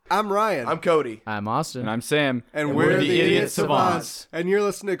I'm Ryan. I'm Cody. I'm Austin. And I'm Sam. And we're the Idiot Savants. Savants. And you're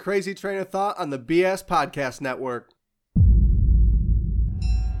listening to Crazy Train of Thought on the BS Podcast Network.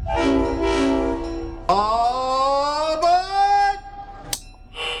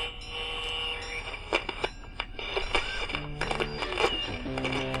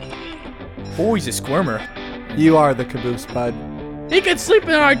 Oh, he's a squirmer. You are the caboose, bud. He can sleep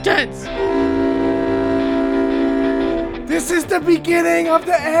in our tents. This is the beginning of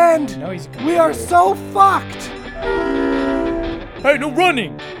the end. No, he's. We are so fucked. Hey, no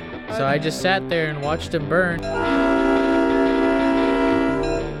running. So I just sat there and watched him burn.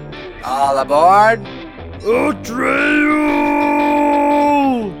 All aboard.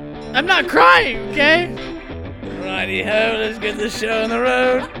 I'm not crying, okay? Righty ho, let's get the show on the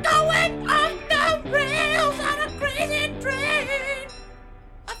road. Going off the rails on a crazy train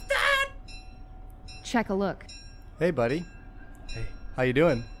of thought. Check a look. Hey, buddy. Hey. How you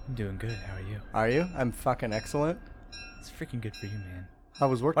doing? I'm doing good. How are you? Are you? I'm fucking excellent. It's freaking good for you, man. How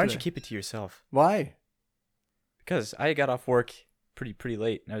was work Why don't today? you keep it to yourself? Why? Because I got off work pretty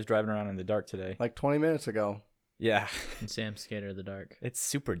late, and I was driving around in the dark today. Like 20 minutes ago. Yeah, And Sam's scared of the dark. it's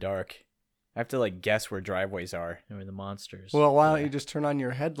super dark. I have to guess where driveways are. And we're the monsters. Well, why don't you just turn on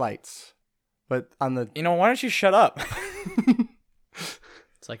your headlights? But on the... You know, why don't you shut up?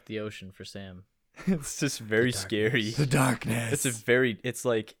 It's like the ocean for Sam. It's just very scary. The darkness. It's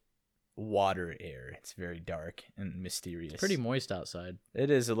like water air. It's very dark and mysterious. Pretty moist outside. It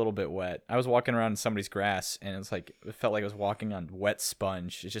is a little bit wet. I was walking around in somebody's grass, and it felt like I was walking on wet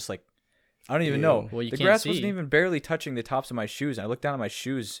sponge. It's just like, I don't even Ew. know. Well, you the can't grass see. wasn't even barely touching the tops of my shoes. And I looked down at my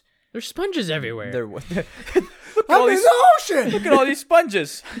shoes. There's sponges everywhere. Look at I'm all in these. the ocean! Look at all these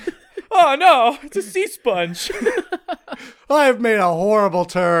sponges. Oh no, it's a sea sponge. I have made a horrible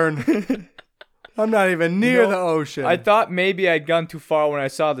turn. I'm not even near the ocean. I thought maybe I'd gone too far when I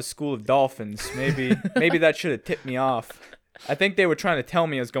saw the school of dolphins. Maybe that should have tipped me off. I think they were trying to tell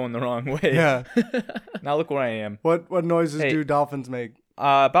me I was going the wrong way. Yeah. Now look where I am. What noises Hey. do dolphins make?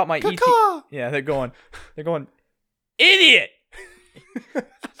 About my ET. Caw-caw! Yeah, they're going, idiot.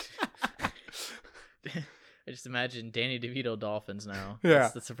 I just imagine Danny DeVito dolphins now. Yeah.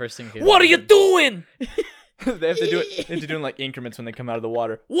 That's the first thing. What are you doing? They have to do it. They have to do it in increments when they come out of the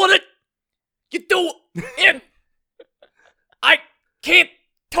water. What are you doing? I can't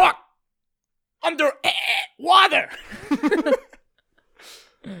talk under water.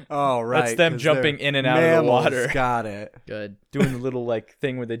 Oh, right. That's them 'cause jumping they're in and out of the mammals. water. Got it. Good. Doing the little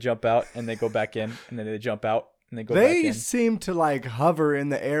thing where they jump out and they go back in, and then they jump out and they go back They in. seem to hover in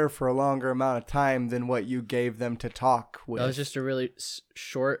the air for a longer amount of time than what you gave them to talk with. That was just a really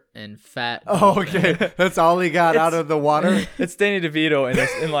short and fat. Oh, okay. That's all he got out of the water? It's Danny DeVito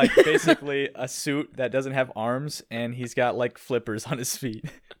in basically a suit that doesn't have arms, and he's got flippers on his feet.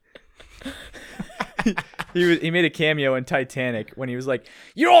 He made a cameo in Titanic when he was like,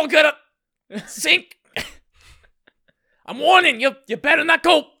 "You're all gonna sink. I'm warning you. You better not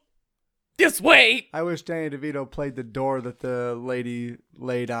go this way." I wish Danny DeVito played the door that the lady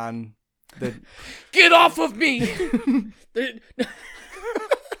laid on. Get off of me.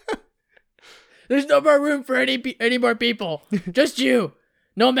 There's no more room for any more people. Just you.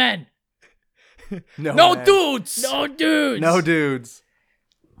 No men. No No man. dudes. No dudes. No dudes.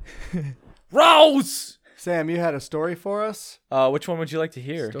 Rose. Sam, you had a story for us? Which one would you like to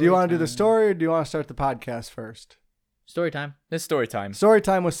hear? Story Do you want to do the time. story or do you want to start the podcast first? Story time. It's story time. Story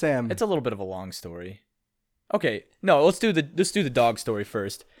time with Sam. It's a little bit of a long story. Okay, no, let's do the dog story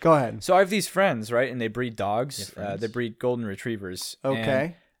first. Go ahead. So I have these friends, right, and they breed dogs. Yeah, friends. They breed golden retrievers.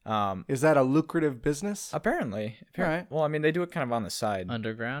 Okay. And, Is that a lucrative business? apparently. Alright. Well, I mean, they do it kind of on the side.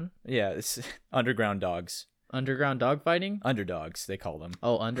 Underground. Yeah, it's underground dogs. Underground dog fighting. Underdogs, they call them.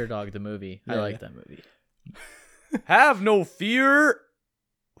 Oh, Underdog the movie. I Yeah, like yeah. that movie. Have no fear.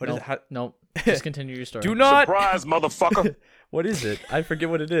 What is Nope. it? How- Nope. Just continue your story. do not. Surprise, motherfucker. What is it? I forget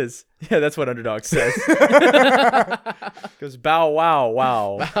what it is. Yeah, that's what Underdog says. Goes bow wow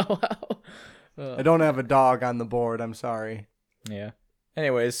wow. I don't have a dog on the board. I'm sorry. Yeah.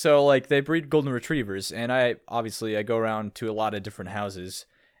 Anyways, so they breed golden retrievers, and I go around to a lot of different houses,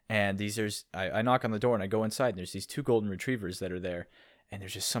 and I knock on the door and I go inside, and there's these two golden retrievers that are there, and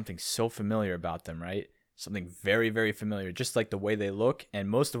there's just something so familiar about them, right? Something very, very familiar, just the way they look, and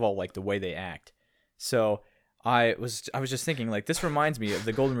most of all, the way they act. So I was just thinking, this reminds me of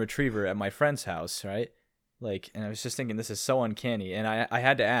the golden retriever at my friend's house, right? And I was just thinking, this is so uncanny, and I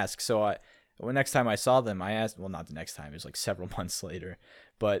had to ask. So when next time I saw them, I asked. Well, not the next time; it was several months later.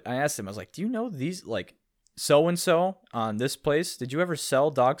 But I asked them. I was like, "Do you know these so and so on this place? Did you ever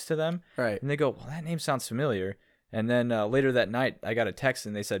sell dogs to them?" Right. And they go, "Well, that name sounds familiar." And then later that night, I got a text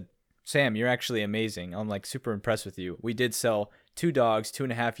and they said, Sam, you're actually amazing. I'm like super impressed with you. We did sell 2 dogs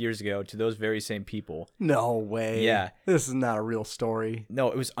 2.5 years ago to those very same people. No way. Yeah. This is not a real story. No,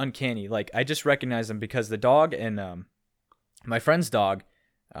 it was uncanny. Like, I just recognized them because the dog and my friend's dog,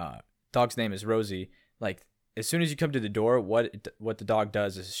 dog's name is Rosie. Like, as soon as you come to the door, what the dog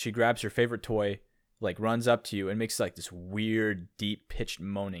does is she grabs her favorite toy, like runs up to you and makes like this weird, deep pitched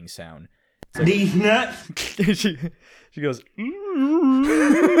moaning sound. Like, these nuts. she goes.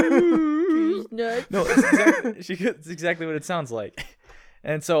 No, it's exactly what it sounds like.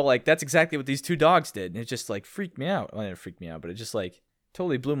 And so like that's exactly what these 2 dogs did. And it just like freaked me out. Well, it didn't freak me out, but it just like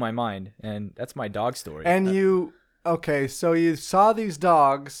totally blew my mind. And that's my dog story. And so you saw these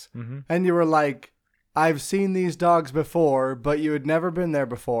dogs and you were like, I've seen these dogs before, but you had never been there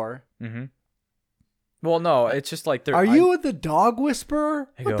before. Mm-hmm. Well, no, it's just like they're. Are you the dog whisperer?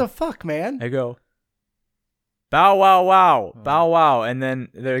 What go. the fuck, man? I go. Bow wow wow, bow wow, and then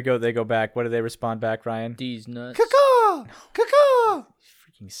there you go. They go back. What do they respond back, Ryan? These nuts. Caw-caw! Caw-caw!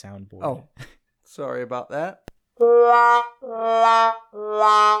 Freaking soundboard. Oh, sorry about that.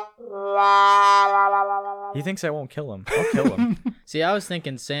 He thinks I won't kill him. I'll kill him. See, I was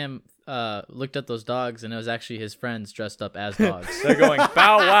thinking Sam looked at those dogs and it was actually his friends dressed up as dogs. They're going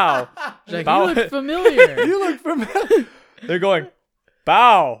bow wow. She's like, Bow- you look familiar. You look familiar. They're going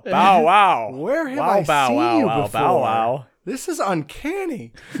bow bow wow. Where have wow, I bow, seen wow, you wow, before? Bow wow. This is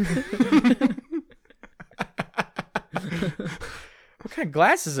uncanny. What kind of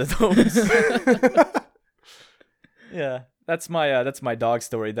glasses are those? Yeah, that's my dog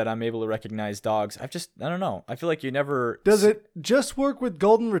story that I'm able to recognize dogs. I don't know. I feel like you never. Does it just work with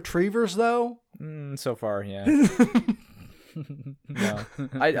golden retrievers though? So far, yeah. No,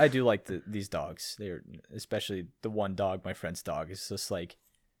 I do like these dogs. They're especially the one dog, my friend's dog, is just like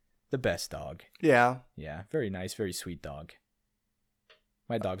the best dog. Yeah. Yeah, very nice, very sweet dog.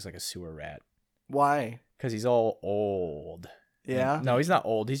 My dog's like a sewer rat Why? because he's all old. Yeah. No, he's not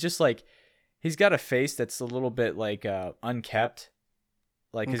old. He's just like he's got a face that's a little bit like unkept.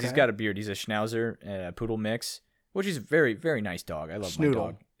 Like because he's Okay. got a beard. He's a Schnauzer and a poodle mix, which is a very very nice dog. I love my Schnoodle.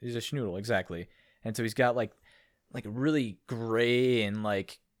 dog. He's a Schnoodle, exactly. And so he's got like a really gray and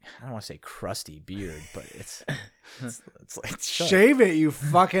like I don't want to say crusty beard, but it's like Shave it, you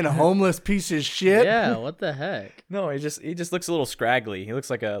fucking homeless piece of shit. Yeah, what the heck? No, he just looks a little scraggly. He looks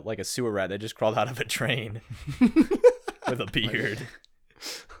like a sewer rat that just crawled out of a train with a beard.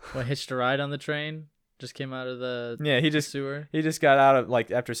 What, hitched a ride on the train? Just came out of the Yeah, he just sewer? he just got out of like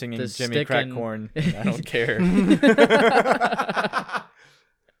after singing The Jimmy stick Crack and- Corn. I don't care.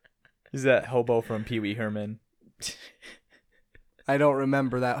 He's that hobo from Pee Wee Herman. I don't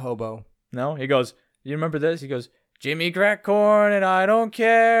remember that hobo. No, he goes. You remember this? He goes, Jimmy Crack Corn, and I don't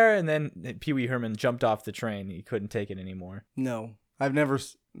care. And then Pee Wee Herman jumped off the train. He couldn't take it anymore. No. I've never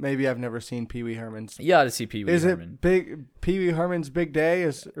seen Pee Wee Herman's. You ought to see Pee Wee Is Herman. it big Pee Wee Herman's big day?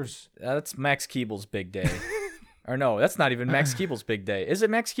 That's Max Keeble's big day. Or no, that's not even Max Keeble's big day. Is it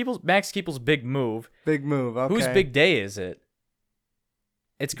Max Keeble's big move? Big move? Okay. Whose big day is it?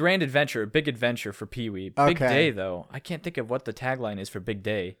 It's Grand Adventure, Big Adventure for Pee Wee. Big Okay. Day though. I can't think of what the tagline is for Big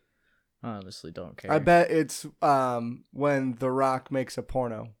Day. I honestly don't care. I bet it's when The Rock makes a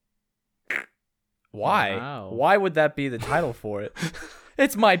porno. Why? Wow. Why would that be the title for it?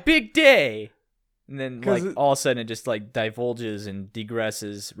 It's my big day. And then 'Cause like all of a sudden it just like divulges and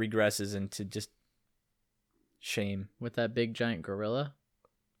regresses into just shame. With that big giant gorilla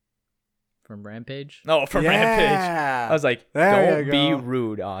from Rampage. No, from Rampage. Yeah. I was like, There you don't be go.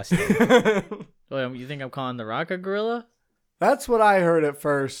 rude, Austin. Oh, you think I'm calling The Rock a gorilla? That's what I heard at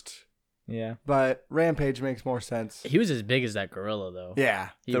first, Yeah. but Rampage makes more sense. He was as big as that gorilla, though. Yeah.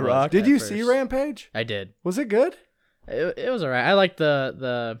 He The was Rock? Did at you first. see Rampage? I did. Was it good? It was alright. I liked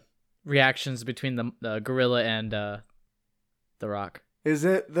the reactions between the gorilla and The Rock. Is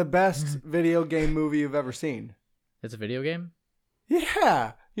it the best video game movie you've ever seen? It's a video game?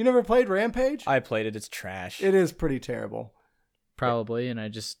 Yeah. You never played Rampage? I played it. It's trash. It is pretty terrible. Probably, and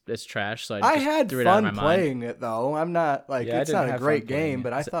it's trash, so I I just had threw it out of fun my mind. playing it though. I'm not like Yeah, I it's didn't not a have great fun playing game, it.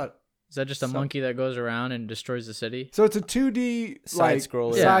 but I thought Is that just a So- monkey that goes around and destroys the city? so. It's a 2D like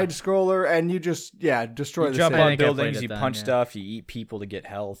Side-scroller. Yeah. side scroller, and you just destroy You the jump city. I on think I played buildings, it you then, punch yeah. stuff, you eat people to get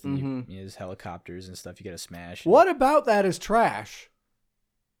health, and Mhm. there's helicopters and stuff you gotta smash. What about that is trash?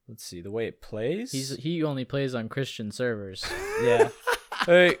 Let's see, the way it plays? He only plays on Christian servers. Yeah.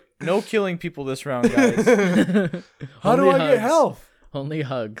 Hey, no killing people this round, guys. How do Only I get hugs. health? Only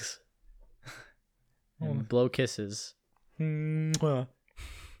hugs. And blow kisses. Mwah.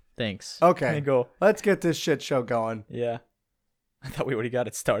 Thanks. Okay, There you go. let's get this shit show going. Yeah. I thought we already got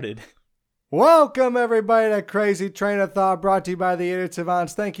it started. Welcome, everybody, to Crazy Train of Thought, brought to you by the Idiot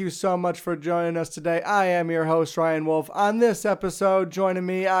Savants. Thank you so much for joining us today. I am your host, Ryan Wolf. On this episode, joining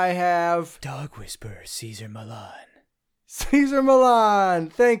me, I have Dog Whisperer Caesar Milan. Caesar Milan.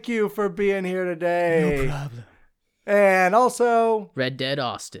 Thank you for being here today. No problem. And also, Red Dead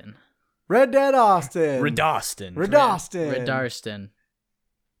Austin. Red Dead Austin. Redostin. Redostin. Red Darston.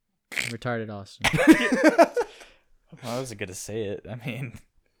 Retarded Austin. I wasn't going to say it. I mean...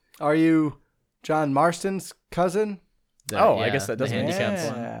 Are you John Marston's cousin? I guess that does the make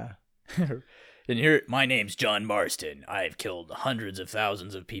handicapped Yeah. one. And here, my name's John Marston. I've killed hundreds of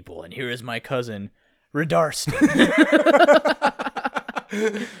thousands of people, and here is my cousin, Redarston.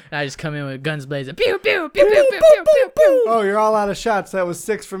 And I just come in with guns blazing. Pew, pew, pew, pew, pew, pew, pew, pew. Oh, you're all out of shots. That was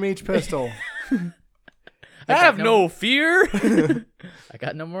 6 from each pistol. Have no fear. I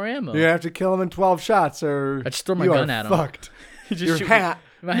got no more ammo. You have to kill him in 12 shots, or I just throw my you gun are at him. fucked. Your shoot- hat.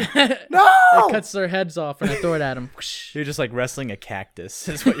 It No! cuts their heads off and I throw it at them. You're just like wrestling a cactus.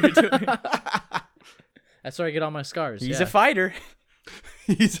 Is what you're doing. That's where I get all my scars. He's yeah. a fighter.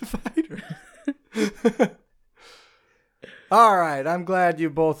 He's a fighter. All right. I'm glad you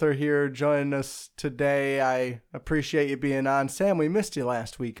both are here joining us today. I appreciate you being on. Sam, we missed you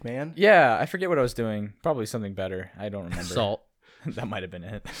last week, man. Yeah, I forget what I was doing. Probably something better. I don't remember. Salt. That might have been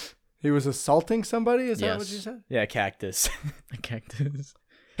it. He was assaulting somebody? Is that what Yes. you said? Yeah, cactus. A cactus.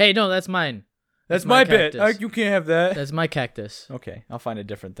 Hey, no, that's mine. That's my bit. cactus. You can't have that. That's my cactus. Okay, I'll find a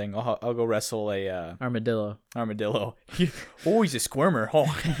different thing. I'll go wrestle a Armadillo. armadillo. Oh, he's a squirmer. Oh,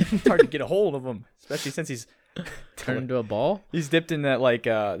 it's hard to get a hold of him, especially since he's Turn into a ball? he's dipped in that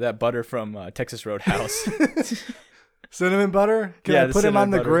that butter from Texas Roadhouse. Cinnamon butter? Can Yeah, I the put him on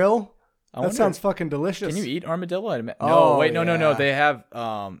cinnamon the butter. grill? I That wonder- sounds fucking delicious. Can you eat armadillo? No, Oh, wait, no. yeah. They have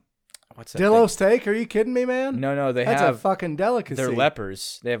what's that? Dillo thing? steak? Are you kidding me, man? No, they That's a have. fucking delicacy. They're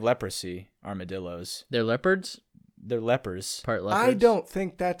lepers. They have leprosy armadillos. They're leopards? They're lepers. Part leopards? I don't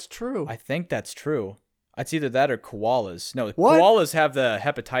think that's true. I think that's true. It's either that or koalas. No, What? koalas have the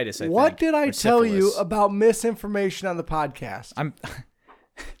hepatitis. What think, did I or tell you syphilis. about misinformation on the podcast? I'm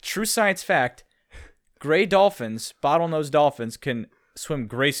true science fact. Gray dolphins, bottlenose dolphins, can swim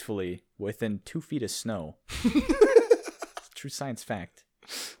gracefully within 2 feet of snow. True science fact.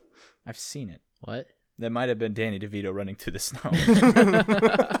 I've seen it. What? That might have been Danny DeVito running through the snow.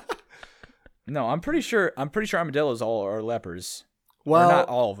 No, I'm pretty sure armadillos all are lepers. Well, Or not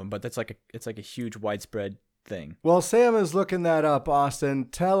all of them, but it's like a huge widespread thing. Well, Sam is looking that up, Austin.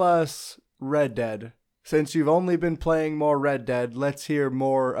 Tell us Red Dead. Since you've only been playing more Red Dead, let's hear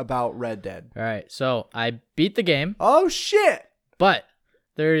more about Red Dead. All right, so I beat the game, Oh, shit! but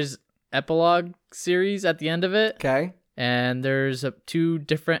there's epilogue series at the end of it, Okay. and there's 2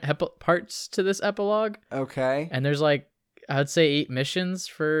 different parts to this epilogue, Okay. and there's I would say 8 missions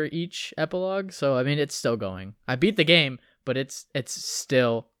for each epilogue. So I mean, it's still going. I beat the game, but it's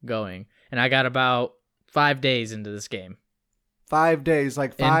still going, and I got about 5 days into this game. 5 days,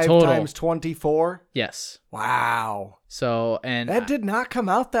 like In 5 total. times 24? Yes. Wow. So and That did not come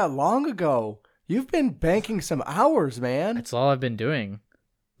out that long ago. You've been banking some hours, man. that's all I've been doing.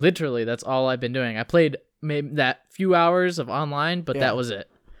 Literally, that's all I've been doing. I played maybe that few hours of online, but Yeah. that was it.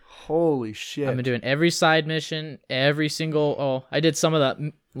 Holy shit. I've been doing every side mission, every single. Oh, I did some of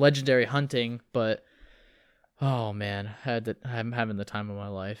the legendary hunting, but oh man, I'm having the time of my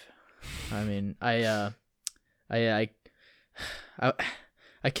life. I mean, I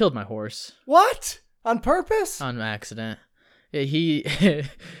killed my horse What? On purpose? on accident. Yeah, he I You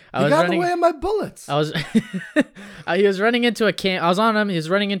was got running. away with my bullets. I was he was running into a camp. I was on him. He was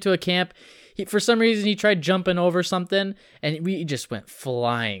running into a camp. For some reason, he tried jumping over something, and we just went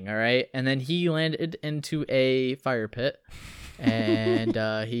flying. All right, and then he landed into a fire pit, and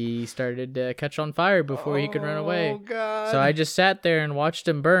he started to catch on fire before he could run away. Oh, God. So I just sat there and watched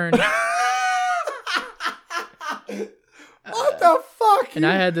him burn. What the fuck? And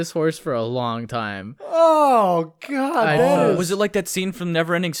I had this horse for a long time. Oh, God. I that know. is- Was it like that scene from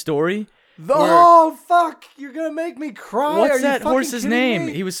Neverending Story? Oh, fuck. You're going to make me cry. Are What's you that fucking horse's kidding name?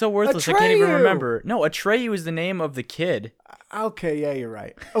 me? He was so worthless. I can't even Atreyu. remember. No, Atreyu was the name of the kid. Okay, yeah, you're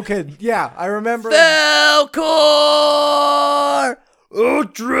right. Okay, yeah, I remember. Falcor!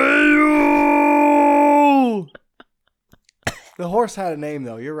 Atreyu! The horse had a name,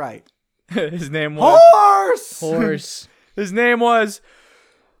 though. You're right. His name was. Horse! Horse. His name was.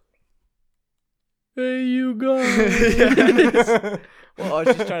 Hey, you guys. Well, I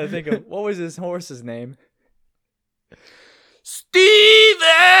was just trying to think of what was his horse's name. Steven!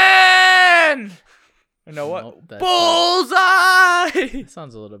 No, what? Nope, that's Bullseye!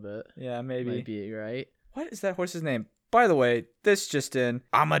 Sounds a little bit. Yeah, maybe. Might be right. What is that horse's name? by the way, this just in.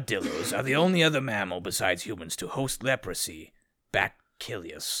 Armadillos are the only other mammal besides humans to host leprosy.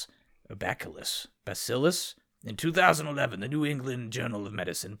 Bacillus. In 2011, the New England Journal of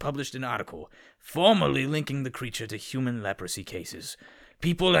Medicine published an article formally linking the creature to human leprosy cases.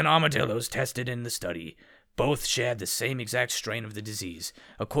 People and armadillos tested in the study both shared the same exact strain of the disease,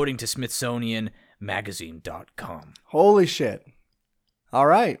 according to SmithsonianMagazine.com. Holy shit. All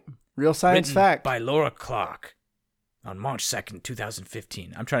right. Real science Written fact. by Laura Clark on March 2nd,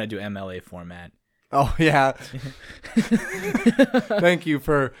 2015. I'm trying to do MLA format. Oh, yeah. Thank you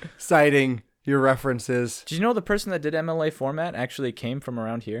for citing your references. Did you know the person that did MLA format actually came from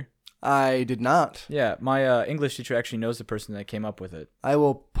around here? I did not. Yeah, my English teacher actually knows the person that came up with it. I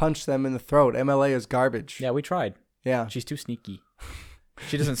will punch them in the throat. MLA is garbage. Yeah, we tried. Yeah. She's too sneaky.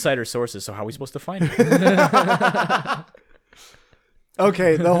 She doesn't cite her sources, so how are we supposed to find her?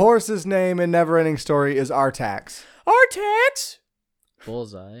 Okay, the horse's name in Neverending Story is Artax. Artax!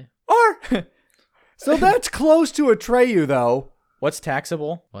 Bullseye. So that's close to Atreyu, though. What's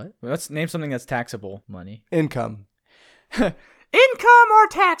taxable? What? Let's name something that's taxable. Money. Income. Income are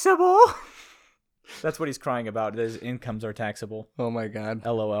taxable! That's what he's crying about. His incomes are taxable. Oh, my God.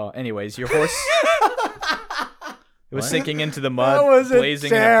 LOL. Anyways, your horse... It was What? sinking into the That mud, was a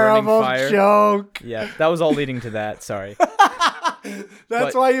blazing in a burning terrible fire. joke. Yeah, that was all leading to that. Sorry.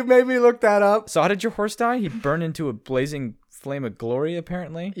 That's why you made me look that up. So how did your horse die? He burned into a blazing flame of glory,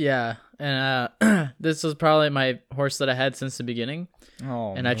 apparently? Yeah, and this was probably my horse that I had since the beginning.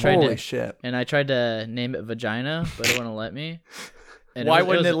 Oh, And I tried Holy to shit. and I tried to name it Vagina, but it wouldn't let me. And why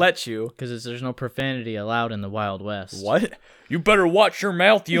wouldn't it let you? Because there's no profanity allowed in the Wild West. What? You better watch your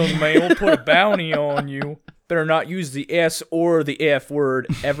mouth, young man. We'll put a bounty on you. Better not use the S or the F word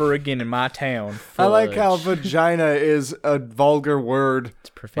ever again in my town. I like how Fudge. vagina is a vulgar word. It's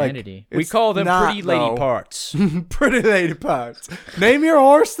profanity. We It's call them not, pretty lady though. parts. Pretty lady parts. Name your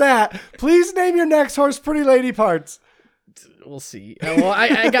horse that. Please name your next horse Pretty Lady Parts. We'll see. Well,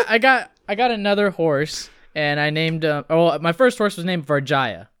 I got another horse, and I named. My first horse was named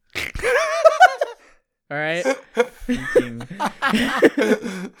Varjaya. All right.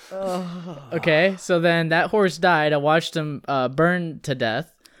 Okay, so then that horse died. I watched him burn to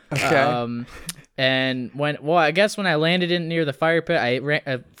death. Okay. And I guess when I landed in near the fire pit,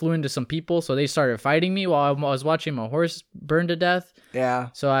 I flew into some people, so they started fighting me while I was watching my horse burn to death. Yeah.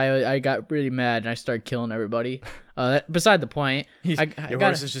 So I got really mad and I started killing everybody. Beside the point. Your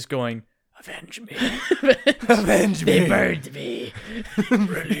horse is just going, avenge me. Avenge me. They burned me.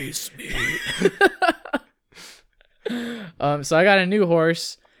 Release me. So I got a new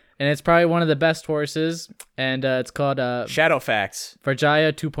horse, and it's probably one of the best horses, and it's called Shadowfax.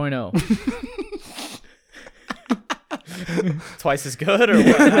 Varjaya 2.0. Twice as good, or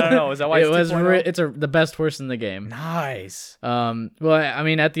what? I don't know. Is that why It it's was 2.0? it's the best horse in the game. Nice. Well, I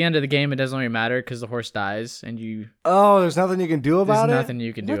mean, at the end of the game, it doesn't really matter because the horse dies, and Oh, there's nothing you can do there's about it? nothing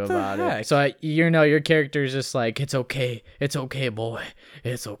you can do What the about heck? it. So your character is just like, it's okay, boy,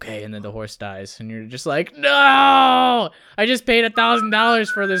 it's okay, and then the horse dies, and you're just like, no, I just paid $1,000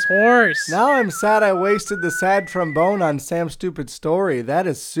 for this horse. Now I'm sad I wasted the sad trombone on Sam's stupid story. That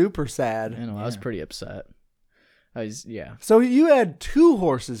is super sad. I know, I was pretty upset. Yeah. So you had two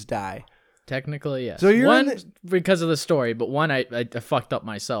horses die. Technically, yes. So you're one in because of the story, but one I fucked up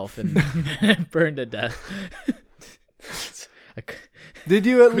myself and burned to death. Did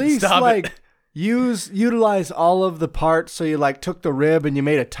you at least stop it. like utilize all of the parts? So you like took the rib and you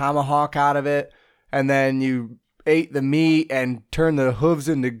made a tomahawk out of it, and then you ate the meat and turned the hooves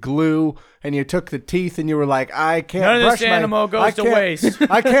into glue, and you took the teeth and you were like, I can't None of brush this animal goes I to can't- waste.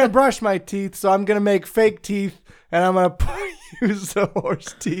 I can't brush my teeth, so I'm gonna make fake teeth and I'm gonna use the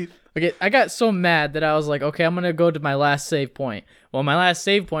horse teeth. Okay, I got so mad that I was like, okay, I'm gonna go to my last save point. Well, my last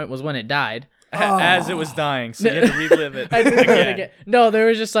save point was when it died. As it was dying, so you had to relive it I did it again. again. No, there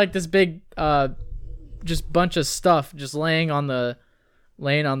was just like this big, just bunch of stuff just laying on the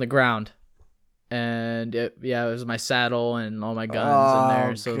ground, and it was my saddle and all my guns in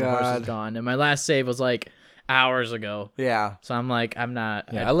there, so the horse God. is gone. And my last save was like hours ago, Yeah. so I'm like, I'm not.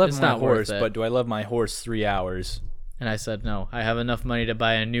 Yeah, I love it's my not worth horse, it. but do I love my horse 3 hours? And I said, no, I have enough money to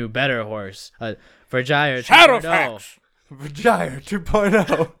buy a new, better horse, Varjaya 2.0. Shadowfax. Vagina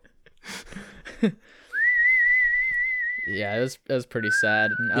 2.0. Yeah, it was pretty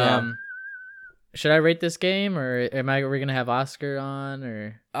sad. And, Yeah. should I rate this game, or are we gonna have Oscar on,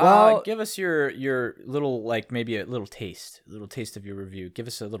 or? Well- Give us your little, like, maybe a little taste of your review. Give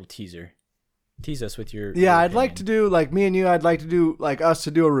us a little teaser. Tease us with your. Yeah, your I'd like to opinion. do, like me and you, I'd like to do, like us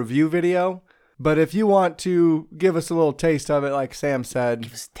to do a review video. But if you want to give us a little taste of it, like Sam said,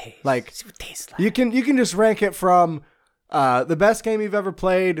 Just taste. Like, See what it tastes like. you can just rank it from The best game you've ever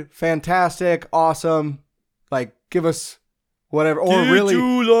played, fantastic, awesome. Like, give us whatever. Or really,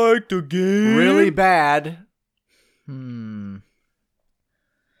 you like the game? really bad.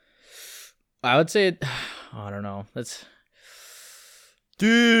 I would say I don't know.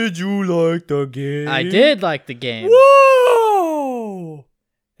 Did you like the game? I did like the game. Whoa!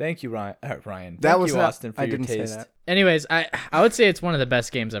 Thank you, Ryan. That Thank was you, not- Austin, for I your didn't say taste. that. Anyways, I would say it's one of the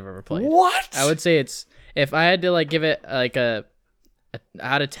best games I've ever played. What? I would say it's, if I had to like give it like a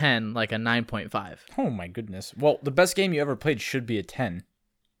out of 10, like a 9.5. Oh my goodness. Well, the best game you ever played should be a 10.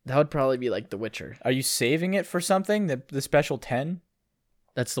 That would probably be like The Witcher. Are you saving it for something? The special 10?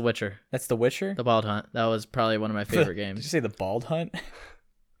 That's The Witcher. That's The Witcher? The Bald Hunt. That was probably one of my favorite Did you games. say the Bald Hunt?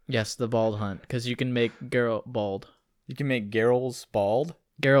 Yes, the Bald Hunt, because you can make Geralt bald. You can make Geralt's bald?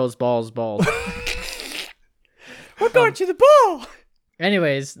 Geralt's balls bald. We're going to the ball!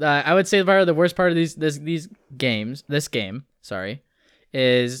 Anyways, I would say the worst part of this game,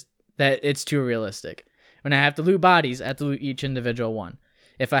 is that it's too realistic. When I have to loot bodies, I have to loot each individual one.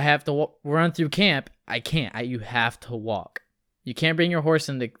 If I have to run through camp, I can't. You have to walk. You can't bring your horse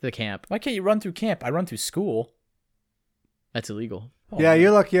into the camp. Why can't you run through camp? I run through school. That's illegal. Oh, Yeah,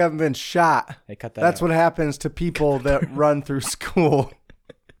 you're lucky you haven't been shot. They cut that That's out. what happens to people that run through school.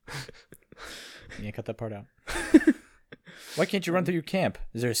 Yeah, cut that part out. Why can't you run through your camp?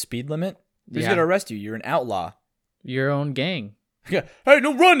 Is there a speed limit? Who's Yeah. gonna arrest you? You're an outlaw. Your own gang. Yeah. Hey,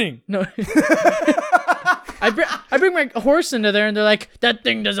 no running! No. I bring my horse into there and they're like, that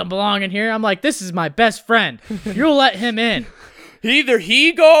thing doesn't belong in here. I'm like, this is my best friend. You'll let him in. Either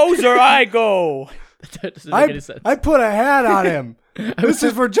he goes or I go. That doesn't make any sense. I put a hat on him. This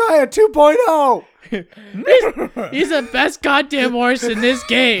is Virginia 2.0. He's the best goddamn horse in this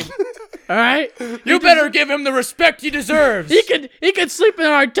game. All right? You better give him the respect he deserves. He could sleep in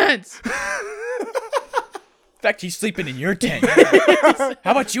our tents. In fact, he's sleeping in your tent.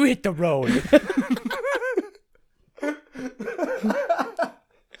 How about you hit the road?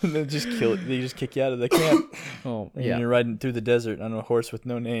 And then just kill it. They just kick you out of the camp. Oh, And yeah. you're riding through the desert on a horse with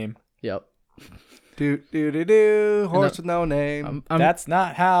no name. Yep. Do horse with no name. That's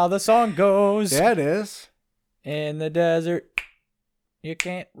not how the song goes. Yeah, it is. In the desert, you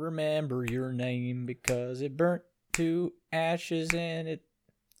can't remember your name because it burnt to ashes and it.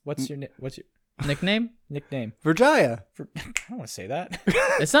 What's your Nickname? nickname? Virginia. I don't want to say that.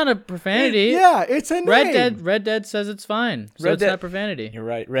 It's not a profanity. Yeah, it's a name. Red Dead says it's fine. So Red it's Dead- not profanity. You're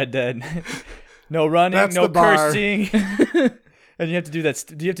right. Red Dead. No running. That's no the bar. cursing. And you have to do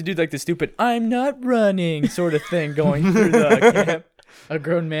that. You have to do like the stupid "I'm not running" sort of thing going through the camp. A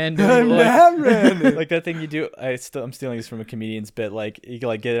grown man doing I'm what? not running. Like that thing you do. I'm stealing this from a comedian's bit. Like you can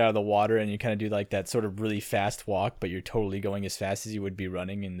like get it out of the water and you kind of do like that sort of really fast walk, but you're totally going as fast as you would be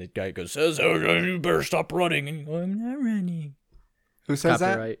running. And the guy goes, "Oh, you better stop running." And you go, "I'm not running." Who says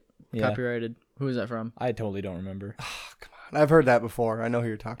Copyright. Yeah. Copyrighted. Who is that from? I totally don't remember. that? I've heard that before. I know who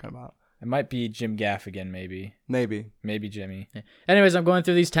you're talking about. It might be Jim Gaffigan, maybe. Maybe. Maybe Jimmy. Anyways, I'm going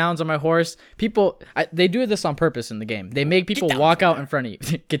through these towns on my horse. People, they do this on purpose in the game. They make people walk out in front of you.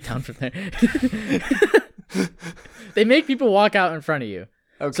 Get down from there. They make people walk out in front of you.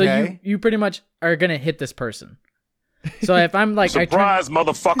 Okay. So you pretty much are gonna hit this person. So if I'm like, Surprise,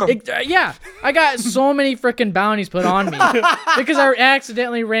 motherfucker. yeah, I got so many freaking bounties put on me because I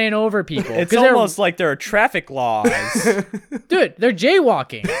accidentally ran over people. It's 'Cause they're- almost like there are traffic laws. dude, they're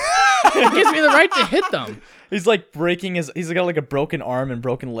jaywalking. It gives me the right to hit them. He's like he's got like a broken arm and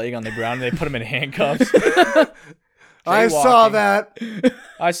broken leg on the ground and they put him in handcuffs. I saw jaywalking. that.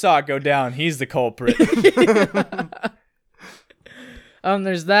 I saw it go down. He's the culprit.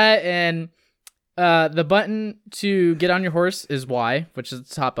 There's that, and the button to get on your horse is Y, which is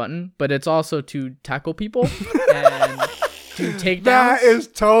the top button, but it's also to tackle people and to take down. That is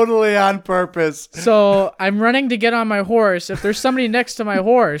totally on purpose. So I'm running to get on my horse. If there's somebody next to my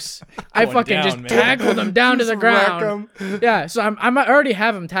horse, I Going fucking down, just man. tackle them down to the Just whack ground. 'em. Yeah, so I already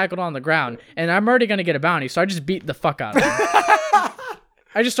have him tackled on the ground, and I'm already gonna get a bounty. So I just beat the fuck out of him.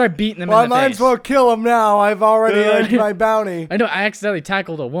 I just start beating them Well, I in the might face. as well kill him now. I've already earned my bounty. I know I accidentally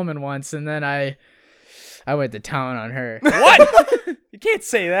tackled a woman once, and then I went to town on her. What? You can't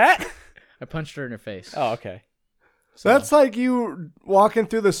say that. I punched her in her face. Oh, okay. That's like you walking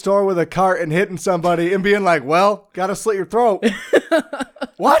through the store with a cart and hitting somebody and being like, well, gotta slit your throat.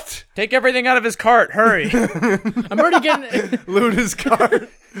 What? Take everything out of his cart. Hurry. I'm already getting. Loot his cart.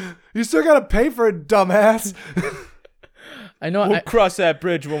 You still gotta pay for it, dumbass. I know. We'll cross that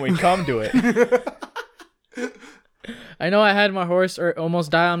bridge when we come to it. I know I had my horse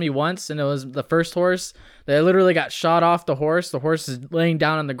almost die on me once, and it was the first horse that I literally got shot off the horse. The horse is laying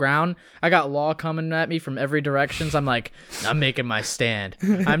down on the ground. I got law coming at me from every direction. So I'm like, I'm making my stand.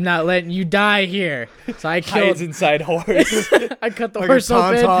 I'm not letting you die here. So I killed. Hides inside horse. I cut the Like horse a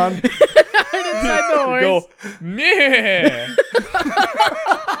open. tauntaun. Hide inside the horse. Go, meh.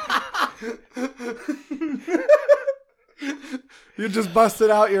 You just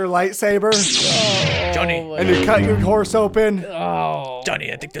busted out your lightsaber Johnny, and you cut your horse open. Oh.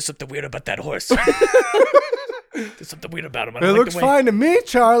 Johnny, I think there's something weird about that horse. There's something weird about him. I It don't looks like the way... fine to me,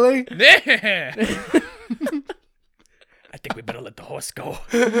 Charlie. I think we better let the horse go.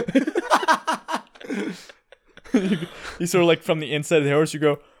 You sort of like from the inside of the horse, you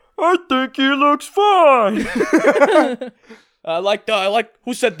go, I think he looks fine. I like,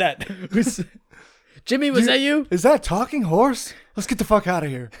 who said that? Jimmy, was that you? Is that a talking horse? Let's get the fuck out of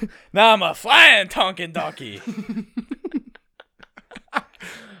here. Now I'm a flying Tonkin donkey.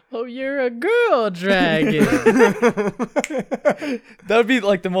 Oh, you're a girl dragon. That would be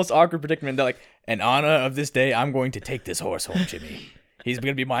like the most awkward predicament. They're like, In honor of this day, I'm going to take this horse home, Jimmy. He's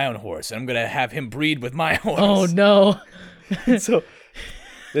going to be my own horse, and I'm going to have him breed with my horse. Oh, no. so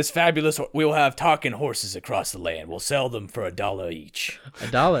This fabulous, we will have talking horses across the land. We'll sell them for $1 each.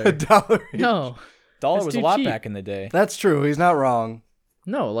 $1. $1. No. dollar That's was too a lot cheap. back in the day. That's true. He's not wrong.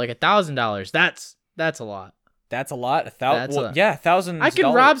 No, like $1,000. That's a lot. That's a lot. That's yeah, $1,000. I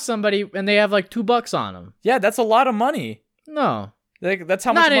can rob somebody and they have like $2 on them. Yeah, that's a lot of money. No. Like, that's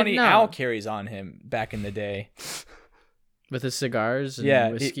how Not much in- money no. Al carries on him back in the day. With his cigars and Yeah,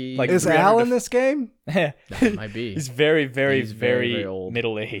 whiskey. like- Is 300 Al to- in this game? That might be. He's very, very, He's very, very, very old.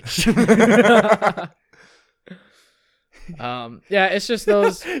 middle aged. Yeah, it's just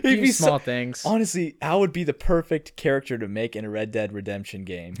those few be so- small things. Honestly, Al would be the perfect character to make in a Red Dead Redemption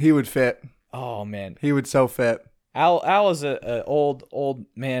game. He would fit. Oh man, He would so fit. Al is a old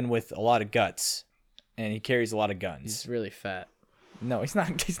man with a lot of guts, and he carries a lot of guns. He's really fat. No, he's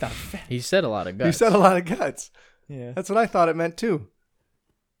not. He's not fat. He said a lot of guts. He said a lot of guts. Yeah. That's what I thought it meant too.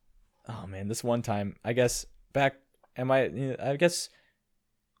 Oh man, this one time, I guess I guess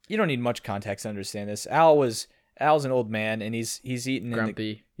you don't need much context to understand this. Al's an old man, and he's eating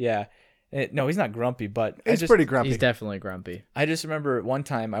grumpy. Yeah. No, he's not grumpy, but He's pretty grumpy. He's definitely grumpy. I just remember one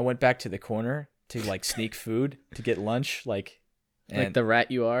time I went back to the corner to like sneak food to get lunch, Like and the rat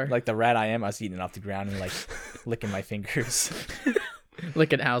you are. like the rat I am. I was eating it off the ground and like licking my fingers.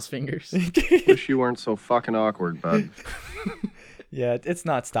 Licking Al's fingers. Wish you weren't so fucking awkward, bud. Yeah, it's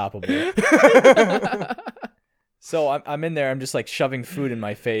not stoppable. So I'm in there. I'm just like shoving food in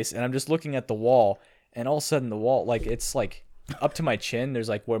my face, and I'm just looking at the wall, and all of a sudden the wall, like it's like up to my chin. There's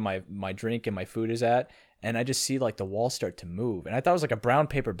like where my drink and my food is at, and I just see like the wall start to move, and I thought it was like a brown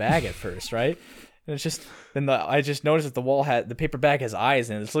paper bag at first, right? And it's just I just noticed that the paper bag has eyes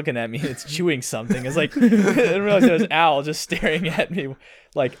and it's looking at me and it's chewing something. It's like I didn't realize it was Al just staring at me,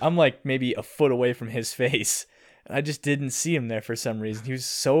 like I'm like maybe a foot away from his face. I just didn't see him there for some reason. He was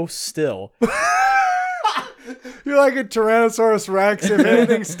so still. You're like a Tyrannosaurus Rex. If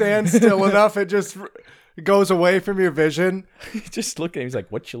anything stands still enough, it just goes away from your vision. Just looking at him. He's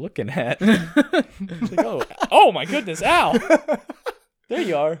like, what you looking at? He's like, oh my goodness, Al. There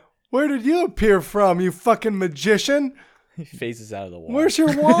you are. Where did you appear from, you fucking magician? He phases out of the wall. Where's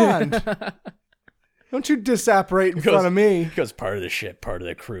your wand? Don't you disapparate in front of me. He goes, part of the ship, part of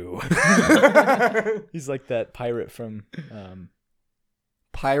the crew. He's like that pirate from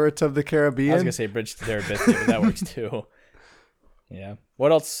Pirates of the Caribbean? I was gonna say Bridge to Terabithia, but that works too. Yeah.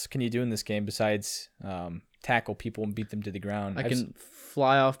 What else can you do in this game besides tackle people and beat them to the ground? I can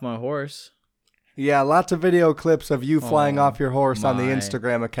fly off my horse. Yeah, lots of video clips of you flying Oh, off your horse on the my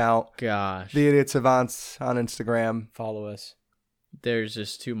Instagram account. Gosh. The Idiot Savants on Instagram. follow us. There's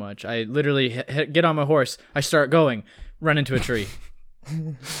just too much. I literally get on my horse. I start going, run into a tree.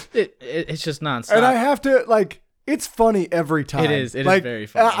 It's just nonstop. And I have to, like, it's funny every time. It is like, very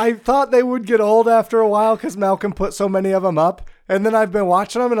funny. I thought they would get old after a while because Malcolm put so many of them up. And then I've been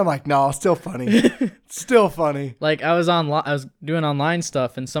watching them and I'm like, no, still funny. Still funny. Like I was doing online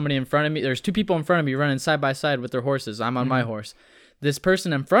stuff and somebody in front of me, there's two people in front of me running side by side with their horses. I'm on my horse. This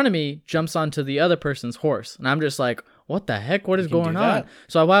person in front of me jumps onto the other person's horse. And I'm just like, what the heck? What is going on?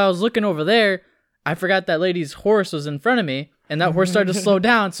 So while I was looking over there, I forgot that lady's horse was in front of me and that horse started to slow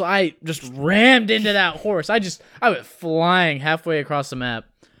down. So I just rammed into that horse. I went flying halfway across the map.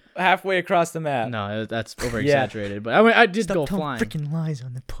 Halfway across the map. No, that's over exaggerated, but I did go flying. lies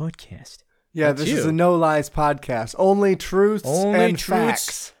on the podcast. Yeah, That's this is you. a no lies podcast. Only truths Only and truths.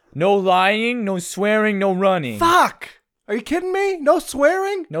 facts. No lying, no swearing, no running. Fuck! Are you kidding me? No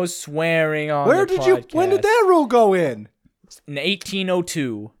swearing? No swearing on Where the did you? podcast. When did that rule go in? in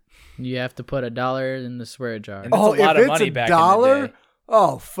 1802. You have to put $1 in the swear jar. And that's a lot if of it's money a back in the dollar, day.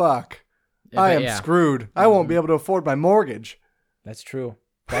 oh fuck, I am screwed. I won't be able to afford my mortgage. That's true.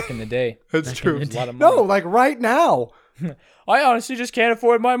 Back in the day. That's true. It's a lot of money. No, like right now. I honestly just can't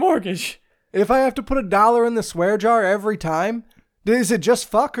afford my mortgage. If I have to put $1 in the swear jar every time, is it just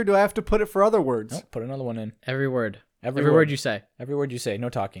fuck or do I have to put it for other words? Nope, put another one in. Every word. Every word word. you say. Every word you say. No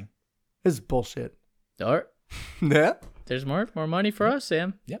talking. This is bullshit. Or Yeah. there's more money for us,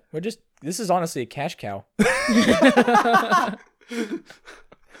 Sam. Yep. This is honestly a cash cow.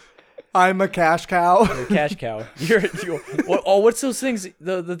 I'm a cash cow. You're a cash cow. What's those things?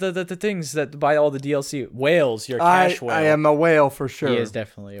 The things that buy all the DLC. Whales. You're a cash whale. I am a whale for sure. He is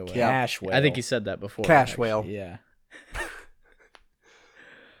definitely a whale. Cash whale. I think he said that before. Cash actually. whale. Yeah.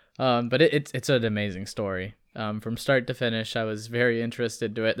 But it's an amazing story. From start to finish, I was very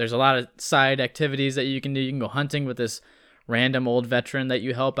interested to it. There's a lot of side activities that you can do. You can go hunting with this random old veteran that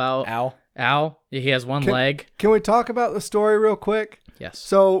you help out. Al. He has one leg. Can we talk about the story real quick? Yes.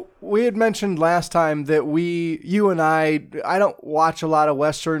 So we had mentioned last time that you and I don't watch a lot of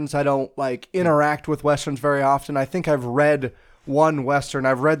Westerns. I don't interact with Westerns very often. I think I've read one Western.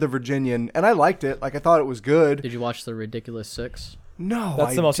 I've read The Virginian and I liked it. I thought it was good. Did you watch The Ridiculous Six? No,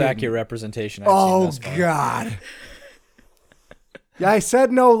 That's the most didn't. accurate representation I've seen thus far. God. Yeah, I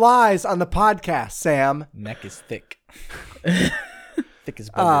said no lies on the podcast, Sam. Neck is thick. Thick as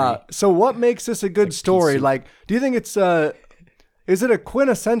buttery. So what makes this a good story? soup. Do you think it's is it a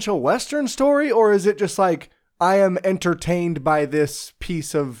quintessential Western story or is it just I am entertained by this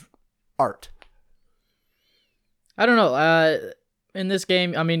piece of art? I don't know. In this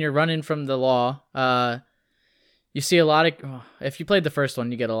game, I mean, you're running from the law. You see a lot of. If you played the first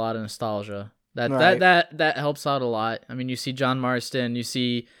one, you get a lot of nostalgia. That helps out a lot. I mean, you see John Marston. You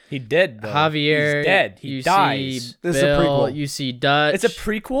see He dead, though. Javier. He's dead. He you dies. See This is a Bill, prequel. You see Dutch. It's a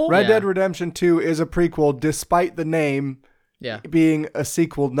prequel? Red Yeah. Dead Redemption 2 is a prequel despite the name Yeah. being a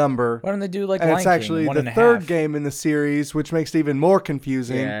sequel number. Why don't they do like And Lion it's King, actually one the and a third half? game in the series, which makes it even more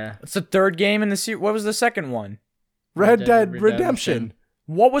confusing. Yeah. It's the third game in the series. What was the second one? Red Red Dead Dead Redemption. Redemption.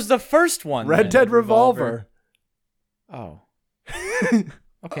 What was the first one? Red then? Dead Revolver. Oh.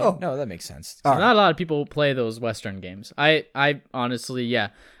 Okay. Oh. No, that makes sense. All right. Not a lot of people play those Western games. I honestly, yeah.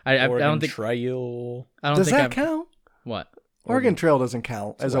 I Oregon don't think. Trail. I don't Does think that I've, count? What? Oregon Trail doesn't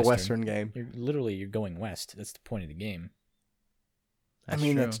count It's a as a Western. Western game. You're going west. That's the point of the game. That's I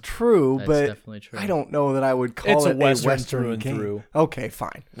mean, true. that's true, That's but definitely true. I don't know that I would call It's a it Western a Western through and game. through. Okay,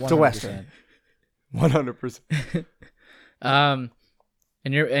 fine. It's a 100%. Western. 100%. And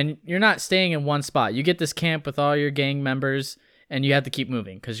you're not staying in one spot. You get this camp with all your gang members, and you have to keep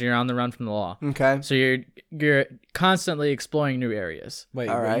moving because you're on the run from the law. Okay. So you're constantly exploring new areas. Wait,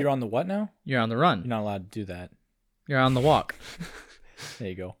 All right. you're on the what now? You're on the You're run. not allowed to do that. You're on the walk, There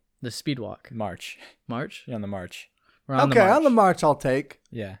you go. the speed walk. March. March. You're on the march. We're on Okay, the march. on the march I'll take.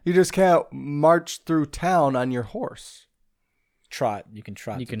 Yeah. You just can't march through town on your horse. Trot. You can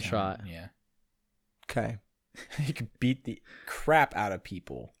trot. You through can town. trot. Yeah. Okay. You can beat the crap out of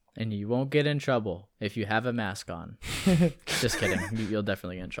people. And you won't get in trouble if you have a mask on. Just kidding. You'll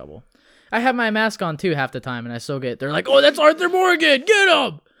definitely get in trouble. I have my mask on too half the time, and I still get. They're like, "Oh, that's Arthur Morgan. Get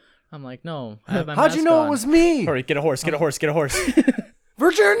him!" I'm like, "No, I have my How'd mask you know on." it was me? Hurry, get a horse. Get a horse. Get a horse.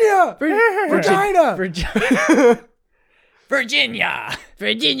 Virginia! Virginia!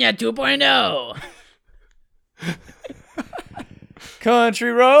 Virginia 2.0.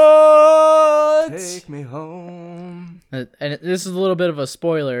 Country roads. Take me home. And this is a little bit of a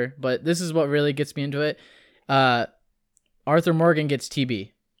spoiler, but this is what really gets me into it. Arthur Morgan gets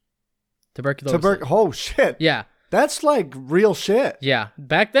TB, tuberculosis. Oh, shit. Yeah, That's like real shit. yeah.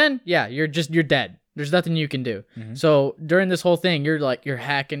 Back then, yeah, you're dead. There's nothing you can do. So during this whole thing, you're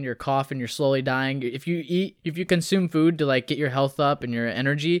hacking, you're coughing, you're slowly dying. If you consume food to like get your health up and your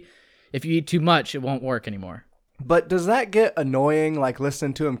energy, if you eat too much, it won't work anymore. But does that get annoying, like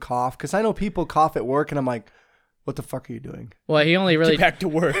listening to him cough? Because I know people cough at work, and I'm like, what the fuck are you doing? Well, he only really Get back to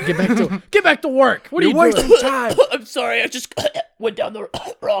work. get back to work. What are You're you doing? wasting time. I'm sorry, I just went down the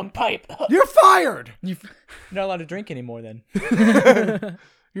wrong pipe. You're fired. You're not allowed to drink anymore then.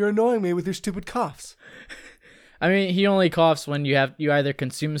 You're annoying me with your stupid coughs. I mean, he only coughs when you either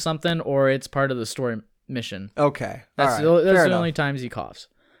consume something or it's part of the story mission. Okay. That's All right. the Fair enough. only times he coughs.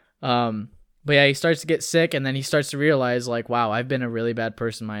 But yeah, he starts to get sick, and then he starts to realize, like, wow, I've been a really bad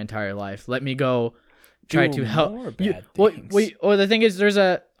person my entire life. Let me go try Do to help. more bad things. The thing is, there's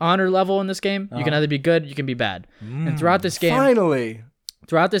a honor level in this game. You can either be good, you can be bad. And throughout this game, Finally.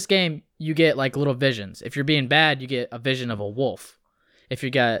 you get like little visions. If you're being bad, you get a vision of a wolf. If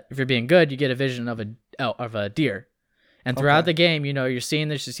you're being good, you get a vision of a deer. And throughout Okay. the game, you're seeing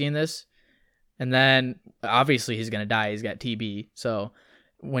this, and then obviously he's gonna die. He's got TB. So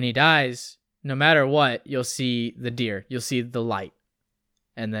when he dies, no matter what, you'll see the deer, you'll see the light,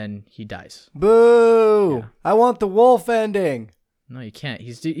 and then he dies. Boo! Yeah. I want the wolf ending. No, you can't.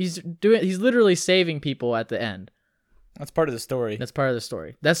 He's literally saving people at the end. That's part of the story. That's part of the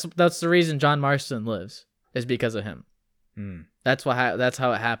story. That's the reason John Marston lives, is because of him. That's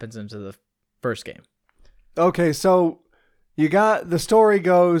how it happens into the first game. Okay, so the story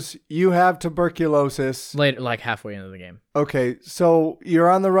goes, you have tuberculosis. Later, like halfway into the game. Okay, so you're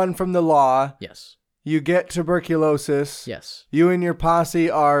on the run from the law. Yes. You get tuberculosis. Yes. You and your posse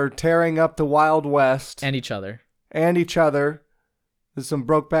are tearing up the Wild West. And each other. And each other. There's some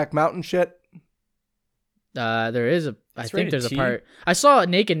Brokeback Mountain shit. There is I think rated there's a T. part. I saw a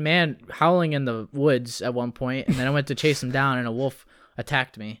naked man howling in the woods at one point, and then I went to chase him down, and a wolf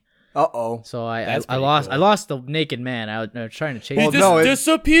attacked me. Uh-oh. So I That's pretty lost. cool. I lost the naked man. I was trying to chase Well, him. no, it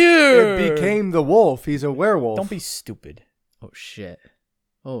disappeared. became the wolf. He's a werewolf. Don't be stupid. Oh shit.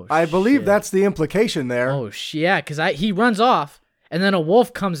 Oh. I believe shit. that's the implication there. Oh shit. Yeah, because he runs off, and then a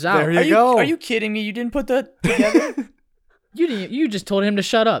wolf comes out. There you go. Are you kidding me? You didn't put that together? You didn't. You just told him to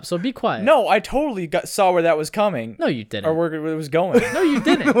shut up. So be quiet. No, I totally saw where that was coming. No, you didn't. Or where it was going. No, you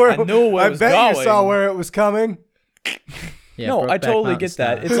didn't. I knew where it I was bet going. you saw where it was coming. Yeah, No, I Brokeback totally Mountain get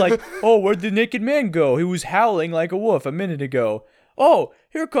that. style. It's like, oh, where'd the naked man go? He was howling like a wolf a minute ago. Oh,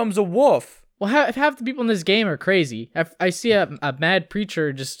 here comes a wolf. Well, half the people in this game are crazy. I see a mad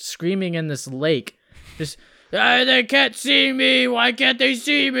preacher just screaming in this lake, just they can't see me. Why can't they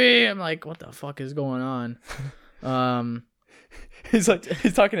see me? I'm like, what the fuck is going on? He's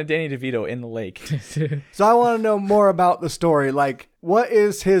talking to Danny DeVito in the lake. So I want to know more about the story. Like, what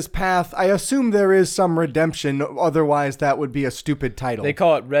is his path? I assume there is some redemption. Otherwise, that would be a stupid title. They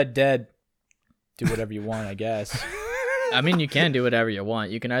call it Red Dead. Do whatever you want, I guess. I mean, you can do whatever you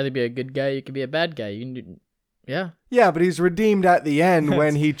want. You can either be a good guy, you can be a bad guy. You can do, yeah. Yeah, but he's redeemed at the end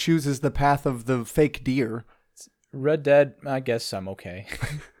when he chooses the path of the fake deer. Red Dead, I guess I'm okay.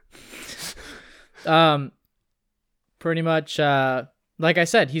 Pretty much, like I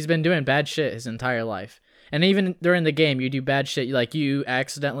said, he's been doing bad shit his entire life. And even during the game, you do bad shit. Like, you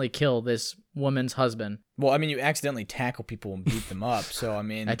accidentally kill this woman's husband. Well, I mean, you accidentally tackle people and beat them up, so I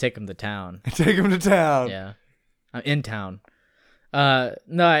mean... I take him to town. Take him to town. Yeah. I'm in town. I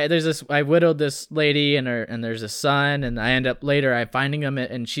widowed this lady and there's a son, and I end up later finding him,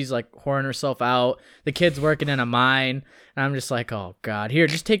 and she's like whoring herself out. The kid's working in a mine, and I'm just like, oh God, here,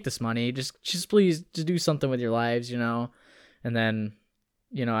 just take this money. Just please just do something with your lives, And then,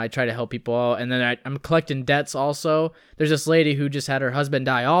 I try to help people out, and then I'm collecting debts also. There's this lady who just had her husband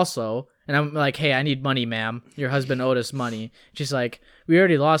die also, and I'm like, hey, I need money, ma'am. Your husband owed us money. She's like, we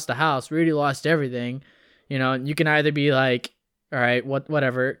already lost the house. We already lost everything. You can either be like, all right,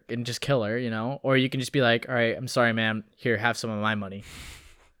 whatever, and just kill her, or you can just be like, all right, I'm sorry, ma'am. Here, have some of my money.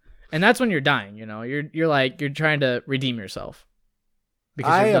 And that's when you're dying, you're trying to redeem yourself.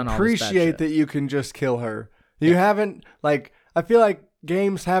 I you've done all this bad appreciate shit. that you can just kill her. You haven't, I feel like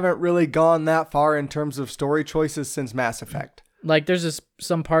games haven't really gone that far in terms of story choices since Mass Effect. Like, there's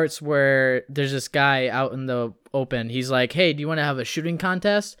some parts where there's this guy out in the open. He's like, hey, do you want to have a shooting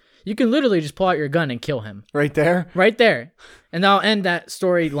contest? You can literally just pull out your gun and kill him. Right there? Right there. And that'll end that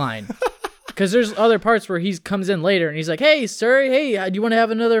storyline. Because there's other parts where he comes in later and he's like, hey, sir, do you want to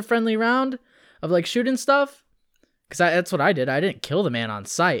have another friendly round of shooting stuff? Because that's what I did. I didn't kill the man on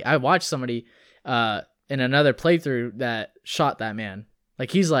sight. I watched somebody in another playthrough that shot that man.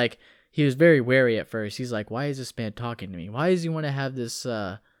 He was very wary at first. He's like, why is this man talking to me? Why does he want to have this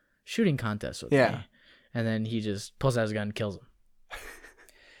shooting contest with me? And then he just pulls out his gun and kills him.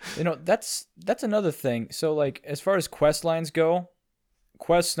 That's another thing. So, as far as quest lines go,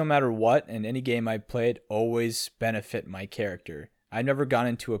 quests, no matter what, in any game I've played, always benefit my character. I've never gone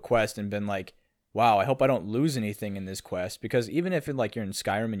into a quest and been like, wow, I hope I don't lose anything in this quest. Because even if you're in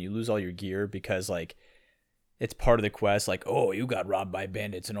Skyrim and you lose all your gear because, it's part of the quest, oh, you got robbed by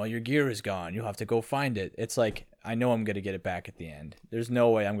bandits and all your gear is gone. You'll have to go find it. It's I know I'm going to get it back at the end. There's no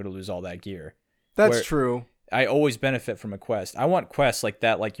way I'm going to lose all that gear. That's true. I always benefit from a quest. I want quests like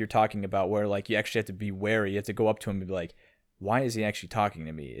that, like you're talking about, where you actually have to be wary. You have to go up to him and be like, why is he actually talking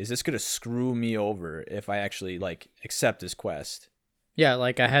to me? Is this going to screw me over if I actually accept this quest? Yeah,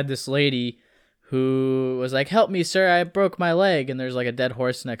 I had this lady who was like, help me, sir, I broke my leg. And there's a dead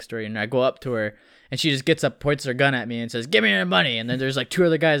horse next to her. And I go up to her and she just gets up, points her gun at me and says, give me your money. And then there's two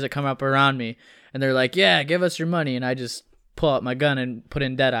other guys that come up around me and they're like, yeah, give us your money. And I just pull out my gun and put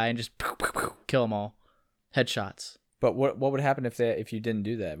in Deadeye and just kill them all. Headshots. But what would happen if you didn't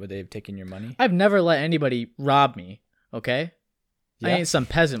do that? Would they have taken your money? I've never let anybody rob me Okay, I Yeah. ain't some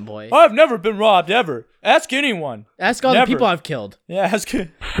peasant boy. I've never been robbed ever. Ask anyone. Ask all Never. the people I've killed. Yeah, ask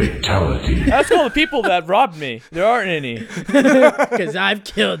ask all the people that robbed me. There aren't any. Because I've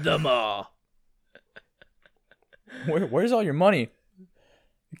killed them all. Where's all your money?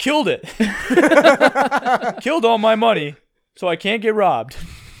 Killed it. Killed all my money, so I can't get robbed.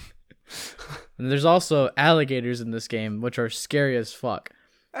 And there's also alligators in this game, which are scary as fuck.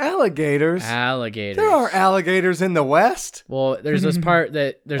 Alligators? Alligators. There are alligators in the West. Well, there's this part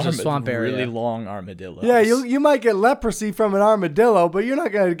that there's a swamp area. Really long armadillos. Yeah, you might get leprosy from an armadillo, but you're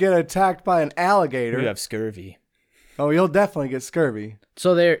not going to get attacked by an alligator. You have scurvy. Oh, you'll definitely get scurvy.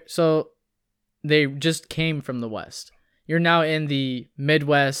 So they just came from the West. You're now in the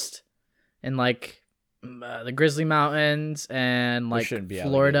Midwest and like the Grizzly Mountains and like shouldn't be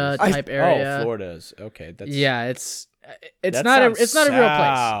Florida alligators. type area. Oh, Florida's okay. That's Yeah, it's that not a sounds real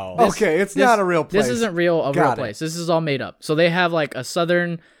south. place. Okay, it's not a real place. This isn't a real Got it. place. This is all made up. So they have like a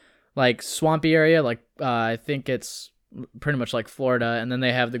southern like swampy area, like I think it's pretty much like Florida, and then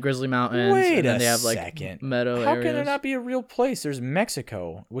they have the Grizzly Mountains, Wait and then a they have like second. meadow How areas. can it not be a real place? There's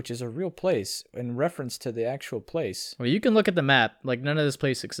Mexico, which is a real place in reference to the actual place. Well, you can look at the map. Like none of this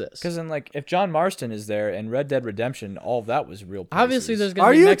place exists. Because then, like, if John Marston is there and Red Dead Redemption, all of that was real places. Obviously, there's gonna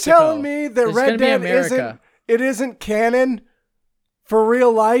Are be you Mexico. telling me that There's Red gonna be Dead America. isn't canon for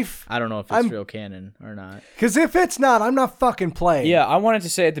real life? I don't know if it's I'm- real canon or not. Because if it's not, I'm not fucking playing. Yeah, I wanted to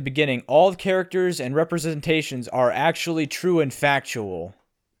say at the beginning, all the characters and representations are actually true and factual.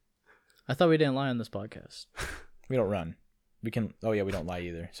 I thought we didn't lie on this podcast. We don't run. We can. Oh yeah, we don't lie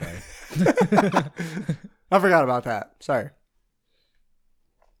either. Sorry. I forgot about that. Sorry.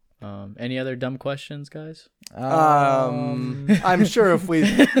 Any other dumb questions, guys? I'm sure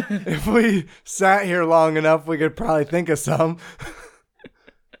if we sat here long enough, we could probably think of some.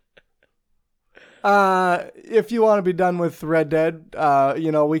 If you want to be done with Red Dead,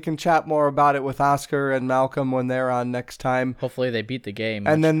 we can chat more about it with Oscar and Malcolm when they're on next time. Hopefully they beat the game.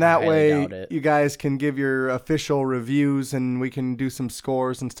 And which then I that highly way doubt it. you guys can give your official reviews and we can do some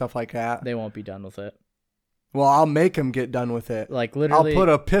scores and stuff like that. They won't be done with it. Well, I'll make them get done with it. Like I'll literally, put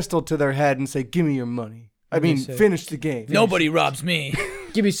a pistol to their head and say, "Give me your money." I mean, finish the game. Nobody robs me.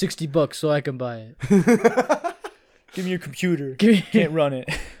 give me $60 so I can buy it. Give me your computer. Give me- Can't run it.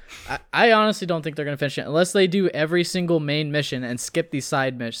 I honestly don't think they're gonna finish it unless they do every single main mission and skip these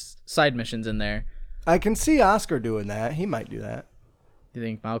side missions in there. I can see Oscar doing that. He might do that. Do you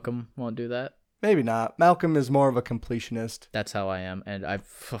think Malcolm won't do that? Maybe not. Malcolm is more of a completionist. That's how I am, and I've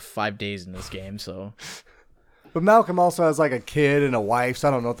 5 days in this game, so But Malcolm also has like a kid and a wife, so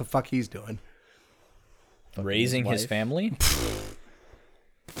I don't know what the fuck he's doing. Raising his wife. family.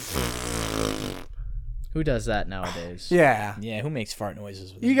 who does that nowadays? Yeah. Yeah, who makes fart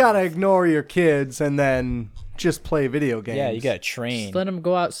noises? With You their gotta mouth? ignore your kids and then just play video games. Yeah, you gotta train. Just let him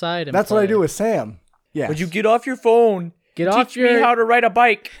go outside and That's what I play. do with Sam. Yeah. Would you get off your phone? Get Teach off your me how to ride a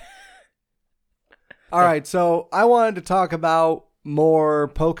bike. All right, so I wanted to talk about more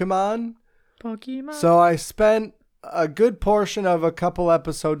Pokemon. Pokemon. So I spent a good portion of a couple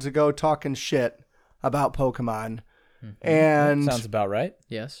episodes ago talking shit about Pokemon. And Sounds about right.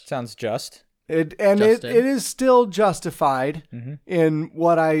 Yes. Sounds just. it Justin. is still justified Mm-hmm. in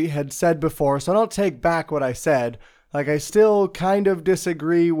what I had said before. So I don't take back what I said. Like I still kind of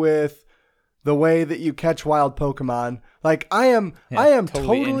disagree with the way that you catch wild Pokemon. Like I am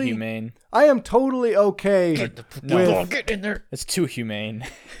totally inhumane. I am totally okay with Get in there. It's too humane.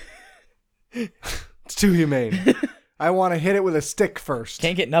 it's too humane. I want to hit it with a stick first.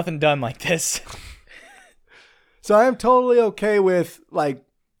 Can't get nothing done like this. So I am totally okay with, like,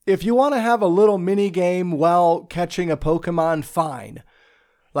 if you want to have a little mini game while catching a Pokemon, fine.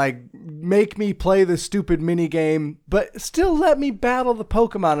 Like, make me play the stupid mini game, but still let me battle the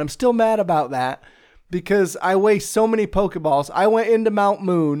Pokemon. I'm still mad about that because I waste so many Pokeballs. I went into Mount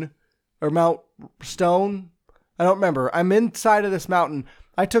Moon or Mount Stone. I don't remember. I'm inside of this mountain.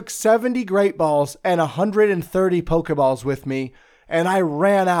 I took 70 Great Balls and 130 Pokeballs with me, and I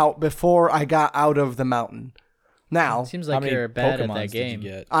ran out before I got out of the mountain. Now, Seems How like many you're bad at Pokemons that did you game.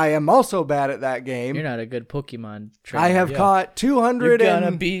 get? I am also bad at that game. You're not a good Pokemon trainer. I have caught 200 You're gonna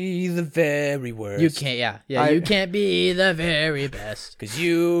and be the very worst. You can't. Yeah. You can't be the very best. Cause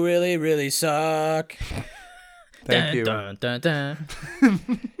you really, really suck. Thank you. Dun, dun, dun.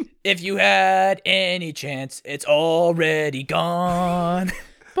 If you had any chance, it's already gone.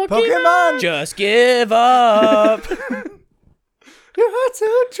 Pokemon. Just give up. Your heart's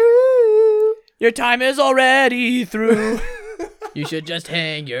so true. Your time is already through. You should just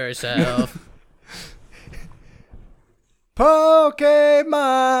hang yourself.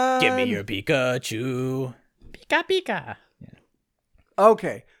 Pokemon. Give me your Pikachu. Pika Pika.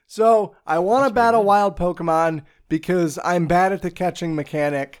 Okay, so I want to battle wild Pokemon because I'm bad at the catching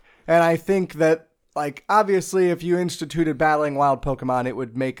mechanic, and I think that, like, obviously if you instituted battling wild Pokemon, it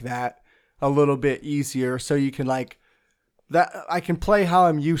would make that a little bit easier, so you can, like, that I can play how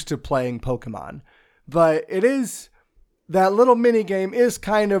I'm used to playing Pokemon. But it is, that little mini game is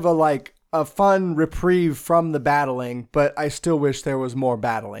kind of a fun reprieve from the battling, but I still wish there was more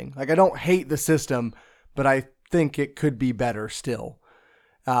battling. Like, I don't hate the system, but I think it could be better still.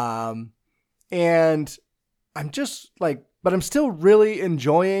 And I'm just like, but I'm still really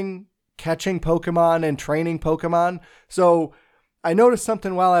enjoying catching Pokemon and training Pokemon. So I noticed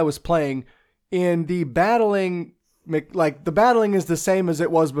something while I was playing in the battling. Like, the battling is the same as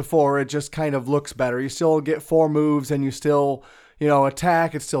it was before. It just kind of looks better. You still get 4 moves and you still,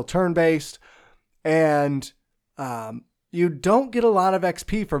 attack. It's still turn-based. And you don't get a lot of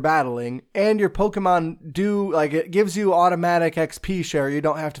XP for battling. And your Pokemon it gives you automatic XP share. You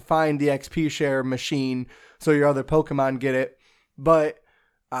don't have to find the XP share machine so your other Pokemon get it. But,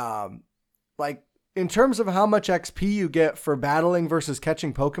 in terms of how much XP you get for battling versus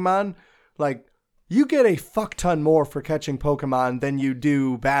catching Pokemon, you get a fuck ton more for catching Pokemon than you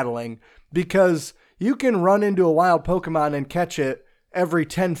do battling, because you can run into a wild Pokemon and catch it every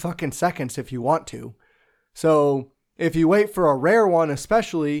 10 fucking seconds if you want to. So if you wait for a rare one,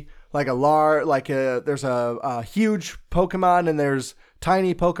 especially there's a huge Pokemon and there's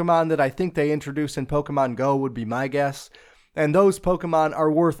tiny Pokemon that I think they introduced in Pokemon Go would be my guess. And those Pokemon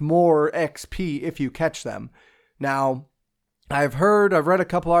are worth more XP if you catch them. Now, I've read a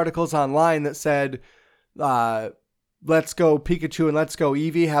couple articles online that said, Let's Go Pikachu and Let's Go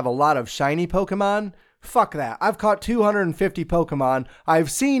Eevee have a lot of shiny Pokemon. Fuck that. I've caught 250 Pokemon. I've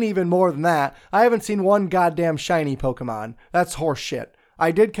seen even more than that. I haven't seen one goddamn shiny Pokemon. That's horse shit.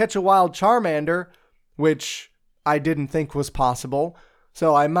 I did catch a wild Charmander, which I didn't think was possible.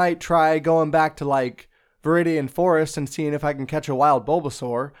 So I might try going back to Viridian Forest and seeing if I can catch a wild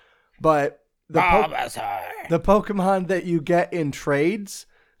Bulbasaur. But the Pokemon that you get in trades,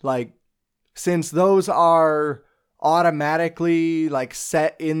 since those are automatically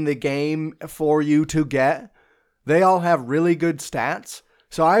set in the game for you to get, they all have really good stats.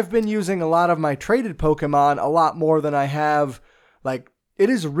 So I've been using a lot of my traded Pokemon a lot more than I have. It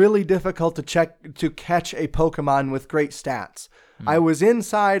is really difficult to catch a Pokemon with great stats. I was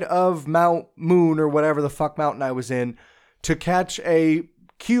inside of Mount Moon or whatever the fuck mountain I was in to catch a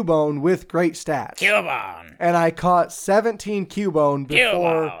Cubone with great stats. Cubone. And I caught 17 Cubone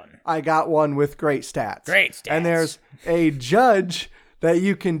before I got one with great stats. Great stats. And there's a judge that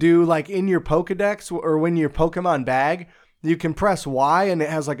you can do in your Pokedex or when your Pokemon bag. You can press Y and it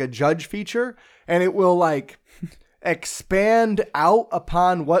has a judge feature, and it will expand out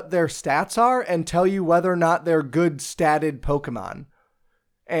upon what their stats are and tell you whether or not they're good statted Pokemon.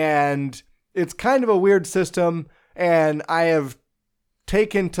 And it's kind of a weird system, and I have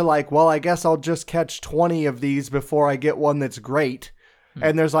taken to I guess I'll just catch 20 of these before I get one that's great.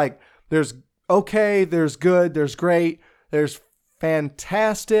 And there's okay, there's good, there's great, there's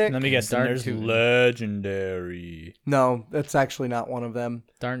fantastic. Let me guess, then there's legendary. No, that's actually not one of them.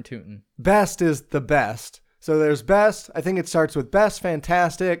 Darn tootin'. Best is the best. So there's best. I think it starts with best,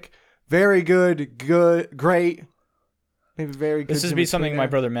 fantastic, very good, great, maybe very good. This would be something my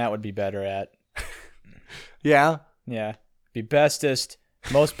brother Matt would be better at. Yeah? Yeah. Be bestest,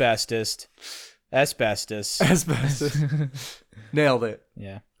 most bestest, asbestos. Asbestos. Nailed it.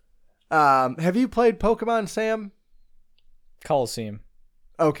 Yeah. Have you played Pokemon, Sam? Coliseum.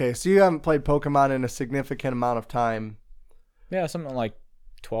 Okay, so you haven't played Pokemon in a significant amount of time. Yeah, something like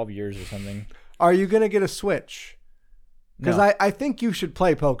 12 years or something. Are you going to get a Switch? Because No. I think you should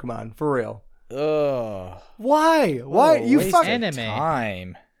play Pokemon, for real. Ugh. Why? Why? Oh, You waste fuck. of Anime.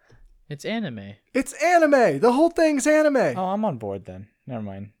 time. It's anime. It's anime. The whole thing's anime. Oh, I'm on board then. Never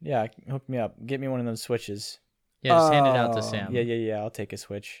mind. Yeah, hook me up. Get me one of those Switches. Yeah, just hand it out to Oh. Sam. Yeah. I'll take a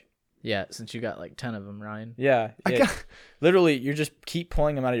Switch. Yeah, since you got 10 of them, Ryan. Yeah. I got- Literally, you just keep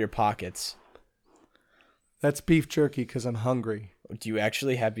pulling them out of your pockets. That's beef jerky because I'm hungry. Do you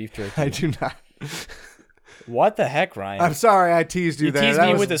actually have beef jerky? I do not. What the heck, Ryan? I'm sorry I teased you You there. teased That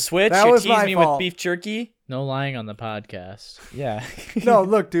me was- with a Switch? That You was teased my me fault. with beef jerky? No lying on the podcast. Yeah. No,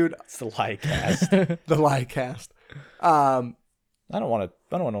 look, dude. It's the lie cast. The Lycast. I don't want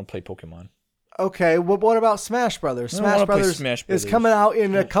to play Pokemon. Okay, well, what about Smash Brothers? I don't Smash wanna play Brothers Smash is Brothers. coming out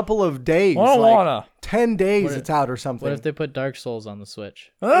in a couple of days. I don't wanna. 10 days What if- it's out or something. What if they put Dark Souls on the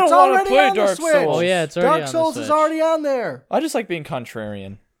Switch? I don't It's want already to play on the Dark Switch. Souls. Oh, yeah, it's already Dark on Souls the is Switch. already on there. I just like being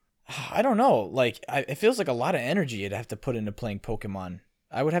contrarian. I don't know. It feels like a lot of energy you'd have to put into playing Pokemon.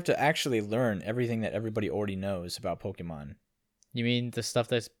 I would have to actually learn everything that everybody already knows about Pokemon. You mean the stuff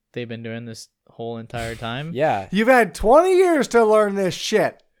that they've been doing this whole entire time? Yeah. You've had 20 years to learn this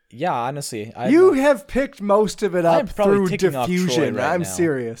shit. Yeah, honestly. You have picked most of it I'm up probably through ticking off Troy diffusion. right I'm now.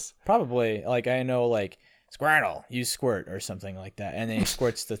 serious. Probably. Like, I know, like, Squirtle, use Squirt or something like that. And then he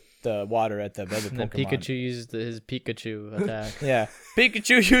squirts the water at the other And then Pokemon. Pikachu used his Pikachu attack. Yeah.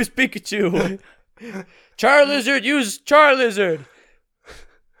 Pikachu, use Pikachu. Charizard, use Charizard.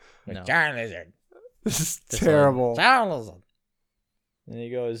 No. Charizard. This is This terrible. Charizard. And he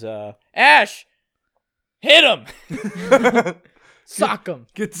goes, Ash, hit him. Sock him.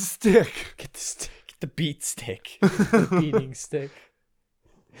 Get the stick. Get the stick. Get the beat stick. Beating stick.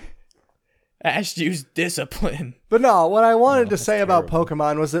 Ash used discipline. But no, what I wanted to that's say about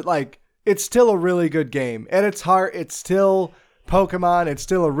Pokemon was that, like, it's still a really good game. At its heart, it's still Pokemon. It's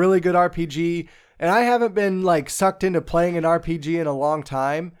still a really good RPG. And I haven't been, like, sucked into playing an RPG in a long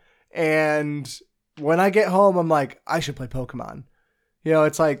time. And when I get home, I'm like, I should play Pokemon. You know,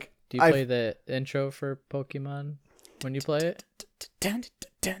 it's like... Do you play the intro for Pokemon when you play it?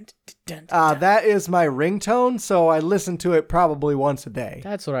 that is my ringtone, so I listen to it probably once a day.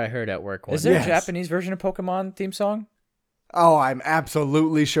 That's what I heard at work one Is there day. Yes. a Japanese version of Pokemon theme song? Oh, I'm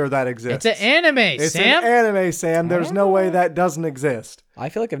absolutely sure that exists. It's an anime, It's Sam. an anime, Sam. There's no way that doesn't exist. I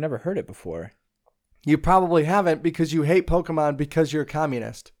feel like I've never heard it before. You probably haven't because you hate Pokemon because you're a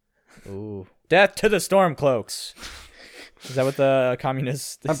communist. Ooh. Death to the Stormcloaks. Is that what the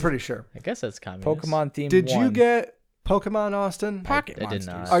communist... I'm pretty sure. I guess that's communist. Pokemon theme Did one. you get Pokemon, Austin? Pocket I did Monsters.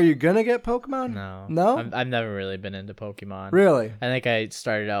 not. Are you gonna get Pokemon? No. No? I've never really been into Pokemon. Really? I think I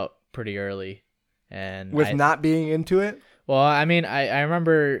started out pretty early. And With not being into it? Well, I mean, I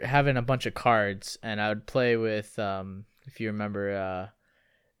remember having a bunch of cards, and I would play with, if you remember,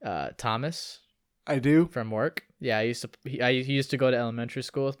 Thomas I do. from work. Yeah, he used to go to elementary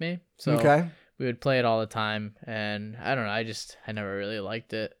school with me, so Okay. we would play it all the time. And I don't know, I never really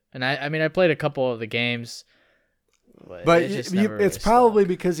liked it. And I mean, I played a couple of the games, But it just you, never it's really probably stuck.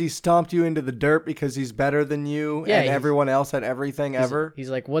 because he stomped you into the dirt because he's better than you Yeah, and he's- everyone else at everything ever.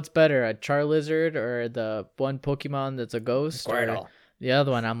 He's like, what's better, a Charizard or the one Pokemon that's a ghost? or Squirtle. the other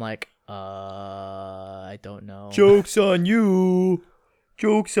one? I'm like, I don't know. Joke's on you.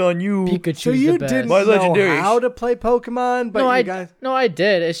 Joke's on you. Pikachu's So you the best. didn't My know legendary- how to play Pokemon, but no, you guys... no, I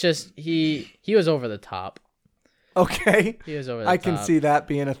did. It's just he was over the top. Okay. He was over the I top. can see that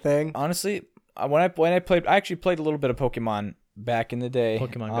being a thing. Honestly, when I played, I actually played a little bit of Pokemon back in the day.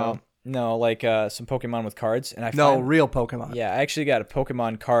 Pokemon Go? No, like some Pokemon with cards, and I No, find- real Pokemon. Yeah, I actually got a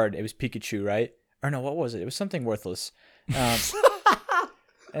Pokemon card. It was Pikachu, right? Or no, what was it? It was something worthless.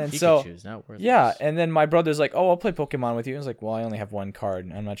 And so Pikachu's not worth yeah, and then my brother's like, "Oh, I'll play Pokemon with you." I was like, "Well, I only have one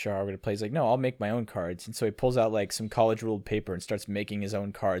card. I'm not sure how I'm gonna play." He's like, "No, I'll make my own cards." And so he pulls out like some college ruled paper and starts making his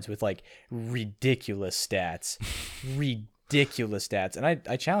own cards with like ridiculous stats, ridiculous stats. And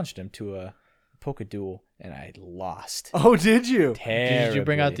I challenged him to a Poke Duel, and I lost. Oh, did you? Did you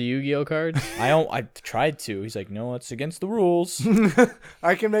bring out the Yu-Gi-Oh cards? I tried to. He's like, "No, it's against the rules.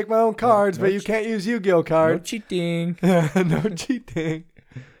 I can make my own cards, but you can't use Yu-Gi-Oh No cards. cheating." No cheating.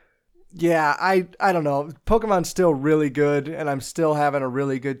 Yeah, I don't know. Pokemon's still really good, and I'm still having a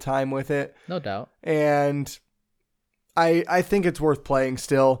really good time with it. No doubt. And I think it's worth playing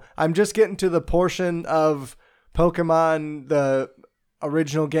still. I'm just getting to the portion of Pokemon, the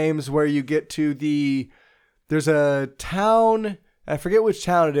original games, where you get to there's a town, I forget which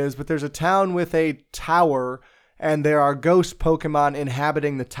town it is, but there's a town with a tower, and there are ghost Pokemon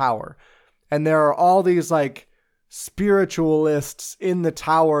inhabiting the tower. And there are all these like spiritualists in the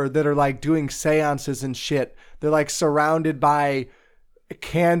tower that are like doing seances and shit. They're like surrounded by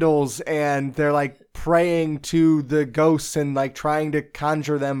candles and they're like praying to the ghosts and like trying to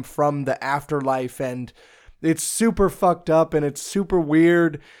conjure them from the afterlife. And it's super fucked up and it's super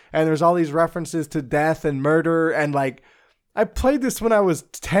weird. And there's all these references to death and murder. And like, I played this when I was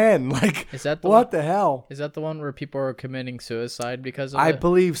 10. Like, Is that the what one? the hell? Is that the one where people are committing suicide because of I it?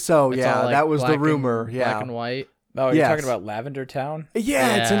 believe so. It's Yeah, all, like, that was the black rumor. and, Yeah. black and white. Oh, you're Yes. talking about Lavender Town?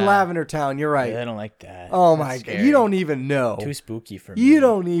 Yeah, it's in Yeah. Lavender Town. You're right. Yeah, I don't like that. Oh my That's god. scary. You don't even know. Too spooky for me. You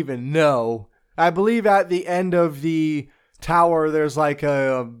don't even know. I believe at the end of the tower there's like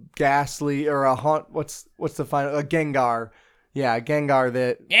a ghastly or a haunt what's the final a Gengar. Yeah, a Gengar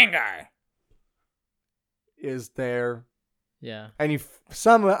that Gengar. is there. Yeah. And you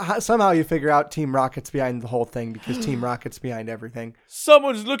somehow you figure out Team Rocket's behind the whole thing because Team Rocket's behind everything.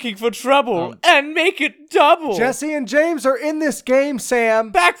 Someone's looking for trouble and make it double. Jesse and James are in this game,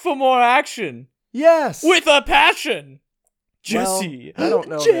 Sam. Back for more action Yes. with a passion. Well, Jesse. I don't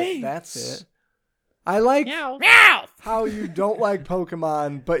know that James. that's it. I like Meow. how you don't like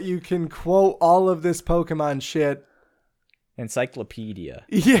Pokemon, but you can quote all of this Pokemon shit. Encyclopedia.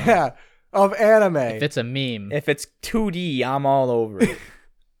 Yeah, of anime. If it's a meme. If it's 2D, I'm all over it.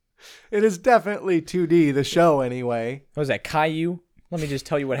 It is definitely 2D, the show anyway. What was that, Caillou? Let me just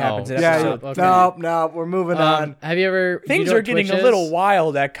tell you what happens in Yeah, episode. okay. no, we're moving on. Have you ever... do you Things know are what getting Twitch a little is?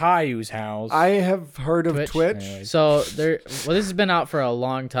 wild at Caillou's house. I have heard of Twitch. Anyways. So there... Well, this has been out for a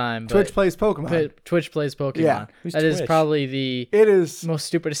long time. But Twitch plays Pokemon. Twitch plays Pokemon. Yeah. Who's That is Twitch? probably the It is. most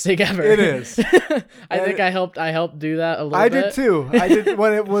stupidest thing ever. It is. I think I helped do that a little I bit. did too. I did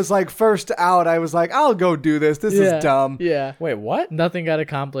when it was like first out. I was like, I'll go do this. This is dumb. Yeah. Wait, what? Nothing got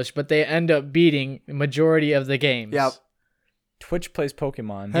accomplished, but they end up beating the majority of the games. Yep. Twitch plays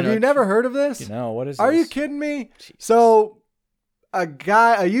Pokemon. Have you never heard of this? What is Are this? you kidding me? So, a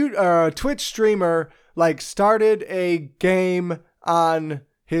Twitch streamer like started a game on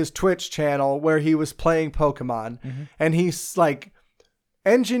his Twitch channel where he was playing Pokemon, and he's like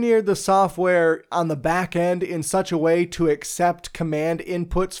engineered the software on the back end in such a way to accept command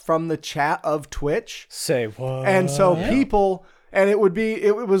inputs from the chat of Twitch. Say what? And so people, and it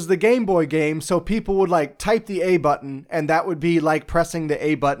was the Game Boy game, so people would like type the A button, and that would be like pressing the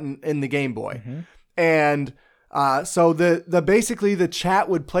A button in the Game Boy. And so basically the chat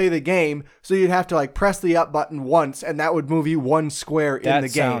would play the game, so you'd have to like press the up button once, and that would move you one square in the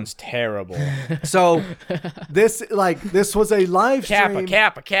game. That sounds terrible. So this was a live stream.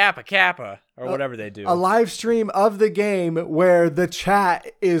 Kappa, or whatever they do. A live stream of the game where the chat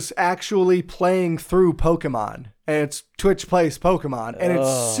is actually playing through Pokemon, and it's Twitch plays Pokemon, and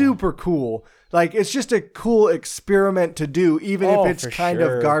it's super cool. Like, it's just a cool experiment to do, even if it's for kind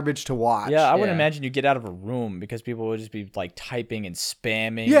sure. of garbage to watch. Yeah, I would Yeah. imagine you get out of a room because people would just be like typing and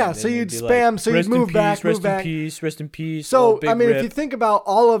spamming. Yeah, and so then you'd they'd be spam, so you'd "Rest in move peace, back, rest move back." in peace, rest in peace. So, oh, big I mean, rip. if you think about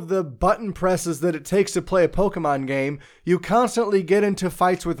all of the button presses that it takes to play a Pokemon game, you constantly get into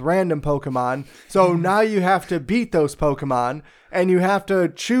fights with random Pokemon. So now you have to beat those Pokemon, and you have to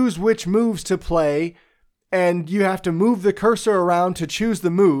choose which moves to play, and you have to move the cursor around to choose the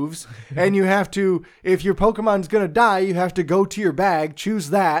moves, and you have to, if your Pokemon's gonna die, you have to go to your bag, choose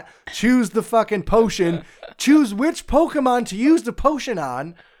that, choose the fucking potion, choose which Pokemon to use the potion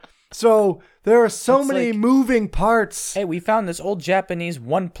on. So there are so It's many like- moving parts. Hey, we found this old Japanese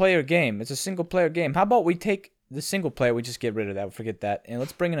one-player game. It's a single-player game. How about we take the single player, we just get rid of that, forget that, and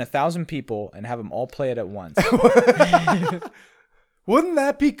let's bring in 1,000 people and have them all play it at once. Wouldn't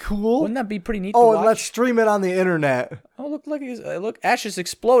that be cool? Wouldn't that be pretty neat Oh, to and watch? let's stream it on the internet. Oh, look, Ash is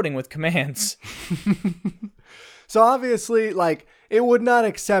exploding with commands. So obviously, like, it would not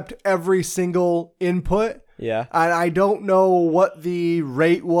accept every single input. Yeah. And I don't know what the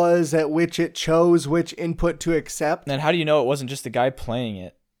rate was at which it chose which input to accept. Then how do you know it wasn't just the guy playing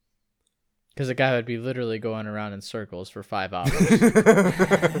it? Because the guy would be literally going around in circles for 5 hours.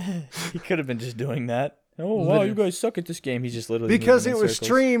 He could have been just doing that. Oh, wow, you guys suck at this game. He's just literally Because moving it in was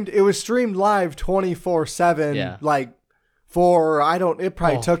circles. streamed live 24/7. Yeah. Like, it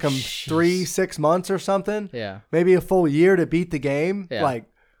probably took him jeez. 3-6 months or something. Yeah. Maybe a full year to beat the game. Yeah. Like,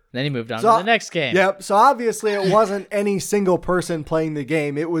 Then he moved on So- to the next game. yep. So obviously it wasn't any single person playing the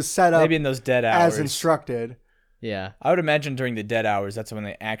game. It was set up Maybe in those dead hours. as instructed. Yeah. I would imagine during the dead hours, that's when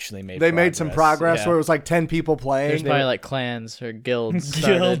they actually made They made some progress Yeah. where it was like 10 people playing. There's probably like clans or guilds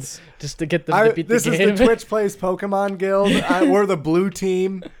started Guilds. just to get them to beat the this game. is the Twitch Plays Pokemon Guild. We're the blue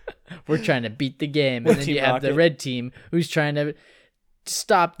team. We're trying to beat the game, and then Team you have the Rocket. red team who's trying to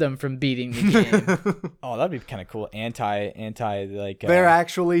stop them from beating the game. Oh, that'd be kind of cool. Anti like. They're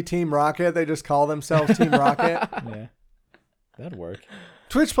actually Team Rocket. They just call themselves Team Rocket. Yeah, that'd work.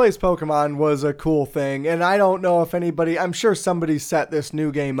 Twitch Plays Pokemon was a cool thing, and I don't know if anybody. I'm sure somebody set this new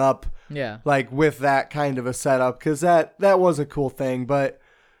game up Yeah. like with that kind of a setup because that was a cool thing. But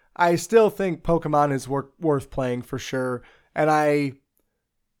I still think Pokemon is worth playing for sure, and I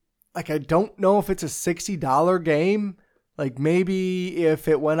don't know if it's a $60 game. Like maybe if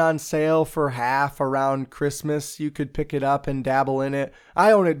it went on sale for half around Christmas, you could pick it up and dabble in it.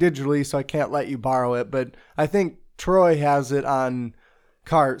 I own it digitally, so I can't let you borrow it, but I think Troy has it on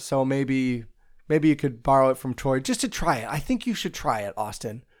cart, so maybe you could borrow it from Troy just to try it. I think you should try it,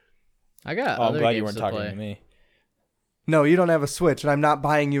 Austin. I got Oh, I'm other glad games you weren't to talking play. to me. No, you don't have a Switch, and I'm not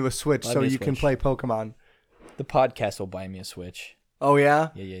buying you a Switch Buy so me a you can Switch. play Pokemon. Oh, The podcast will buy me a Switch. Oh yeah?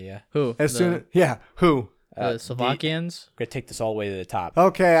 Yeah. Who? As soon who? the Slovakians? We're gonna take this all the way to the top.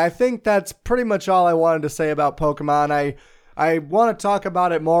 Okay, I think that's pretty much all I wanted to say about Pokemon. I want to talk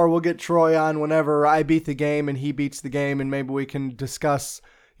about it more. We'll get Troy on whenever I beat the game and he beats the game, and maybe we can discuss,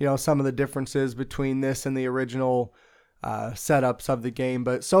 some of the differences between this and the original setups of the game,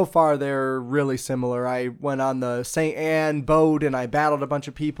 but so far they're really similar. I went on the St. Anne boat and I battled a bunch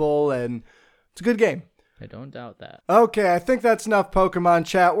of people, and it's a good game. I don't doubt that. Okay, I think that's enough Pokemon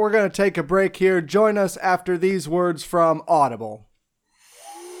chat. We're going to take a break here. Join us after these words from Audible.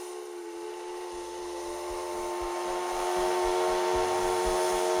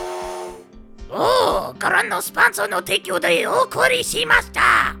 Oh, からのスポンサーの提供でお送りしまし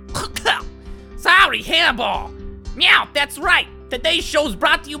た。Sorry, Hairball. Meow, that's right. Today's show's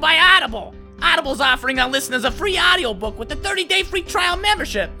brought to you by Audible. Audible's offering our listeners a free audiobook with a 30-day free trial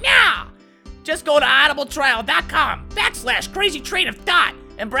membership. Meow! Just go to audibletrial.com/crazytrainofthought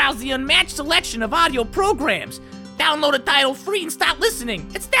and browse the unmatched selection of audio programs. Download a title free and start listening.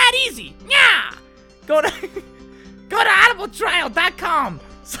 It's that easy. Meow! Go to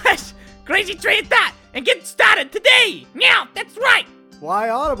audibletrial.com/crazytrainofthought and get started today. Meow, that's right. Why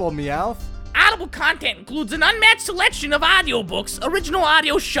Audible, Meowth? Audible content includes an unmatched selection of audiobooks, original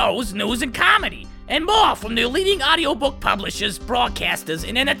audio shows, news and comedy, and more from the leading audiobook publishers, broadcasters,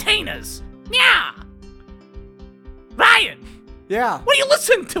 and entertainers. Yeah! Ryan! Yeah. What are you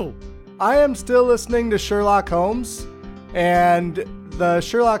listening to? I am still listening to Sherlock Holmes, and the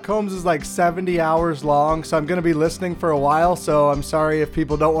Sherlock Holmes is like 70 hours long, so I'm going to be listening for a while, so I'm sorry if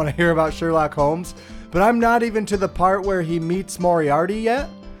people don't want to hear about Sherlock Holmes, but I'm not even to the part where he meets Moriarty yet.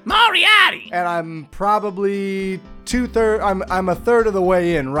 Moriarty! And I'm probably I'm a third of the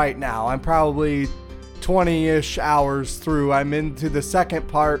way in right now. I'm probably 20-ish hours through. I'm into the second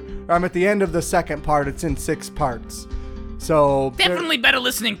part, or I'm at the end of the second part. It's in 6 parts. So Definitely better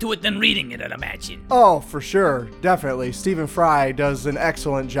listening to it than reading it, I'd imagine. Oh, for sure. Definitely. Stephen Fry does an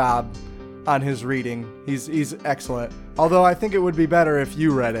excellent job on his reading. He's excellent. Although I think it would be better if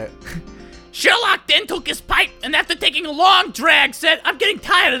you read it. Sherlock then took his pipe, and after taking a long drag, said, I'm getting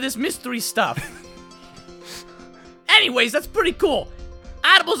tired of this mystery stuff. Anyways, that's pretty cool.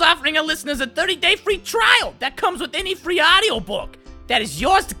 Audible's offering our listeners a 30-day free trial that comes with any free audiobook that is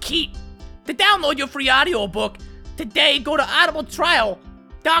yours to keep. To download your free audiobook today, go to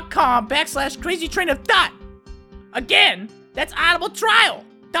audibletrial.com/crazytrainofthought. Again, that's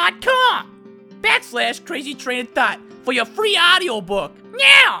audibletrial.com/crazytrainofthought for your free audiobook.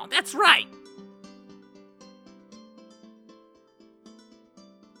 Yeah, that's right.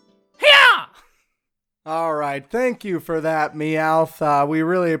 Yeah! All right. Thank you for that, Meowth. We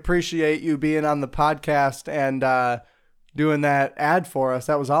really appreciate you being on the podcast and doing that ad for us.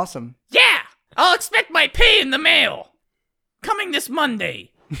 That was awesome. Yeah! I'll expect my pay in the mail. Coming this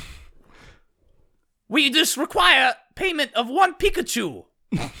Monday. We just require payment of 1 Pikachu.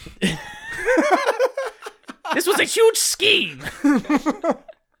 This was a huge scheme.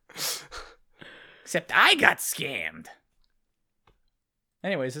 Except I got scammed.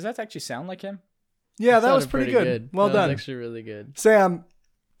 Anyways, does that actually sound like him? Yeah, that was sounded pretty good. Well that done. was actually really good. Sam,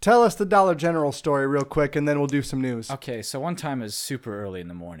 tell us the Dollar General story real quick, and then we'll do some news. Okay, so one time it was super early in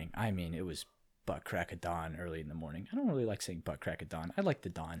the morning. I mean, it was butt crack of dawn early in the morning. I don't really like saying butt crack of dawn. I like the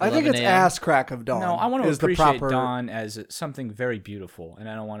dawn. I think it's 11 a.m. ass crack of dawn. No, I want to is the appreciate proper... dawn as something very beautiful, and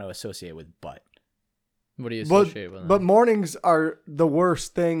I don't want to associate with butt. What do you associate with But that? mornings are the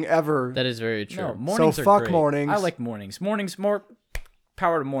worst thing ever. That is very true. No, mornings So are fuck great. mornings. I like mornings. Mornings, more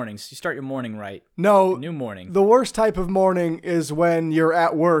power to mornings. You start your morning right. No, New morning. the worst type of morning is when you're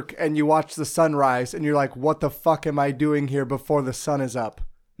at work and you watch the sunrise and you're like, what the fuck am I doing here before the sun is up?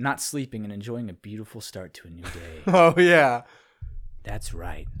 Not sleeping and enjoying a beautiful start to a new day. Oh, yeah. That's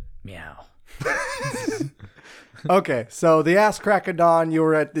right. Meow. Okay, so the ass crack of dawn, you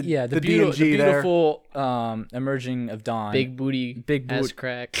were at the Yeah, the D&G there. beautiful emerging of dawn. Big booty, Big ass boot.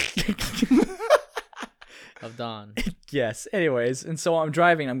 crack of dawn. Yes. Anyways, and so I'm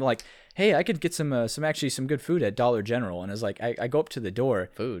driving. I'm like, hey, I could get some good food at Dollar General. And it's like, I go up to the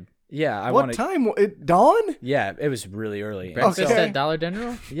door. Food. Yeah, I What want to. time? It dawn? Yeah, it was really early. Breakfast Okay. at Dollar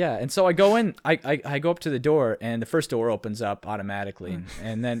General? Yeah, and so I go in. I go up to the door, and the first door opens up automatically,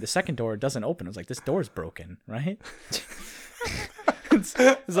 and then the second door doesn't open. I was like, this door's broken, right? it's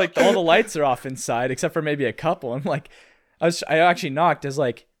like all the lights are off inside except for maybe a couple. I'm like, I actually knocked. I was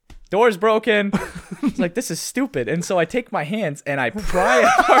like, door's broken. It's like, this is stupid. And so I take my hands and I pry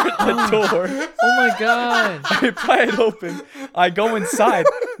apart the door. Oh my god. I pry it open. I go inside.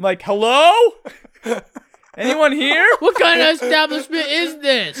 I'm like, hello? Anyone here? What kind of establishment is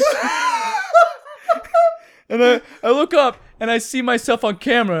this? And I look up and I see myself on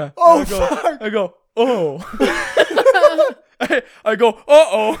camera. Oh, I go, oh. I go,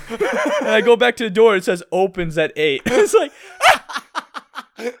 uh-oh. And I go back to the door. It says opens at 8. It's like,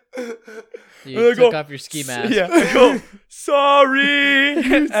 You I took go, off your ski mask. Yeah, I go, sorry.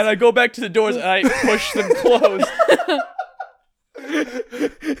 And I go back to the doors and I push them closed.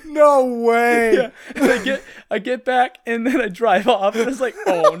 No way. Yeah. And I get back and then I drive off and it's like,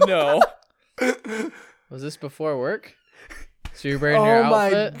 oh no. Was this before work? So you're wearing your Oh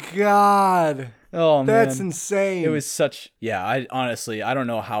my outfit? God. Oh man. That's insane. It was such, I honestly, I don't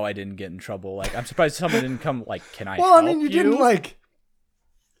know how I didn't get in trouble. Like, I'm surprised someone didn't come, like, can I Well, help I mean, you didn't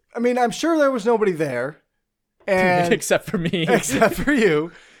I'm sure there was nobody there. And except for me. except for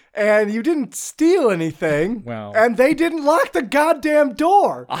you. And you didn't steal anything. Well. And they didn't lock the goddamn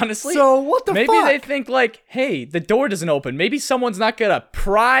door. Honestly, So what the maybe fuck? they think like, hey, the door doesn't open. Maybe someone's not gonna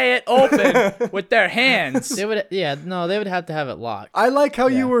pry it open with their hands. They would have to have it locked. I like how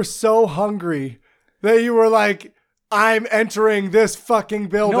you were so hungry that you were like, I'm entering this fucking No,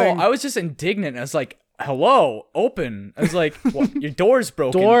 building. I was just indignant. I was like, hello, open. I was like, well, your door's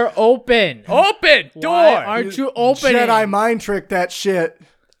broken. Door open. Open! Door! Why aren't you opening? Jedi mind trick that shit.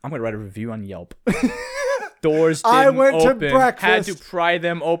 I'm gonna write a review on Yelp. Doors didn't I went to open. breakfast. Had to pry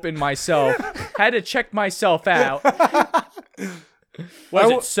them open myself. Had to check myself out. Was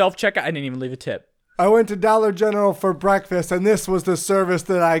it self-checkout? I didn't even leave a tip. I went to Dollar General for breakfast, and this was the service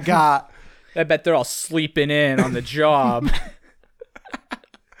that I got. I bet they're all sleeping in on the job.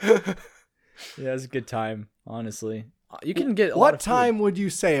 Yeah, it was a good time, honestly. You can get a lot What of food. time would you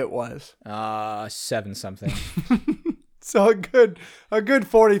say it was? 7 something. So a good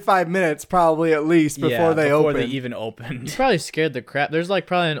 45 minutes probably at least before they before opened. they even opened. Probably scared the crap. There's like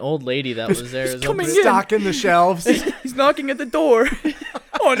probably an old lady that was there. as well. coming in. Stocking the shelves. He's knocking at the door.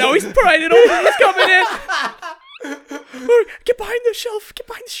 Oh no, he's prying it open. He's coming in. Get behind the shelf. Get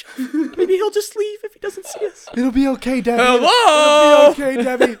behind the shelf. Maybe he'll just leave if he doesn't see us. It'll be okay, Debbie. Hello? It'll be okay,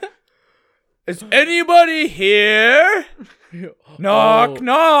 Debbie. Is anybody here? Knock, Oh.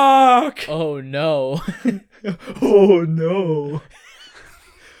 knock. Oh no. Oh no.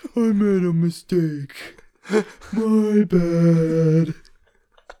 I made a mistake. My bad.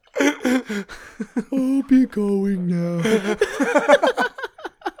 I'll be going now.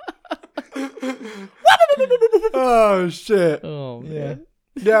 Oh shit. Oh man.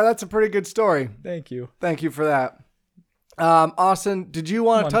 Yeah, that's a pretty good story. Thank you. Thank you for that. Austin, did you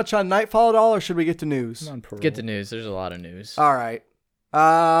want to touch on Nightfall at all, or should we get to news? I'm on parole. Get the news. There's a lot of news. All right.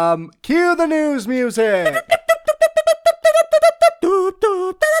 Cue the news music.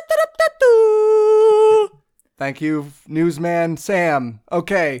 Thank you, newsman Sam.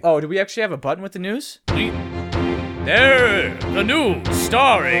 Okay. Oh, do we actually have a button with the news? There, the news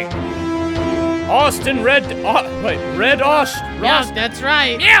starring Austin Red Austin. Yeah, that's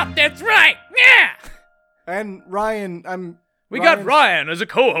right. Yeah, that's right. Yeah. And Ryan, We got Ryan as a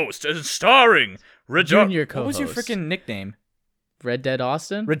co-host, as starring Junior What co-host. was your freaking nickname? Red Dead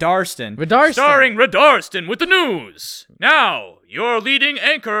Austin? Redarston. Redarston. Starring Redarston with the news. Now, your leading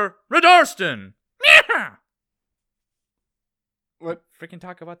anchor, Redarston. Yeah. What? Freaking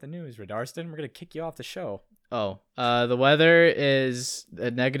talk about the news, Redarston. We're gonna kick you off the show. Oh, the weather is a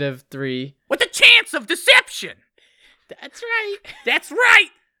 -3. With a chance of deception. That's right. That's right.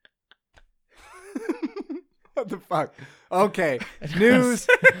 What the fuck? Okay. News.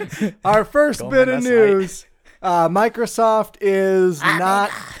 Our first Go, bit man, of that's right. news. Microsoft is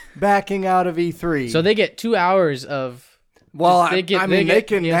not backing out of E3. So they get 2 hours of. well, they get- I they mean, they get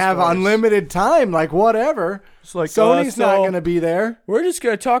can have PS4s. unlimited time, like whatever. It's like Sony's not going to be there. We're just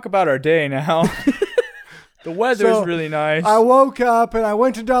gonna talk about our day now. The weather's So, really nice. I woke up and I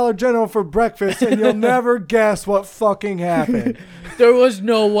went to Dollar General for breakfast, and you'll never guess what fucking happened. There was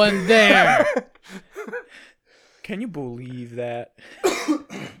no one there. Can you believe that?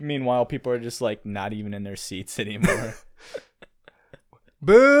 Meanwhile, people are just like not even in their seats anymore.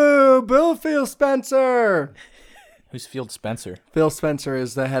 Boo! Boo, Phil Spencer! Who's Field Spencer? Phil Spencer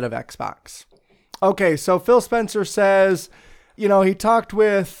is the head of Xbox. Okay, so Phil Spencer says, you know, he talked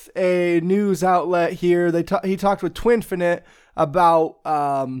with a news outlet here. He talked with Twinfinite about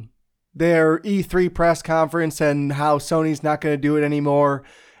their E3 press conference and how Sony's not going to do it anymore.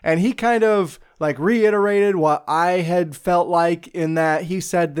 And he kind of like reiterated what I had felt like, in that he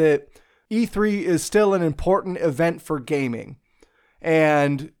said that E3 is still an important event for gaming,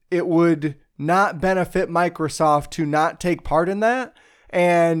 and it would not benefit Microsoft to not take part in that.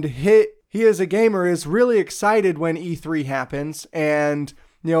 And he as a gamer is really excited when E3 happens, and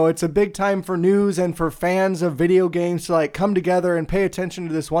you know, it's a big time for news and for fans of video games to like come together and pay attention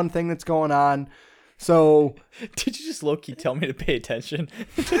to this one thing that's going on. So Did you just low-key tell me to pay attention?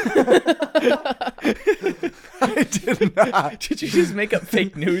 I did not. Did you just make up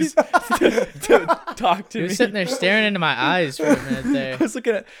fake news to talk to You're me? sitting there staring into my eyes for a minute there. I was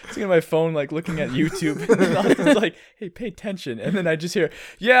looking at my phone, like looking at YouTube, and I was like, "Hey, pay attention!" And then I just hear,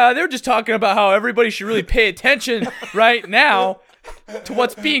 "Yeah, they're just talking about how everybody should really pay attention right now to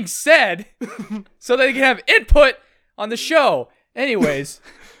what's being said, so they can have input on the show." Anyways,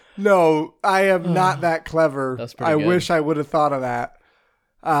 No, I am not that clever. That's pretty I good. wish I would have thought of that.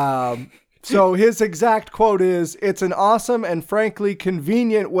 So his exact quote is, "It's an awesome and frankly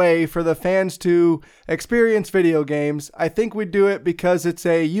convenient way for the fans to experience video games. I think we do it because it's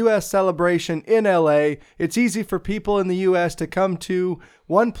a U.S. celebration in L.A. It's easy for people in the U.S. to come to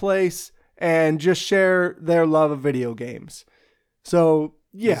one place and just share their love of video games." So,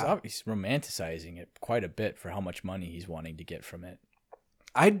 yeah. he's romanticizing it quite a bit for how much money he's wanting to get from it.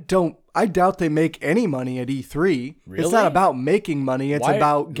 I doubt they make any money at E3. It's Really? not about making money. It's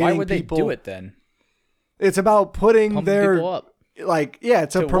about getting Why would people. they do it then? It's about putting Pumping their, people up.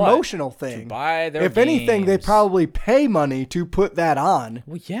 it's a To what? promotional To thing. buy their If anything, they games. probably pay money to put that on.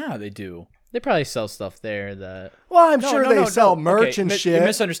 Well, yeah, they do. They probably sell stuff there that. Well, I'm sure they sell merch Okay, and You're shit.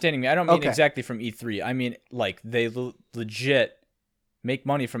 misunderstanding me. I don't mean Okay. exactly from E3. I mean, like, they legit make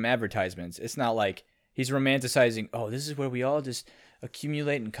money from advertisements. It's not like he's romanticizing, oh, this is where we all just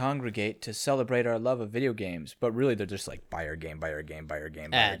accumulate and congregate to celebrate our love of video games. But really, they're just like, buy our game, buy our game, buy our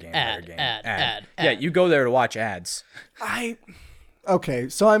game, buy our Ad, game, buy our ad, game. ad. Yeah, you go there to watch ads. Okay,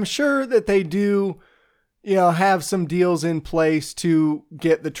 so I'm sure that they do, have some deals in place to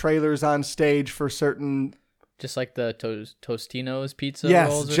get the trailers on stage for certain. Just like the Tostino's pizza Yes,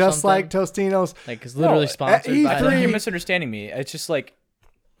 rolls or just something. like Tostinos. Like it's literally No, sponsored at by I feel like E3 you're misunderstanding me. It's just like,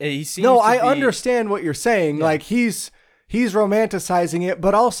 he seems No, to I be- understand what you're saying. Like he's romanticizing it,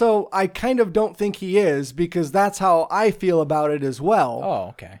 but also I kind of don't think he is, because that's how I feel about it as well. Oh,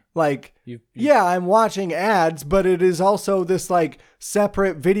 okay. Like, You- yeah, I'm watching ads, but it is also this like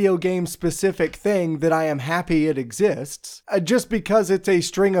separate video game specific thing that I am happy it exists. Just because it's a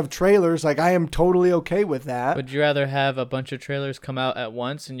string of trailers, like I am totally okay with that. Would you rather have a bunch of trailers come out at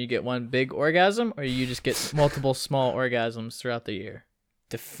once and you get one big orgasm, or you just get multiple small orgasms throughout the year?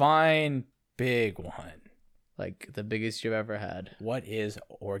 Define big one. Like the biggest you've ever had. What is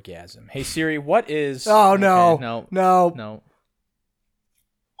orgasm? Hey Siri, what is? Oh no, Okay, no. no, No.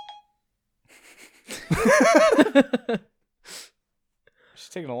 She's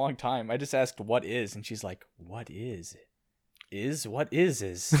taking a long time. I just asked what is, and she's like, "What is? What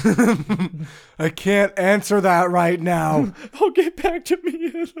is?" I can't answer that right now. I'll get back to me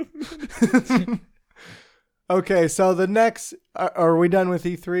in a minute. Okay, so the next, are we done with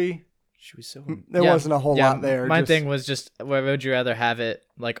E3? She was so. There Yeah. wasn't a whole lot there. My just- thing was just, where would you rather have it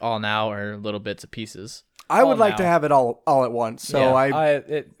like all now or little bits of pieces? I would all like to now. have it all at once. So Yeah,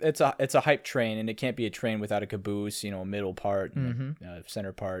 It's a hype train, and it can't be a train without a caboose. A middle part, and a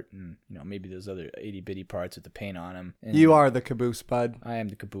center part, and maybe those other itty bitty parts with the paint on them. And you are the caboose, bud. I am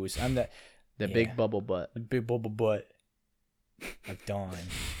the caboose. I'm the The Yeah. big bubble butt. big bubble butt. Like Dawn.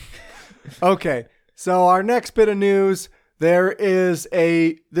 Okay, so our next bit of news, this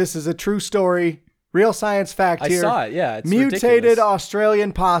is a true story, real science fact I here. saw it. Yeah, it's Mutated ridiculous.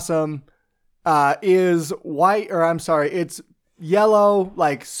 Australian possum is white, or I'm sorry, it's yellow,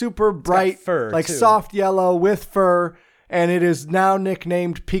 like super bright, fur, like too. soft yellow with fur, and it is now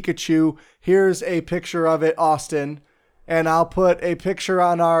nicknamed Pikachu. Here's a picture of it, Austin, and I'll put a picture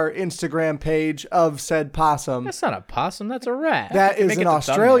on our Instagram page of said possum. That's not a possum. That's a rat. That is make an it the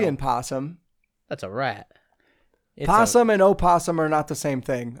Australian thumbnail. possum. That's a rat. It's Possum and opossum are not the same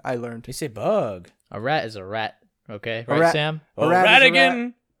thing, I learned. You say bug. A rat is a rat. Okay, A right, rat- Sam? A rat is a rat.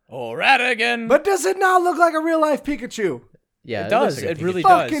 Ratigan. Oh, Ratigan. But does it not look like a real life Pikachu? Yeah, it does. looks like a It really Pikachu.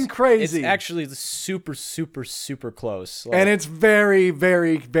 does. Fucking crazy. It's actually super, super, super close. And it's very,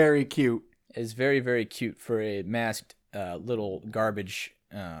 very, very cute. It's very, very cute for a masked little garbage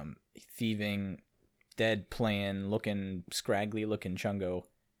thieving, dead playing looking, scraggly looking Chungo.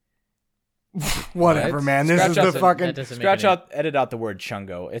 Whatever, What? man. This Scratch is out the the- fucking. That doesn't make Scratch any- out, edit out the word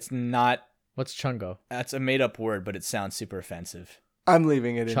Chungo. It's not. What's Chungo? That's a made up word, but it sounds super offensive. I'm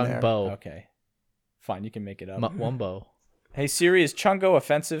leaving it in there. Chungbo. Okay, fine, you can make it up. Wumbo. Hey Siri, is Chungo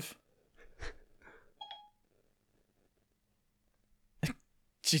offensive?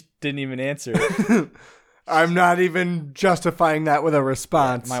 She didn't even answer. I'm not even justifying that with a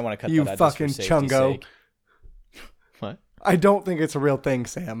response. Might want to cut you that out just for fucking safety's chungo. sake. What? I don't think it's a real thing,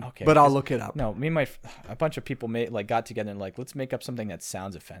 Sam. Okay, but I'll 'cause- look it up. No, me and a bunch of people got together and let's make up something that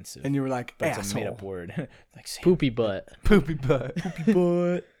sounds offensive. And you were like, but it's a made asshole. up word. Like Sam, Poopy butt. Poopy butt.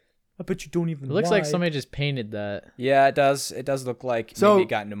 butt. I bet you don't even. It looks like somebody just painted that. Yeah, it does. It does look like So, maybe it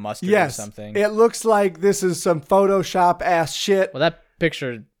got into mustard Yes, or something. it looks like this is some Photoshop ass shit. Well, that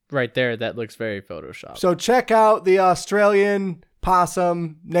picture right there, that looks very Photoshop. So check out the Australian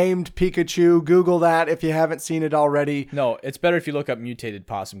possum named Pikachu. Google that if you haven't seen it already. No, it's better if you look up mutated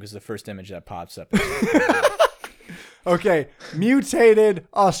possum because the first image that pops up. Okay, mutated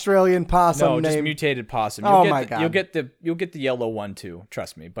Australian possum No, just named. mutated possum. Oh my God. You'll get the yellow one too.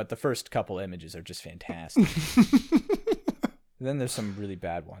 Trust me. But the first couple images are just fantastic. Then there's some really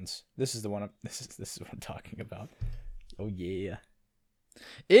bad ones. This is the one. This is what I'm talking about. Oh yeah.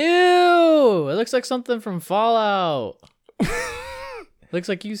 Ew! It looks like something from Fallout. Looks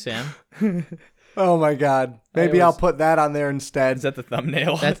like you, Sam. Oh my God. Maybe I'll put that on there Is instead that the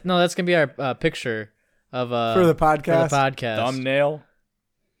thumbnail? That's gonna be our picture of for the podcast. For the podcast. thumbnail.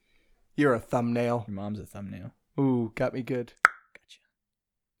 You're a thumbnail. Your mom's a thumbnail. Ooh, got me good.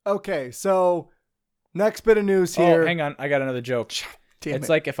 Okay, so next bit of news here. Oh, hang on. I got another joke. Damn It's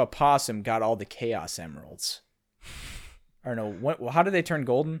it. like if a possum got all the Chaos Emeralds. Or no, how do they turn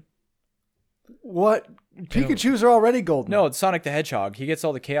golden? What? Pikachus are already golden. No, it's Sonic the Hedgehog. He gets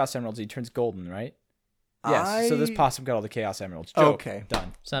all the Chaos Emeralds. He turns golden, right? Yes. So this possum got all the Chaos Emeralds. Joke. Okay.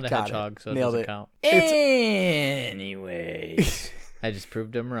 Done. It's not a Got it. hedgehog, so it Nailed doesn't it. count. Anyways. I just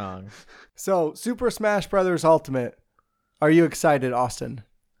proved him wrong. So, Super Smash Brothers Ultimate. Are you excited, Austin?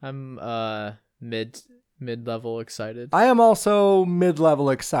 I'm mid-level excited. I am also mid-level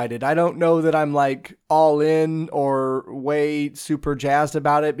excited. I don't know that I'm like all in or way super jazzed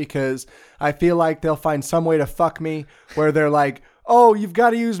about it because I feel like they'll find some way to fuck me where they're like, oh, you've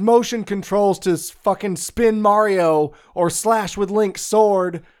got to use motion controls to fucking spin Mario or slash with Link's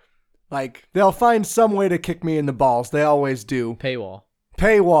sword. Like, they'll find some way to kick me in the balls. They always do. Paywall.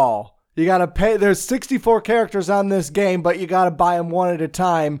 Paywall. You got to pay. There's 64 characters on this game, but you got to buy them one at a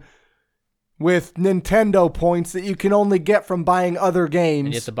time with Nintendo points that you can only get from buying other games.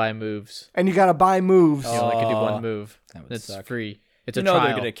 And you have to buy moves. And you got to buy moves. You only can do one move. That would It's suck. free. It's You a know trial.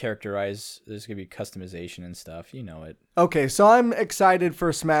 they're going to characterize. There's going to be customization and stuff. You know it. Okay, so I'm excited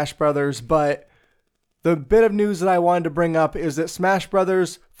for Smash Brothers, but the bit of news that I wanted to bring up is that Smash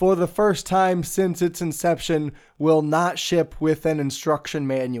Brothers, for the first time since its inception, will not ship with an instruction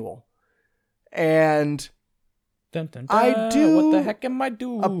manual. And Dun, dun, I dun. do What the heck am I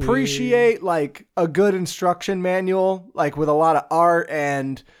doing? appreciate like a good instruction manual, like with a lot of art,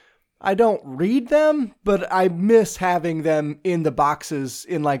 and I don't read them, but I miss having them in the boxes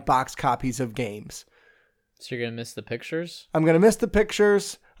in like box copies of games. So you're going to miss the pictures? I'm going to miss the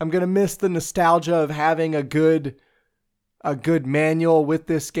pictures. I'm going to miss the nostalgia of having a good manual with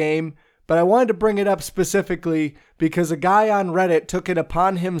this game. But I wanted to bring it up specifically because a guy on Reddit took it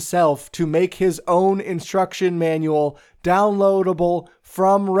upon himself to make his own instruction manual downloadable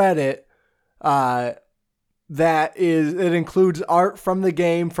from Reddit. It includes art from the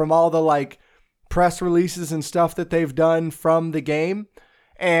game, from all the like press releases and stuff that they've done from the game.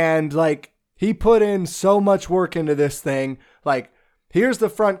 And like, he put in so much work into this thing. Like, here's the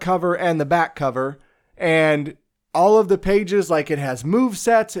front cover and the back cover. And all of the pages, like, it has move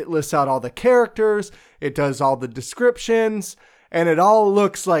sets. It lists out all the characters. It does all the descriptions. And it all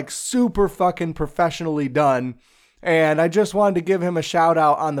looks like super fucking professionally done. And I just wanted to give him a shout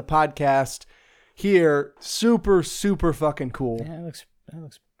out on the podcast here. Super, super fucking cool. Yeah, that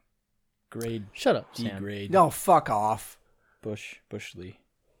looks grade Shut up, D Sam. grade. No, fuck off. Bushley.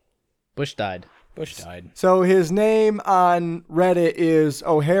 Bush died. Bush died. So his name on Reddit is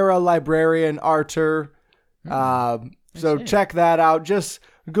O'Hara Librarian Arter. So check that out. Just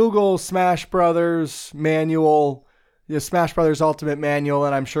Google Smash Brothers manual, the Smash Brothers Ultimate manual,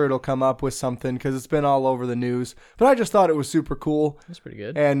 and I'm sure it'll come up with something because it's been all over the news. But I just thought it was super cool, That's pretty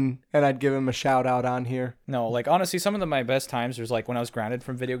good. and I'd give him a shout out on here. No, like honestly, some of my best times was like when I was grounded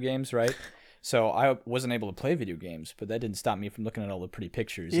from video games, right? So I wasn't able to play video games, but that didn't stop me from looking at all the pretty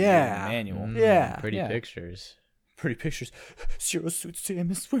pictures. Yeah. In the manual. Yeah. Pretty Yeah. pictures. Pretty pictures. Zero Suit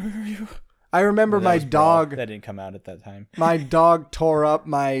Samus, where are you? I remember That my was Brawl. dog. That didn't come out at that time. My dog tore up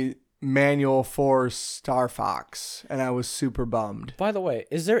my manual for Star Fox, and I was super bummed. By the way,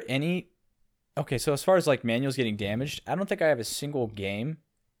 is there any? Okay, so as far as like manuals getting damaged, I don't think I have a single game,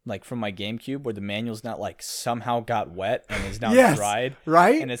 like from my GameCube, where the manual's not like somehow got wet and is now Yes, dried,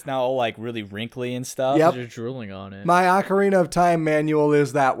 right? and it's now all like really wrinkly and stuff. Yep. You're drooling on it. My Ocarina of Time manual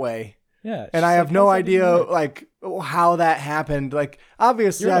is that way. Yeah, And I have no idea like how that happened. Like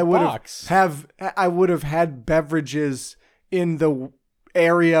obviously You're in I a would box. I would have had beverages in the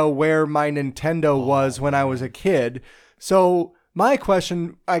area where my Nintendo was when I was a kid. So my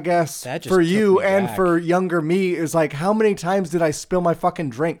question, I guess, That just for took you me and back. for younger me is like, how many times did I spill my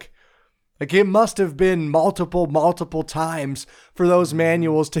fucking drink? Like, it must have been multiple times for those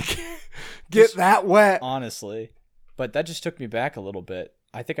manuals to get that wet. Honestly. But that just took me back a little bit.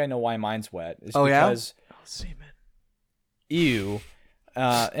 I think I know why mine's wet. It's Oh, yeah? because semen. Ew.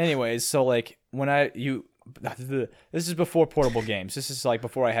 Anyways, so like this is before portable games. This is like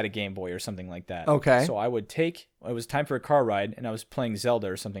before I had a Game Boy or something like that. Okay. So it was time for a car ride, and I was playing Zelda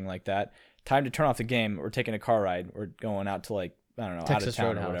or something like that. Time to turn off the game or taking a car ride or going out to like, I don't know, Texas out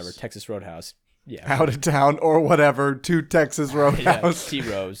of town Roadhouse. or whatever. Texas Roadhouse. Yeah. Out of town or whatever to Texas Yeah, Roadhouse.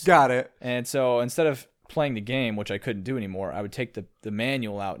 T-Rose. Got it. And so instead of playing the game, which I couldn't do anymore, I would take the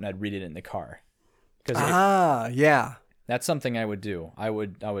manual out and I'd read it in the car. Because Yeah. that's something I would do. I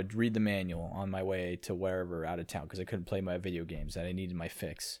would read the manual on my way to wherever out of town because I couldn't play my video games that I needed my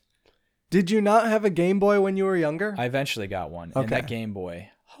fix. Did you not have a Game Boy when you were younger? I eventually got one. And Okay. that Game Boy.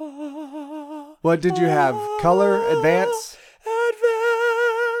 What did you have? Color, Advance?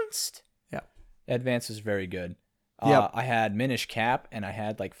 Advanced. Yeah. Advanced was very good. Yep. I had Minish Cap and I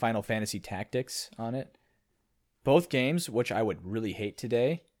had like Final Fantasy Tactics on it. Both games, which I would really hate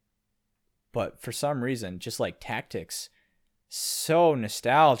today. But for some reason, just like Tactics, so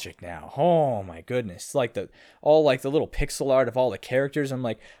nostalgic now. Oh my goodness. Like the little pixel art of all the characters. I'm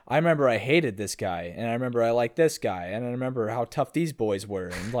like, I remember I hated this guy, and I remember I liked this guy, and I remember how tough these boys were,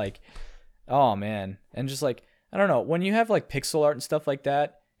 and like, oh man. And just like, I don't know, when you have like pixel art and stuff like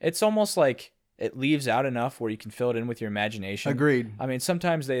that, it's almost like it leaves out enough where you can fill it in with your imagination. Agreed. I mean,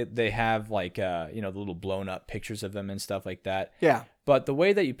 sometimes they have like the little blown up pictures of them and stuff like that. Yeah. But the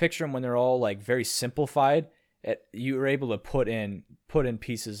way that you picture them when they're all like very simplified, you are able to put in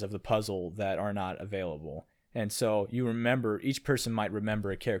pieces of the puzzle that are not available. And so each person might remember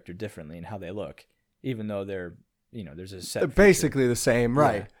a character differently and how they look, even though they're, there's a set. They're basically the same,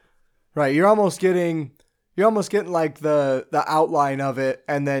 right? Yeah. Right. You're almost getting like the outline of it,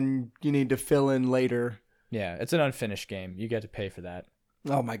 and then you need to fill in later. Yeah, it's an unfinished game. You get to pay for that.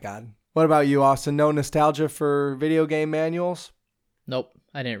 Oh my God. What about you, Austin? No nostalgia for video game manuals? Nope.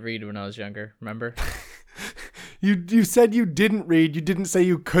 I didn't read when I was younger. Remember? You said you didn't read. You didn't say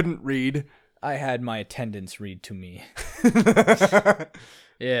you couldn't read. I had my attendants read to me.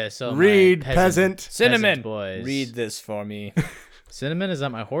 Yeah, so read, my peasant. Cinnamon, boys. read this for me. Cinnamon, is that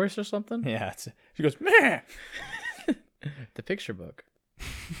my horse or something? Yeah. She goes, meh. The picture book.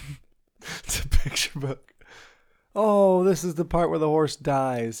 It's a picture book. Oh, this is the part where the horse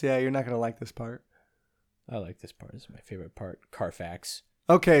dies. Yeah, you're not going to like this part. I like this part. This is my favorite part. Carfax.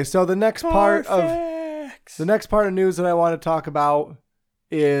 Okay, so the next part of news that I want to talk about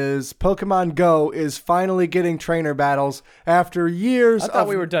is Pokemon Go is finally getting trainer battles after years I thought of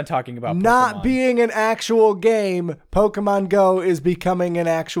we were done talking about not Pokemon. being an actual game. Pokemon Go is becoming an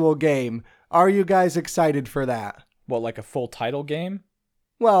actual game. Are you guys excited for that? What, like a full title game?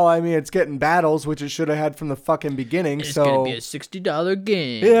 Well, I mean, it's getting battles, which it should have had from the fucking beginning. It's so gonna be a $60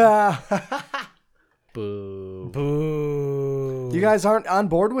 game. yeah. Boo. Boo. You guys aren't on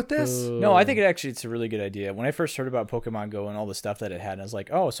board with this? Boo. No, I think it's a really good idea. When I first heard about Pokemon Go and all the stuff that it had, I was like,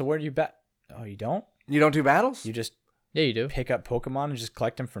 oh, so where do you bet? Oh, you don't? You don't do battles? You just Yeah, you do. pick up Pokemon and just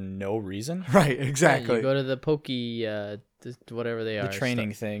collect them for no reason? Right, Yeah, exactly. you go to the whatever they are. The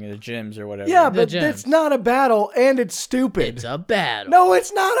training thing, the gyms or whatever. Yeah, The but gems. it's not a battle, and it's stupid. It's a battle. No,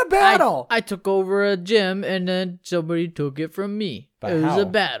 it's not a battle. I took over a gym and then somebody took it from me. But it was how? a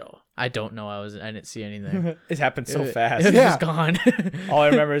battle. I don't know. I didn't see anything. It happened so It fast. was Yeah. just gone. All I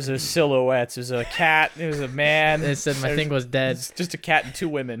remember is there's silhouettes. There's a cat. There's a man. It said my There's- thing was dead. It's just a cat and two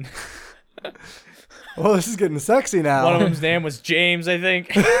women. Well, this is getting sexy now. One of them's name was James, I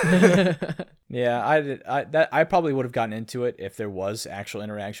think. Yeah, I probably would have gotten into it if there was actual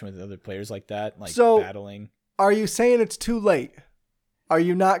interaction with other players like that, like So- battling. Are you saying it's too late? Are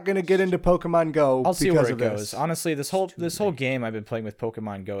you not going to get into Pokemon Go I'll see because where it of goes. this? Honestly, this whole game I've been playing with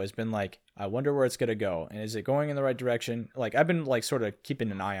Pokemon Go has been like, I wonder where it's gonna go, and is it going in the right direction? Like I've been like sort of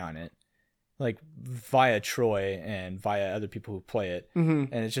keeping an eye on it, like via Troy and via other people who play it, Mhm.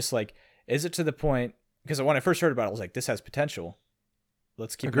 and it's just like, is it to the point? Because when I first heard about it, I was like, this has potential.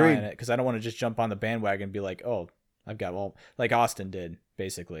 Let's keep an eye Agreed. on it, because I don't want to just jump on the bandwagon and be like, oh, I've got like Austin did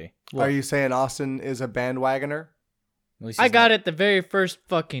basically. Are you saying Austin is a bandwagoner? At least I he's got not- it the very first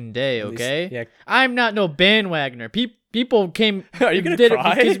fucking day, at least- okay? yeah. I'm not no bandwagoner. People came Are you gonna did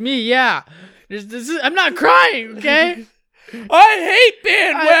cry? it because me, yeah. I'm not crying, okay? I hate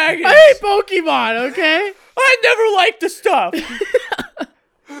bandwagons. I hate Pokemon, okay? I never liked the stuff.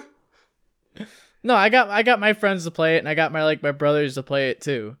 No, I got my friends to play it, and I got my brothers to play it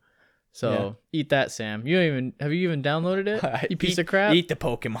too. So eat that, Sam. Have you even downloaded it? You piece of crap. Eat the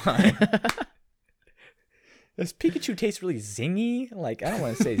Pokemon. Does Pikachu taste really zingy? Like, I don't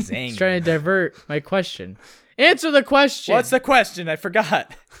want to say zangy. He's trying to divert my question. Answer the question. What's the question? I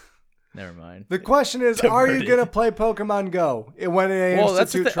forgot. Never mind. The question is, are you going to play Pokemon Go when they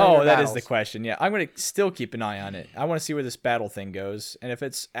institute trainer that is battles? the question. Yeah, I'm going to still keep an eye on it. I want to see where this battle thing goes. And if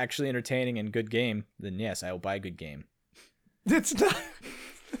it's actually entertaining and good game, then yes, I will buy a good game. It's not.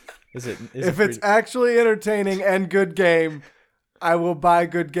 If it's actually entertaining and good game, I will buy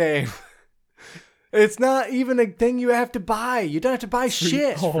good game. It's not even a thing you have to buy. You don't have to buy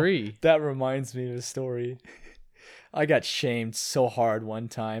shit. It's free. That reminds me of a story. I got shamed so hard one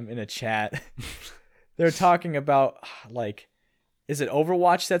time in a chat. They're talking about, like, is it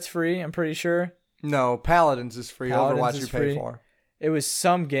Overwatch that's free? I'm pretty sure. No, Paladins is free. Paladins Overwatch is you pay free. for. It was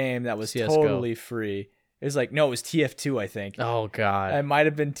some game that was CS:GO. totally free. It was like, no, it was TF2, I think. Oh God. It might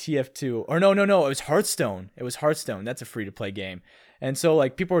have been TF2. Or no, it was Hearthstone. It was Hearthstone. That's a free-to-play game. And so,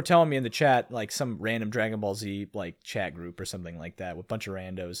 like, people were telling me in the chat, like, some random Dragon Ball Z, like, chat group or something like that with a bunch of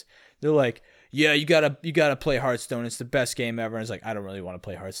randos. They're like, yeah, you gotta play Hearthstone. It's the best game ever. And it's like, I don't really want to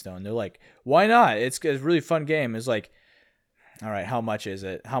play Hearthstone. They're like, why not? It's a really fun game. It's like, all right, how much is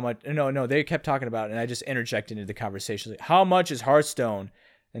it? How much? No, they kept talking about it, and I just interjected into the conversation. Like, how much is Hearthstone?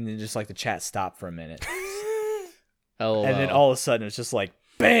 And then just, like, the chat stopped for a minute. LOL. And then all of a sudden, it's just like,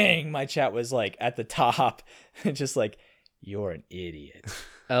 bang! My chat was, like, at the top. And just like, you're an idiot.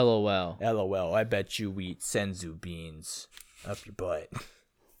 LOL. LOL, I bet you eat senzu beans up your butt.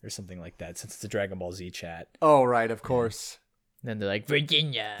 Or something like that, since it's a Dragon Ball Z chat. Oh, right, of course. Then they're like,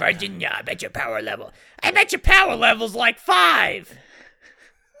 Virginia. Virginia, I bet your power level's like 5.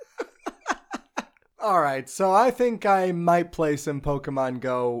 All right, so I think I might play some Pokemon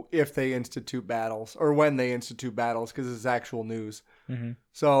Go if they institute battles, or when they institute battles, because it's actual news. Mm-hmm.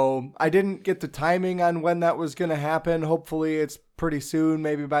 So I didn't get the timing on when that was going to happen. Hopefully it's pretty soon,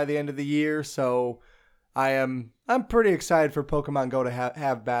 maybe by the end of the year. So I'm pretty excited for Pokemon Go to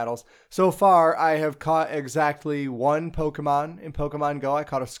have battles. So far, I have caught exactly one Pokemon in Pokemon Go. I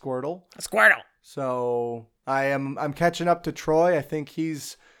caught a Squirtle. A Squirtle. So I'm catching up to Troy. I think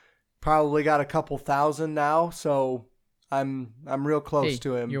he's probably got a couple thousand now. So I'm real close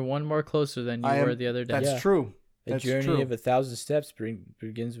to him. You're one more closer than you were the other day. That's true. A journey of 1,000 steps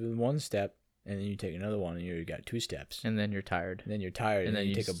begins with one step, and then you take another one, and you got 2 steps. And then you're tired. And then you're tired, And then you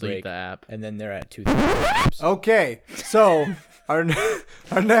you take a delete break. the app. And then they're at 2 steps. Okay, so our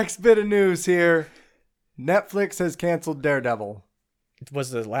next bit of news here: Netflix has canceled Daredevil.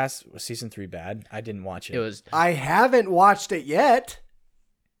 Was the last season 3 bad? I didn't watch it. It was. I haven't watched it yet.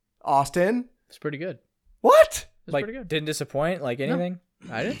 Austin, It's pretty good. what? It's like pretty good. didn't disappoint like anything.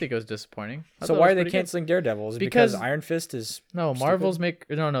 I didn't think it was disappointing. I So thought it why was are they pretty good. canceling Daredevil? Is it Because- because Iron Fist is No, stupid?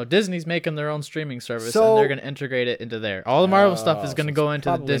 Marvel's Disney's making their own streaming service, So- and they're going to integrate it into there. All the Marvel stuff is Oh, going to so go it's into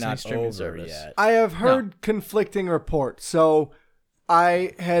the probably Disney not streaming over service. yet. I have heard conflicting reports. So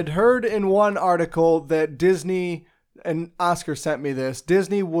I had heard in one article that Disney, and Oscar sent me this,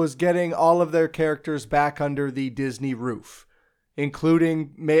 Disney was getting all of their characters back under the Disney roof,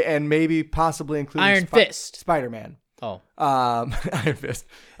 including and maybe possibly including Iron Fist. Spider-Man. Oh, Iron Fist.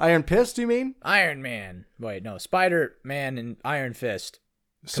 Iron Fist, you mean? Iron Man. Wait, no, Spider-Man and Iron Fist.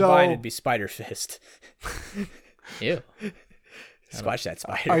 So Combined it'd be Spider Fist. ew. Squash that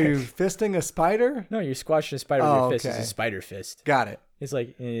spider. are you fisting a spider? No, you're squashing a spider with Oh, your fist. okay. It's a Spider Fist. Got it. It's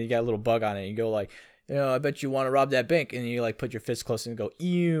like you got a little bug on it. You go like, I bet you want to rob that bank, and you like put your fist close and go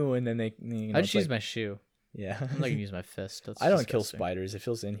ew, and then they. You know, I it's just use like- my shoe. Yeah. I'm not going to use my fist. That's I don't kill disgusting. spiders. It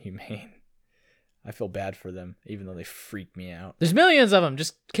feels inhumane. I feel bad for them, even though they freak me out. There's millions of them.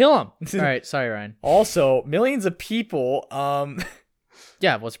 Just kill them. All right. Sorry, Ryan. Also, millions of people.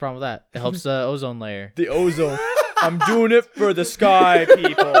 Yeah, what's the problem with that? It helps the ozone layer. The ozone. I'm doing it for the sky,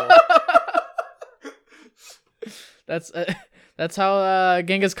 people. That's how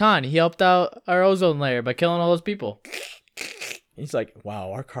Genghis Khan, he helped out our ozone layer by killing all those people. He's like,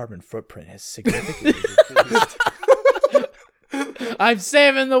 wow, our carbon footprint has significantly decreased. I'm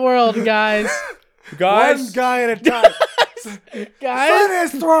saving the world, guys. One Guys, guy at a time. Guys,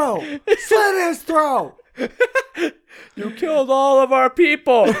 Slit his throat. Slit his throat. you killed all of our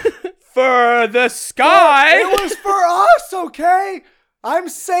people for the sky. It was for us, okay? I'm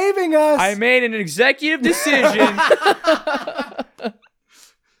saving us. I made an executive decision.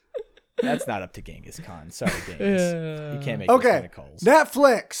 That's not up to Genghis Khan. Sorry, Genghis. You can't make those kind Okay. of calls.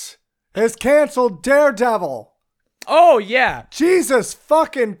 Netflix has canceled Daredevil. Oh, yeah. Jesus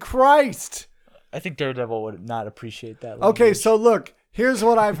fucking Christ. I think Daredevil would not appreciate that. Okay, language. so look, here's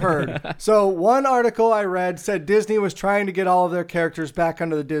what I've heard. So one article I read said Disney was trying to get all of their characters back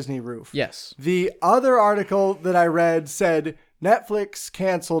under the Disney roof. yes. The other article that I read said Netflix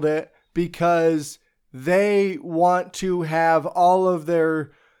canceled it because they want to have all of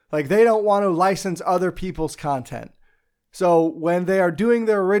their, like, they don't want to license other people's content. So when they are doing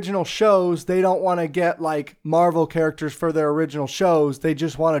their original shows, they don't want to get like Marvel characters for their original shows. They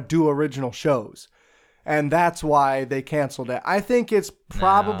just want to do original shows. And that's why they canceled it. I think it's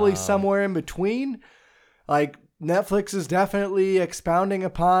probably somewhere in between. Like, Netflix is definitely expounding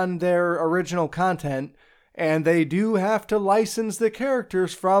upon their original content, and they do have to license the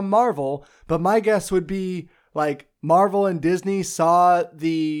characters from Marvel. But my guess would be like Marvel and Disney saw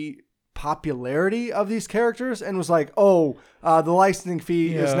the popularity of these characters and was like, the licensing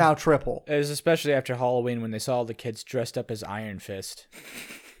fee is now triple. It was especially after Halloween when they saw all the kids dressed up as Iron Fist.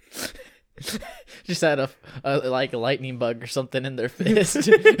 Just had a lightning bug or something in their fist.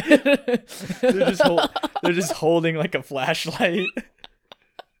 They're just holding like a flashlight.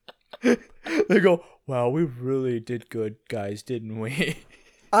 They go, "Wow, we really did good, guys, didn't we?"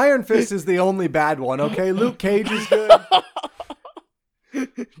 Iron Fist is the only bad one, okay? Luke Cage is good.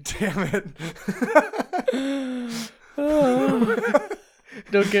 Damn it.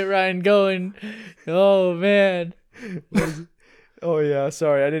 Don't get Ryan going. Oh, man. Oh yeah,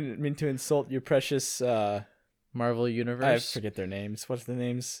 sorry, I didn't mean to insult your precious Marvel I Universe. forget their names. What's the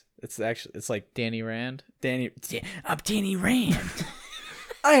names? It's like Danny Rand. Danny. I'm Danny Rand.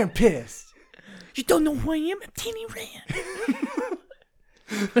 I am pissed. You don't know who I am? I'm Danny Rand.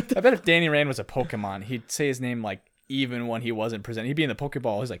 I bet if Danny Rand was a Pokemon, he'd say his name like even when he wasn't present. He'd be in the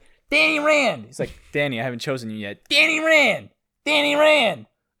Pokeball. He's like, Danny Rand. He's like, Danny, I haven't chosen you yet. Danny Rand. Danny Rand.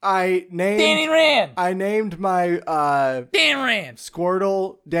 I Danny Rand. named my Danny Rand.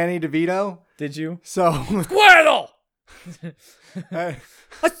 Squirtle Danny DeVito. Did you? So Squirtle. I-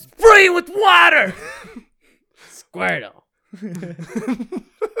 I spray you with water. Squirtle.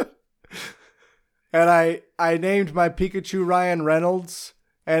 and I named my Pikachu Ryan Reynolds,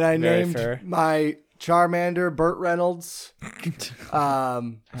 and I Very named fair. my Charmander Burt Reynolds. So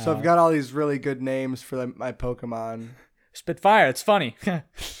I've got all these really good names for my Pokemon. Spitfire. It's funny.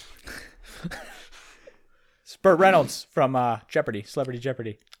 It's Burt Reynolds from Jeopardy, Celebrity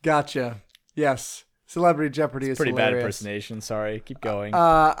Jeopardy. Gotcha. Yes. Celebrity Jeopardy is Pretty bad hilarious. impersonation. Sorry. Keep going.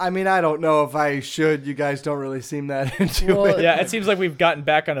 I mean, I don't know if I should. You guys don't really seem that into Well, it. Yeah, it seems like we've gotten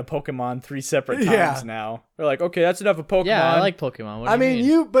back on a Pokemon 3 separate times Yeah. now. We're like, okay, that's enough of Pokemon. Yeah, I like Pokemon. What do I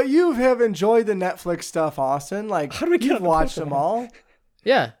you mean, you have enjoyed the Netflix stuff, Austin. Like, How do we get you've on the watched Pokemon? them all.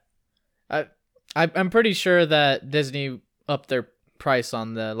 Yeah. I'm pretty sure that Disney upped their price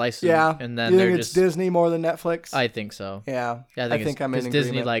on the license. Yeah. And then you they're think it's just. Disney more than Netflix? I think so. yeah. Yeah, I think I'm in because Disney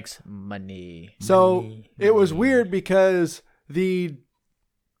agreement. likes money. So it was weird because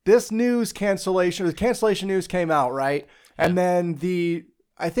this news cancellation, the cancellation news came out, right? And then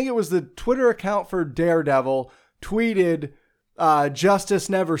I think it was the Twitter account for Daredevil tweeted, "Justice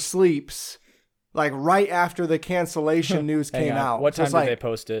never sleeps," like right after the cancellation news Hang came on. out. What So time it's did like, they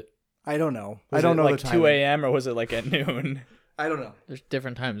post it? I don't know. Was I don't it know like the 2 time. a.m. or was it like at noon? I don't know. There's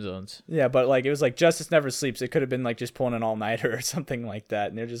different time zones. Yeah, but like it was like Justice Never Sleeps. It could have been like just pulling an all-nighter or something like that.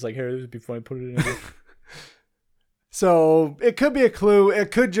 And they're just like, here, this would be funny, put it in. So it could be a clue.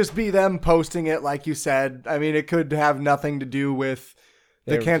 It could just be them posting it, like you said. I mean, it could have nothing to do with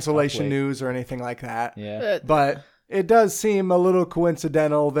They the were just cancellation up late. news or anything like that. Yeah. But it does seem a little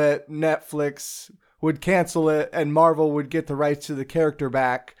coincidental that Netflix would cancel it and Marvel would get the rights to the character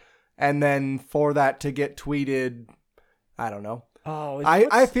back. And then for that to get tweeted, I don't know. Oh,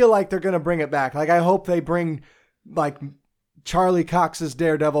 I feel like they're going to bring it back. Like, I hope they bring, like, Charlie Cox's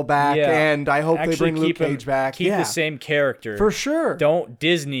Daredevil back. Yeah. And I hope they actually bring Luke keep him- Cage back. Keep Yeah, the same character. for sure. Don't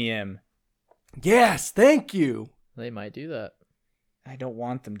Disney him. Yes, thank you. They might do that. I don't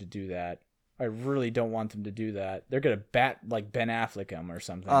want them to do that. I really don't want them to do that. They're gonna bat like Ben Affleck him or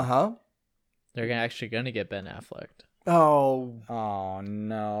something. Uh-huh. They're actually going to get Ben Affleck. Oh, Oh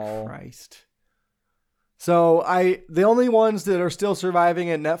no. Christ. So the only ones that are still surviving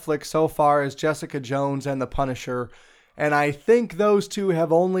at Netflix so far is Jessica Jones and The Punisher. And I think those two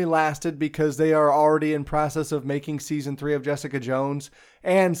have only lasted because they are already in process of making season 3 of Jessica Jones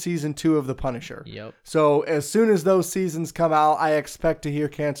and season 2 of The Punisher. Yep. So as soon as those seasons come out, I expect to hear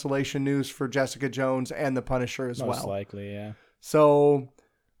cancellation news for Jessica Jones and The Punisher as Most well. likely, yeah. So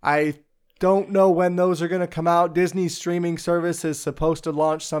I don't know when those are going to come out. Disney's streaming service is supposed to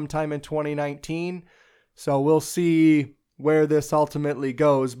launch sometime in 2019. So we'll see where this ultimately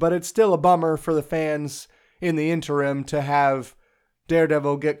goes. But it's still a bummer for the fans in the interim to have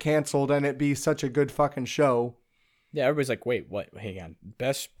Daredevil get canceled and it be such a good fucking show. Yeah, everybody's like, wait, what? Hang on.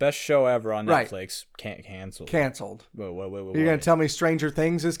 Best show ever on Right. Netflix. Can't cancel. Canceled. Wait. You're going to tell me Stranger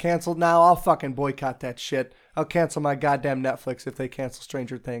Things is canceled now? I'll fucking boycott that shit. I'll cancel my goddamn Netflix if they cancel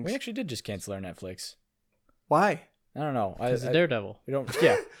Stranger Things. We actually did just cancel our Netflix. Why? I don't know. It's a Daredevil. We don't.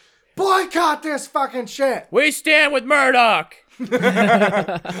 Yeah. Boycott this fucking shit. We stand with Murdoch.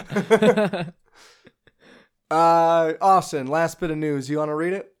 Austin, last bit of news. You want to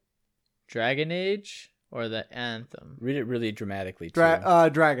read it? Dragon Age or the Anthem? Read it really dramatically too.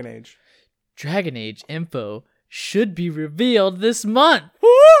 Dragon Age. Dragon Age info should be revealed this month.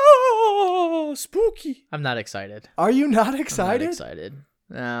 Oh, spooky. I'm not excited. Are you not I'm excited? not excited.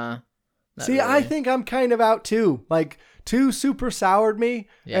 Nah. not See, I really. think I'm kind of out too. Like 2 super soured me,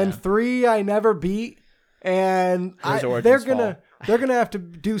 and Yeah. 3 I never beat, and Here's Origins they're gonna have to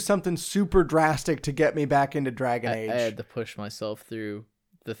do something super drastic to get me back into Dragon I Age. had to push myself through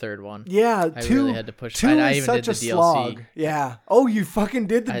the third one. Yeah, I 2 really had to push. 2 I is even such did a the DLC. slog. Yeah. Oh, you fucking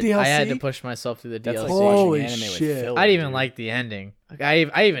did the DLC. I had to push myself through the That's DLC. like Holy watching anime shit. with filler, I didn't even dude. like the ending. Like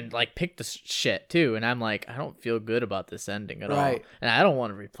I even like picked the shit too, and I'm like, I don't feel good about this ending at all, Right. and I don't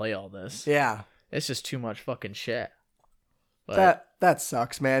want to replay all this. Yeah. It's just too much fucking shit. But That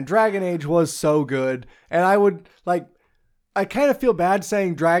sucks, man. Dragon Age was so good, and I kind of feel bad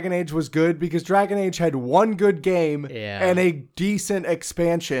saying Dragon Age was good because Dragon Age had one good game Yeah. and a decent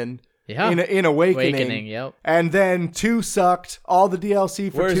expansion yeah, in Awakening. Awakening, yep. And then 2 sucked. All the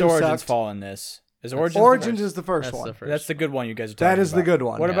DLC for Where's 2 Origins sucked. fall in this? Is Origins? Origins the is the first That's one. the first. That's the good one you guys are talking That is the about. good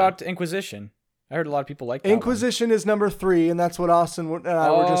one. What Yeah. about Inquisition? I heard a lot of people like that one. Inquisition is number 3, and that's what Austin and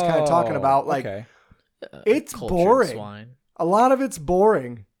I were just kind of talking about. Like, okay. it's Cultured boring. Swine. A lot of it's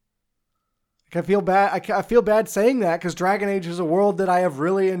boring. Like, I feel bad. I feel bad saying that because Dragon Age is a world that I have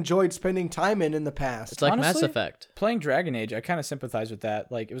really enjoyed spending time in the past. It's like Mass Honestly, Effect. Playing Dragon Age, I kind of sympathize with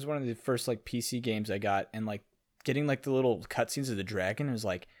that. Like, it was one of the first like PC games I got, and like getting like the little cutscenes of the dragon, it was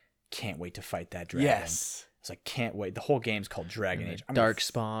like, can't wait to fight that dragon. Yes. It's like, can't wait. The whole game's called Dragon Age. I'm gonna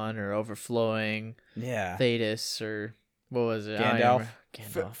Darkspawn or Overflowing, Yeah. Thetis or what was it? I don't Gandalf.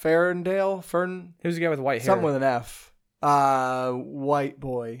 remember. Gandalf. Ferndale? Fern? Who's the guy with white hair? Something with an F. White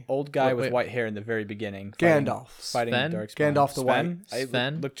boy. Old guy with Wait. white hair in the very beginning. Gandalf. Fighting Sven? Darkspawn. Gandalf the Sven? White. It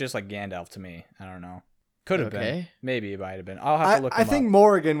Sven? looked just like Gandalf to me. I don't know. Could have been. Okay. Maybe it might have been. I'll have to look I him think up.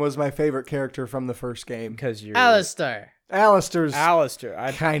 Morrigan was my favorite character from the first game. Because you're Alistair. Alistair's Alistair.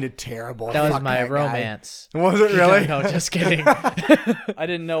 I kind of terrible. That was Fuck my that guy. romance. Was it really? No, just kidding. I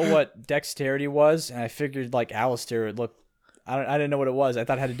didn't know what dexterity was, and I figured like Alistair would look. I didn't know what it was. I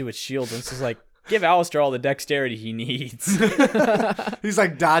thought it had to do with shields. And this is like, give Alistair all the dexterity he needs. He's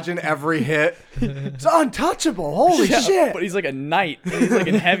like dodging every hit. It's untouchable. Holy Yeah, shit. But he's like a knight. And he's like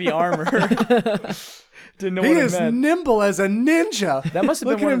in heavy armor. Didn't know He what it is meant. nimble as a ninja. That must have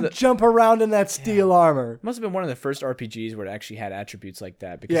Look been one at of him the. jump around in that steel armor. Must have been one of the first RPGs where it actually had attributes like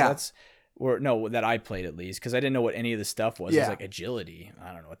that. Because Yeah. that's. Or no, that I played at least, because I didn't know what any of the stuff was. It Yeah. was like agility.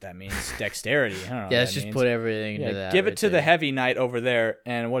 I don't know what that means. Dexterity. I don't know. Yeah, what let's that just means. put everything into Yeah, that. give right it to the there. heavy knight over there.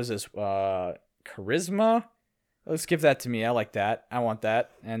 And what is this? Charisma? Let's give that to me. I like that. I want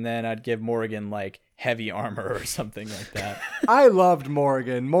that. And then I'd give Morrigan like heavy armor or something like that. I loved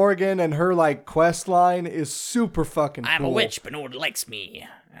Morrigan. Morrigan and her like quest line is super fucking cool. I'm a witch, but no one likes me.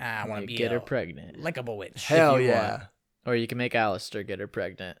 I want to You be get a her pregnant. likable witch. Hell you yeah. want. Or you can make Alistair get her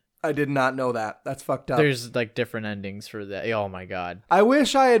pregnant. I did not know that. That's fucked up. There's like different endings for that. Oh my god. I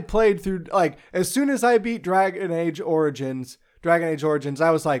wish I had played through, like, as soon as I beat Dragon Age Origins,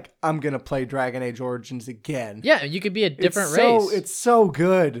 I was like, I'm going to play Dragon Age Origins again. Yeah, you could be a different it's race. It's so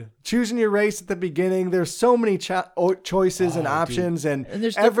good. Choosing your race at the beginning, there's so many choices and options, and and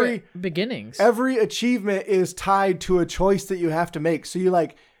there's every different beginnings. every achievement is tied to a choice that you have to make. So you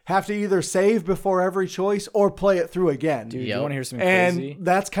like have to either save before every choice or play it through again. Dude, Yep. you want to hear something and crazy?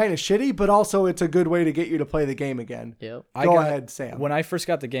 that's kind of shitty, but also it's a good way to get you to play the game again. Yep. Go ahead, Sam. When I first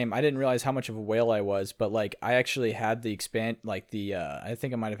got the game, I didn't realize how much of a whale I was, but like I actually had the I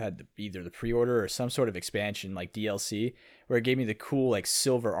think I might have had either the pre-order or some sort of expansion like DLC where it gave me the cool like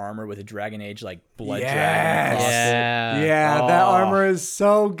silver armor with a Dragon Age like blood dragon Yes. across it. Yeah. Yeah, that Oh. armor is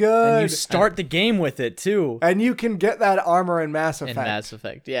so good. And you start the game with it too. And you can get that armor in Mass Effect. In Mass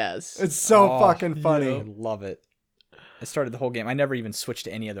Effect, yes. It's so Oh, fucking I funny. love it. I started the whole game. I never even switched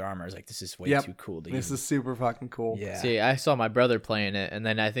to any other armor. I was like, this is way Yep. too cool to This even- is super fucking cool. yeah. See, I saw my brother playing it, and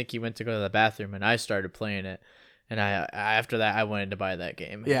then I think he went to go to the bathroom, and I started playing it. And after that, I wanted to buy that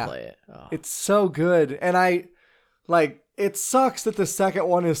game and Yeah. play it. Oh. It's so good. And it sucks that the second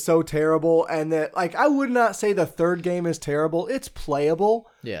one is so terrible and that, like, I would not say the third game is terrible. It's playable.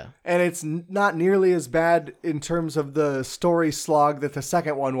 Yeah. And it's not nearly as bad in terms of the story slog that the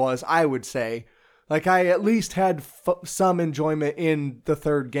second one was, I would say. Like, I at least had some enjoyment in the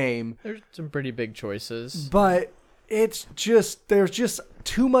third game. There's some pretty big choices. But it's just, there's just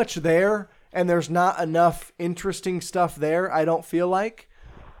too much there, and there's not enough interesting stuff there, I don't feel like.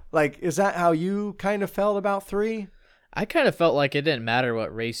 Like, is that how you kind of felt about 3? I kind of felt like it didn't matter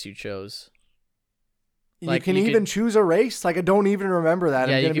what race you chose. Like, you can even choose a race? Like, I don't even remember that.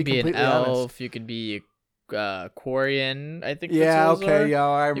 Yeah, I'm you gonna could be an completely elf. honest. You could be Quarian. I think. Yeah, those okay, are. yeah,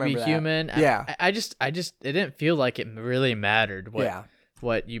 I You could remember be that. human. Yeah. I just, it didn't feel like it really mattered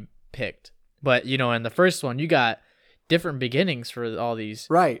what you picked. But in the first one, you got different beginnings for all these.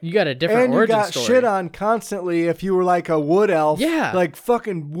 Right. You got a different and you origin got story. shit on constantly if you were like a wood elf. Yeah. Like,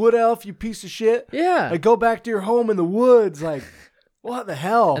 fucking wood elf, you piece of shit. Yeah. Like, go back to your home in the woods. Like, what the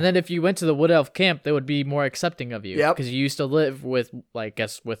hell? And then if you went to the Wood Elf camp, they would be more accepting of you. Yep. Because you used to live with,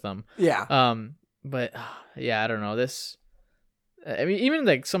 with them. yeah. But yeah, I don't know. I mean, even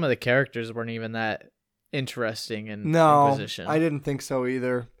like some of the characters weren't even that interesting in No, Inquisition. I didn't think so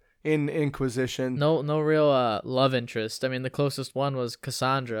either. In Inquisition. No real love interest. I mean, the closest one was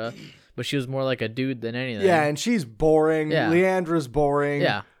Cassandra, but she was more like a dude than anything. Yeah, and she's boring. Yeah. Leandra's boring.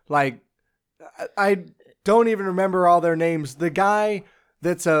 Yeah. Like, I don't even remember all their names. The guy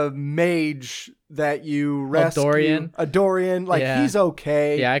that's a mage that you rescue. Dorian? A Dorian. Like, Yeah. he's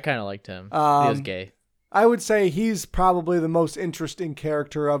okay. Yeah, I kind of liked him. He was Um, gay. I would say he's probably the most interesting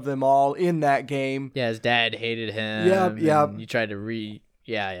character of them all in that game. Yeah, his dad hated him. Yep. and You tried to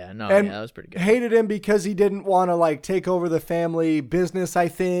Yeah, no, And yeah, that was pretty good. hated him because he didn't want to like take over the family business, I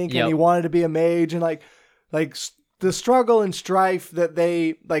think, Yep. and he wanted to be a mage, and the struggle and strife that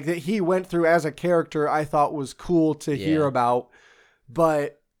that he went through as a character, I thought was cool to hear Yeah. about.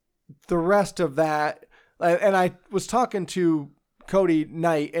 But the rest of that, and I was talking to Cody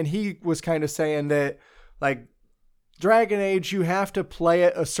Knight, and he was kind of saying that like Dragon Age, you have to play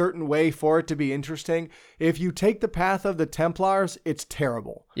it a certain way for it to be interesting. If you take the path of the Templars, it's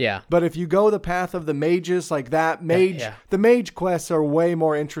terrible. Yeah. But if you go the path of the mages, like that Yeah. the mage quests are way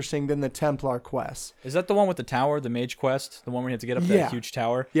more interesting than the Templar quests. Is that the one with the tower, the mage quest? The one where you have to get up Yeah. that huge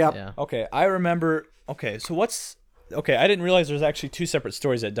tower? Yep. Yeah. Okay, I remember. Okay, so I didn't realize there's actually 2 separate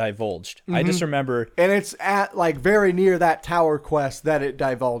stories that divulged. I just remember. And it's at like very near that tower quest that it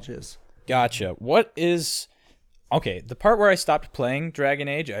divulges. Gotcha. What is. Okay, the part where I stopped playing Dragon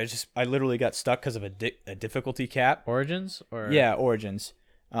Age, I literally got stuck because of a difficulty cap. Origins? Or Yeah, Origins.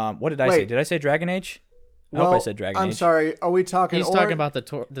 What did I say? Wait. Did I say Dragon Age? I hope I said Dragon Age. I'm sorry. Are we talking? He's talking about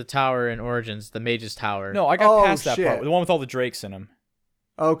the tower in Origins, the Mage's Tower. No, I got Oh, past that shit. part. The one with all the drakes in them.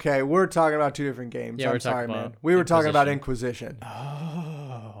 Okay, we're talking about 2 different games. Yeah, I'm we're talking sorry, about man. We were talking about Inquisition.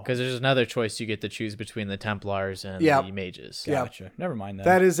 Inquisition. Because there's another choice you get to choose between the Templars and Yep. the Mages. Yeah. Gotcha. Never mind that.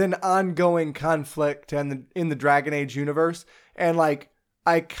 That is an ongoing conflict in the Dragon Age universe. And like,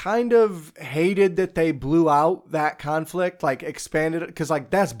 I kind of hated that they blew out that conflict, like expanded it, because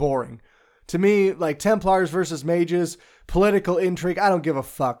like that's boring. To me, like Templars versus Mages, political intrigue, I don't give a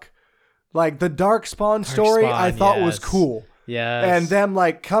fuck. Like the Darkspawn story, I thought was yes. cool. Yes. And them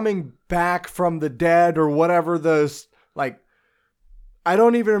like coming back from the dead or whatever I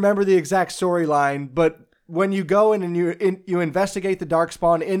don't even remember the exact storyline, but when you go in and you investigate the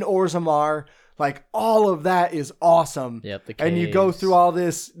Darkspawn in Orzammar, like all of that is awesome. Yep, the And you go caves. through all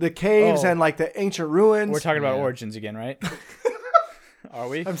the caves Oh. and like the ancient ruins. We're talking about Yeah. Origins again, right? Are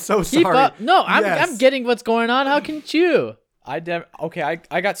we? I'm so Keep sorry. up. No, I'm Yes. getting what's going on. How can you? I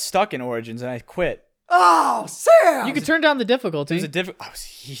got stuck in Origins and I quit. Oh, Sam! You could turn down the difficulty. It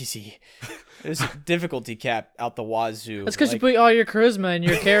was easy. There's a difficulty cap out the wazoo. That's because you put all your charisma in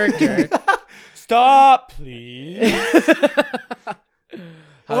your character. Stop, please.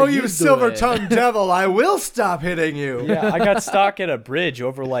 Oh, you you silver-tongued devil, I will stop hitting you. Yeah, I got stuck at a bridge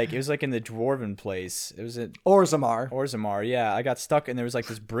over it was like in the dwarven place. It was at Orzammar. Orzammar. Yeah, I got stuck and there was like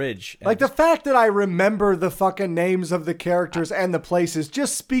this bridge. and Like the fact that I remember the fucking names of the characters and the places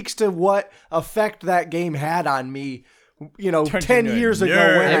just speaks to what effect that game had on me, Turned 10 into a years ago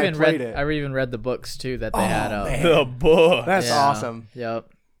nerd. when I I even played read. it. I even read the books too that they had out. man. the book. That's Yeah. awesome. Yep.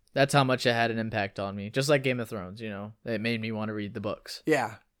 That's how much it had an impact on me. Just like Game of Thrones, it made me want to read the books.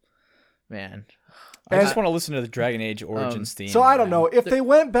 Yeah. Man. I just want to listen to the Dragon Age Origins theme. So I don't man. know if they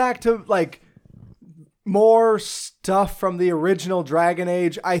went back to like more stuff from the original Dragon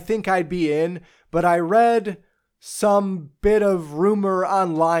Age, I think I'd be in, but I read some bit of rumor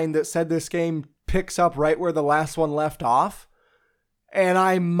online that said this game picks up right where the last one left off, and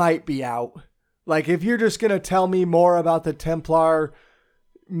I might be out. Like if you're just going to tell me more about the Templar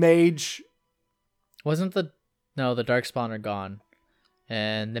mage, Wasn't the Darkspawn are gone.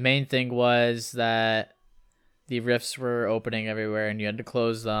 And the main thing was that the rifts were opening everywhere and you had to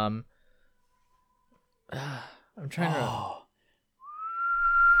close them. I'm trying to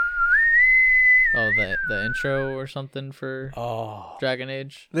Oh, the intro or something for Dragon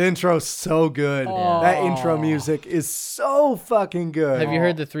Age. The intro's so good. That intro music is so fucking good. Have you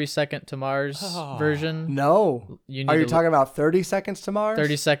heard the 3 Second to Mars version? No. You need Are you to talking about 30 Seconds to Mars?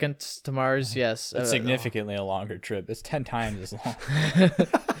 30 Seconds to Mars, yes. It's significantly a longer trip. It's 10 times as long.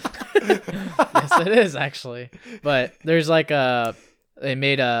 Yes, it is actually. But there's they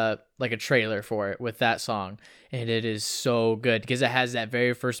made a trailer for it with that song, and it is so good because it has that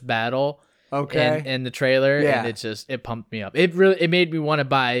very first battle. Okay. In the trailer, Yeah. and it pumped me up. It made me want to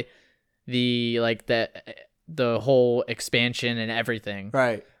buy the whole expansion and everything.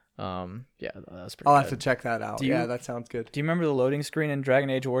 Right. Yeah, that was pretty I'll good. have to check that out. Yeah, that sounds good. Do you remember the loading screen in Dragon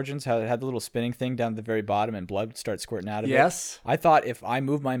Age Origins? How it had the little spinning thing down at the very bottom and blood would start squirting out of it? Yes. I thought if I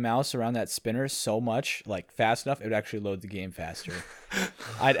moved my mouse around that spinner so much, like fast enough, it would actually load the game faster.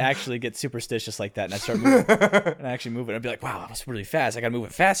 I'd actually get superstitious like that, and I'd start moving, and I actually move it. I'd be like, wow, that was really fast. I gotta move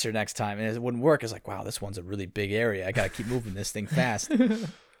it faster next time, and it wouldn't work. It's like, wow, this one's a really big area. I gotta keep moving this thing fast.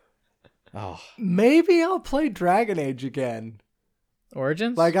 Oh, Maybe I'll play Dragon Age again.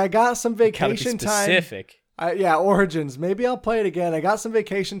 Origins? Like, I got some gotta be vacation time. specific. Yeah, Origins. Maybe I'll play it again. I got some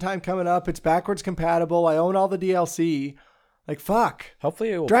vacation time coming up. It's backwards compatible. I own all the DLC. Like, fuck.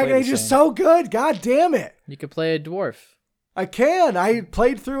 Hopefully, it will Dragon play Age the is same. so good. God damn it. You could play a dwarf. I can. I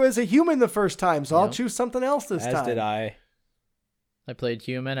played through as a human the first time, so I'll Yep. choose something else this As time. did I. I played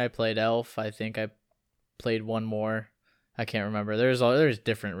human. I played elf. I think I played one more. I can't remember. There's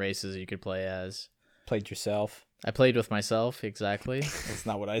different races you could play as. Played yourself. I played with myself, exactly. That's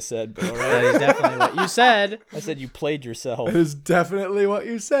not what I said, but all That right. is definitely what you said. I said you played yourself. That is definitely what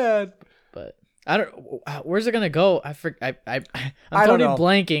you said. But I don't. Where's it gonna go? I'm I don't totally know.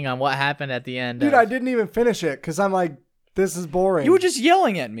 blanking on what happened at the end. Dude, of- I didn't even finish it because I'm like, this is boring. You were just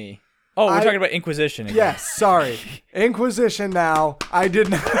yelling at me. Oh, we're talking about Inquisition again. Yes, sorry. Inquisition now. I did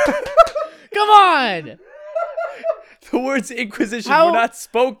not. Come on! The words Inquisition How- were not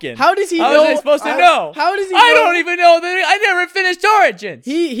spoken. How does he How know? was I supposed to know? How does he? I know? don't even know that I never finished Origins.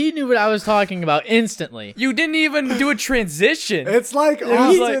 He knew what I was talking about instantly. You didn't even do a transition. It's like was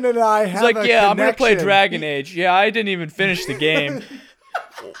Austin like- and I He's have like, a yeah, I'm gonna play connection." Dragon Age. Yeah, I didn't even finish the game.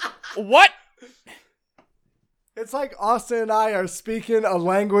 What? It's like Austin and I are speaking a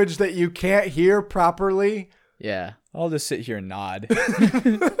language that you can't hear properly. Yeah. I'll just sit here and nod. Yeah,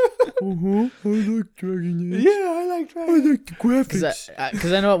 I like Dragon Age. I like the graphics.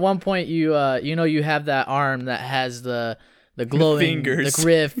 Because I know at one point you have that arm that has the glowing fingers. the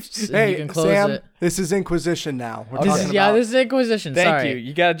rifts, and Hey, you can close Sam, it. this is Inquisition now. We're This talking is, about this is Inquisition. Thank Sorry. you.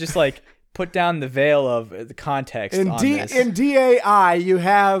 You gotta just like put down the veil of the context in on D this. in DAI. You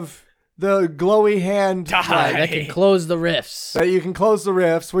have the glowy hand Right, that can close the rifts. that you can close the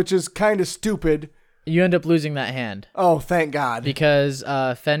rifts, which is kind of stupid. You end up losing that hand Oh, thank God. because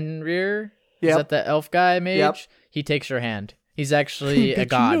Fenrir, is Yep. that the elf guy mage? Yep. He takes your hand. He's actually a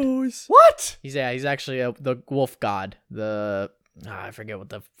god. What? He's actually the wolf god. I forget what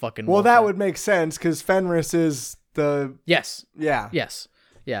the fucking. Well, wolf that is. would make sense because Fenris is the Yes. yeah.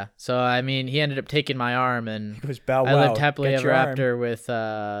 Yeah. So I mean, he ended up taking my arm, and It was bow I wow. lived happily Get ever your arm. after with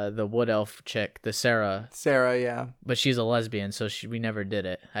the wood elf chick, the Sarah. Sarah, yeah. But she's a lesbian, so we never did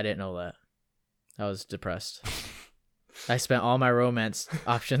it. I didn't know that. I was depressed. I spent all my romance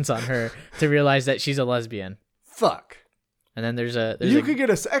options on her to realize that she's a lesbian. Fuck. And then there's You a could get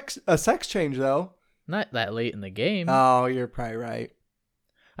a sex change though. not that late in the game. Oh, you're probably right.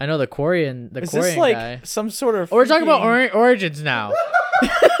 I know the Quarian Is this Quarian like guy. some sort of? Oh, we're talking about freaking- Origins now.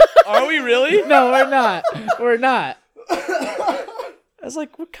 Are we really? No, we're not. We're not. I was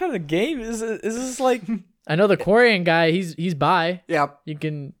like, what kind of game is it? Is this like? I know the Quarian guy. He's bi. Yep. You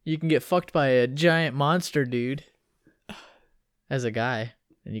can get fucked by a giant monster dude as a guy,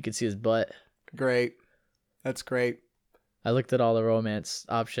 and you can see his butt. Great. That's great. I looked at all the romance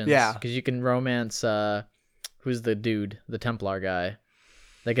options. Yeah. Because you can romance who's the dude, the Templar guy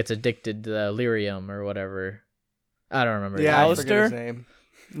that gets addicted to the lyrium or whatever. I don't remember. Yeah, his I name. forget his name.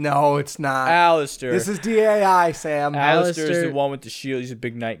 No, it's not. Alistair. This is DAI, Sam. Alistair's Alistair- the one with the shield. He's a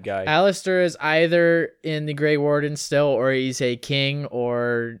big knight guy. Alistair is either in the Grey Warden still, or he's a king,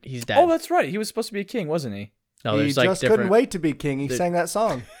 or he's dead. Oh, that's right. He was supposed to be a king, wasn't he? no, he there's just like couldn't different. wait to be king. He sang that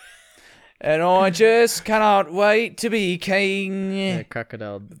song. And I just cannot wait to be king. Yeah,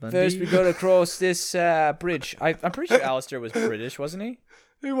 Crocodile Dundee. First, we got to cross this bridge. I'm pretty sure Alistair was British, wasn't he?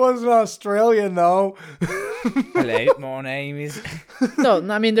 He wasn't Australian though. Hello, my name is. No,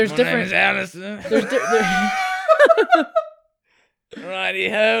 I mean there's My different. name is Alistair. There's Righty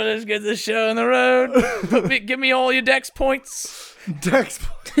ho, let's get the show on the road. Give me all your dex points. Dex.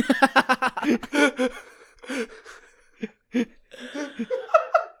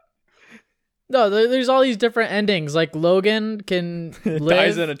 No, there's all these different endings. Like Logan can live.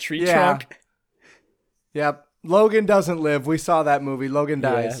 Dies in a tree trunk. Yep. Logan doesn't live. We saw that movie. Logan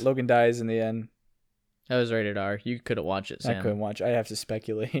dies. Yeah, Logan dies in the end. That was rated R. You couldn't watch it, Sam. I couldn't watch. I have to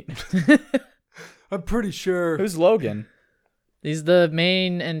speculate. I'm pretty sure. Who's Logan? He's the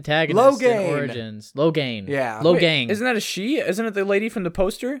main antagonist in Logain. Origins. Logain. Yeah. Logain. Wait, isn't that a she? Isn't it the lady from the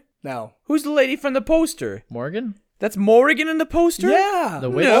poster? No. Who's the lady from the poster? Morgan? That's Morrigan in the poster? Yeah. The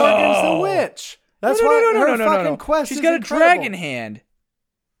witch? Morgan's the witch. That's why her fucking quest She's is got a incredible. dragon hand.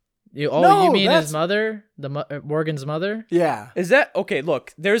 No, you mean that's- his mother? Morgan's mother? Yeah. Is that okay?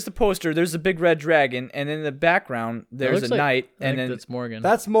 Look, there's the poster. There's a big red dragon, and in the background there's a knight, I and think then that's Morgan.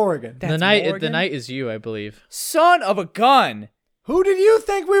 That's Morgan. the knight. The Morgan? knight is you, I believe. son of a gun. Who did you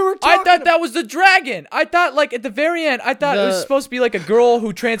think we were I talking thought that was the dragon. I thought like at the very end, I thought it was The- supposed to be like a girl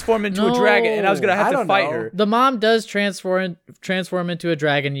who transformed into a dragon, and I was gonna No, have I to don't fight know. her. The mom does transform into a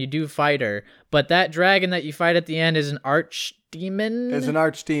dragon. You do fight her, but that dragon that you fight at the end is an archdemon. Is an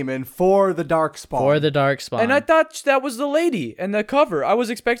archdemon for the dark spawn. for the dark spawn. And I thought that was the lady in the cover. I was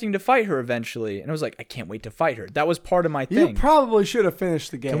expecting to fight her eventually, and I was like, I can't wait to fight her. That was part of my You thing. probably should have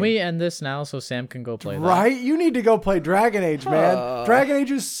finished the game. Can we end this now so Sam can go play that? Right? You need to go play Dragon Age, man. Dragon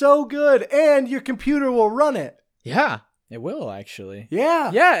Age is so good, and your computer will run it. Yeah. It will actually. Yeah.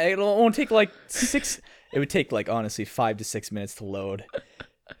 Yeah, it'll only take like 6. It would take like honestly 5 to 6 minutes to load.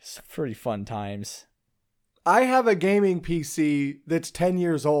 It's pretty fun times. I have a gaming PC that's 10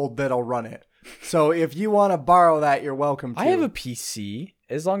 years old that'll run it. So if you want to borrow that, you're welcome to. I have a PC.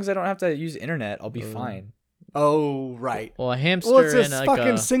 As long as I don't have to use internet, I'll be fine. Oh, right. Well, a hamster Well, it's and a like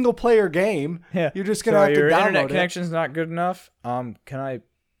fucking a... single player game. Yeah. You're just going to So have to your download internet it. connection's not good enough. Can I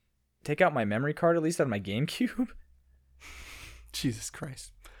take out my memory card at least out of my GameCube? Jesus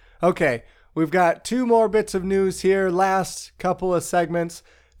Christ. Okay, we've got 2 more bits of news here. Last couple of segments.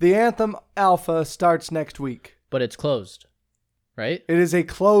 The Anthem Alpha starts next week. But it's closed, right? It is a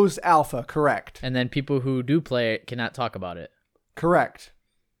closed alpha, correct? And then people who do play it cannot talk about it. Correct.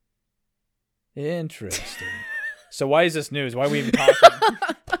 Interesting. So why is this news? Why are we even talking?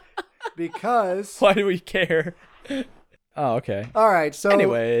 Because... Why do we care? Oh, okay. All right, so...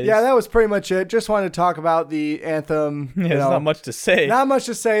 Anyways. Yeah, that was pretty much it. Just wanted to talk about the Anthem. Yeah, there's not much to say. Not much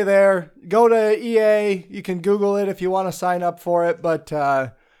to say there. Go to EA. You can Google it if you want to sign up for it, but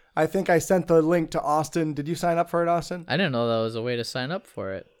I think I sent the link to Austin. Did you sign up for it, Austin? I didn't know that was a way to sign up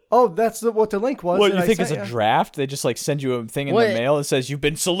for it. Oh, that's what the link was. What, that you I think it's sent a you? draft? They just like send you a thing in What? the mail that says you've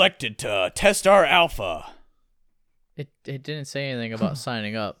been selected to test our alpha. It didn't say anything about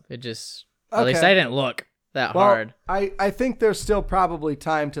signing up. It just... At least Okay. I didn't look that Well, hard. I think there's still probably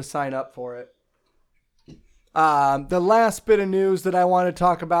time to sign up for it. The last bit of news that I want to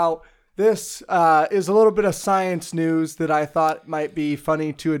talk about, this is a little bit of science news that I thought might be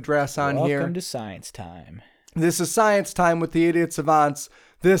funny to address on Welcome here. to science time. This is Science Time with the Idiot Savants.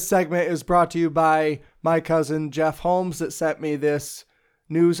 This segment is brought to you by my cousin Jeff Holmes that sent me this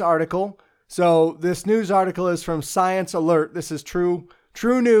news article. So this news article is from Science Alert. This is true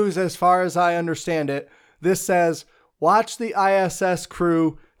news as far as I understand it. This says, watch the ISS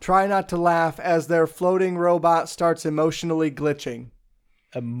crew try not to laugh as their floating robot starts emotionally glitching.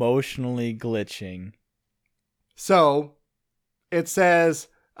 Emotionally glitching. So it says,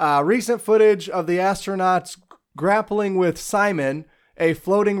 recent footage of the astronauts grappling with Simon, a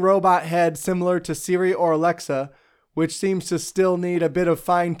floating robot head similar to Siri or Alexa, which seems to still need a bit of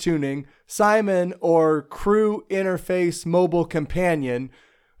fine tuning. Simon, or Crew Interface Mobile Companion.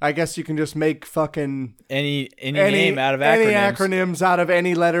 I guess you can just make fucking Any name out of acronyms. Any acronyms out of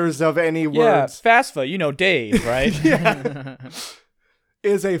any letters of any Yeah, words. FAFSA, you know Dave, right?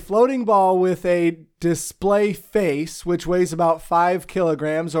 Is a floating ball with a display face, which weighs about 5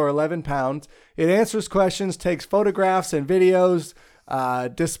 kilograms or 11 pounds. It answers questions, takes photographs and videos,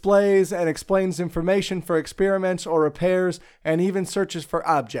 displays and explains information for experiments or repairs, and even searches for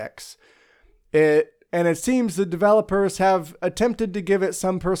objects. It seems the developers have attempted to give it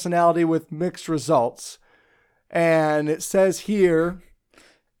some personality with mixed results. And it says here...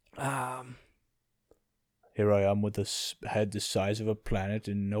 Here I am with a head the size of a planet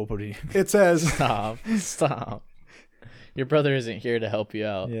and nobody... It says... Stop. Your brother isn't here to help you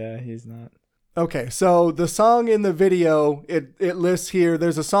out. Yeah, he's not. Okay, so the song in the video, it lists here,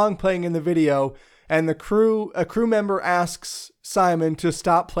 there's a song playing in the video, and a crew member asks Simon to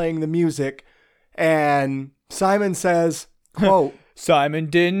stop playing the music, and Simon says, quote, Simon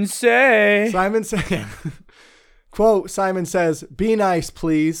didn't say. Simon says, be nice,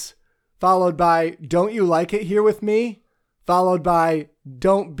 please, followed by, don't you like it here with me? Followed by,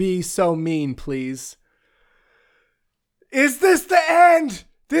 don't be so mean, please. Is this the end?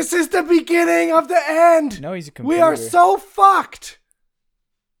 This is the beginning of the end. No, he's a computer. We are so fucked.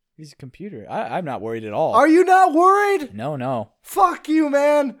 He's a computer. I'm not worried at all. Are you not worried? No. Fuck you,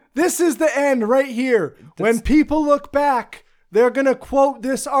 man. This is the end right here. When people look back, they're going to quote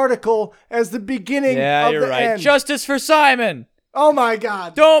this article as the beginning Yeah, of you're the right. end. Justice for Simon. Oh, my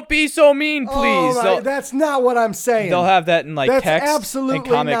God. Don't be so mean, please. Oh, that's not what I'm saying. They'll have that in like That's text absolutely and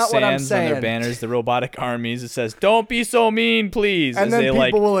Comic not what I'm Sans on their saying. banners, the robotic armies. It says, "Don't be so mean, please," and as then they people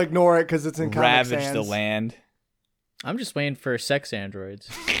like will ignore it because it's in Comic ravage Sans. the land. I'm just waiting for sex androids.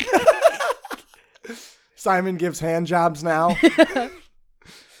 Simon gives hand jobs now.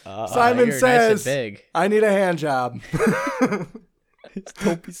 You're Simon nice says, and big. I need a hand job.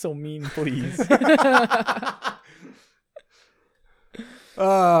 Don't be so mean, please.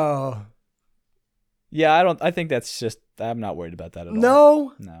 Oh. Yeah, I think that's just. I'm not worried about that at all.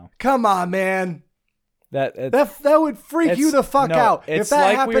 No? No. Come on, man. That would freak you the fuck out. It's if that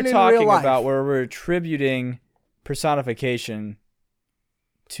like happened we were in talking real life. about where we're attributing personification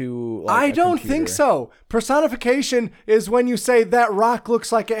to. Like, I a don't computer. think so. Personification is when you say that rock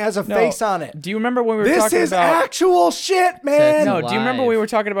looks like it has a No, face on it. Do you remember when we were This talking is about? actual shit, man. No, No, do you remember alive. we were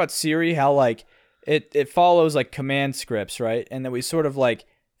talking about Siri? How like it follows like command scripts, right? And then we sort of like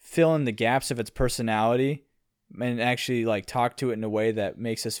fill in the gaps of its personality and actually like talk to it in a way that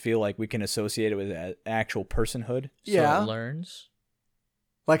makes us feel like we can associate it with actual personhood. So Yeah. it learns.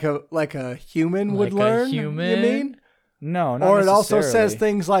 Like a human would Like a learn, human? you mean? No, not Or it also says necessarily.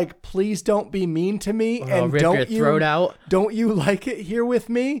 things like, please don't be mean to me, Or and I'll rip your throat out. don't you like it here with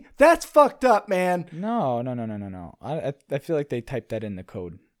me? That's fucked up, man. No. I feel like they typed that in the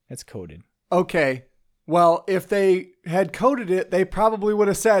code. It's coded. Okay. Well, if they had coded it, they probably would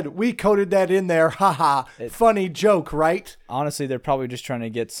have said, we coded that in there. Haha. Funny joke, right? Honestly, they're probably just trying to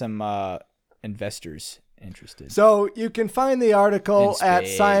get some investors interested. So you can find the article In at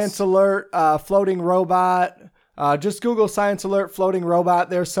space. Science Alert floating robot. Just Google Science Alert floating robot.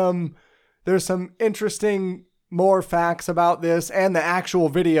 There's some interesting more facts about this and the actual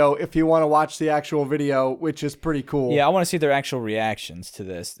video if you want to watch the actual video, which is pretty cool. Yeah, I want to see their actual reactions to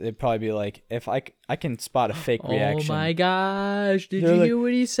this. They'd probably be like, if I can spot a fake reaction. Oh my gosh. Did They're you like, hear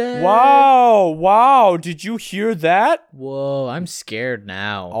what he said? Wow, did you hear that? Whoa, I'm scared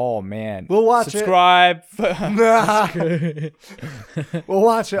now. Oh man. We'll watch it. Subscribe. We'll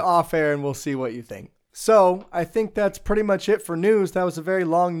watch it off air and we'll see what you think. So I think that's pretty much it for news. That was a very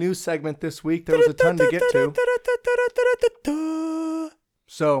long news segment this week. There was a ton to get to.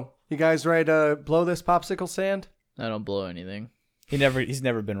 So you guys ready to blow this popsicle stand? I don't blow anything. He's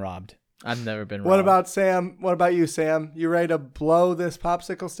never been robbed. I've never been What robbed. about Sam? What about you, Sam? You ready to blow this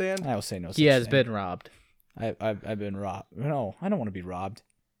popsicle stand? I will say no. He such has thing. been robbed. I've been robbed. No, I don't want to be robbed.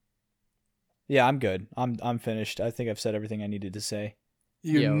 Yeah, I'm good. I'm finished. I think I've said everything I needed to say.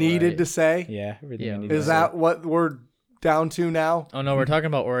 You Yeah, needed right. to say? Yeah, everything I Yeah, needed Is to that what we're down to now? Oh no, we're talking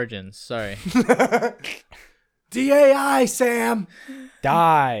about origins. Sorry. DAI, Sam! say.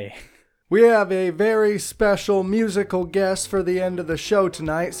 Die. We have a very special musical guest for the end of the show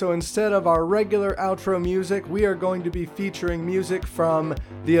tonight. So instead of our regular outro music, we are going to be featuring music from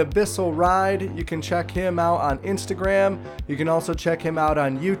The Abyssal Ride. You can check him out on Instagram. You can also check him out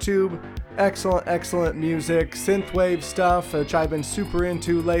on YouTube. Excellent music, synthwave stuff, which I've been super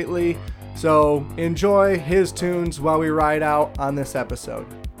into lately. So enjoy his tunes while we ride out on this episode.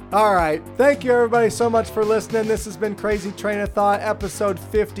 All right. Thank you, everybody, so much for listening. This has been Crazy Train of Thought, episode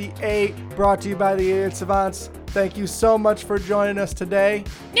 58, brought to you by the Idiot Savants. Thank you so much for joining us today.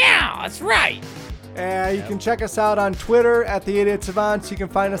 Yeah, that's right. And you can check us out on Twitter at the Idiot Savants. You can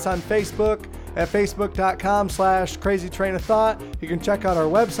find us on Facebook at facebook.com/crazytrainofthought. You can check out our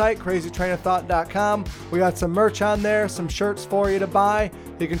website, crazytrainofthought.com. We got some merch on there, some shirts for you to buy.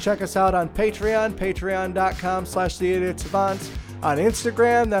 You can check us out on Patreon, patreon.com/theidiotsavants. On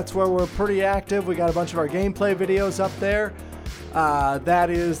Instagram, that's where we're pretty active. We got a bunch of our gameplay videos up there. That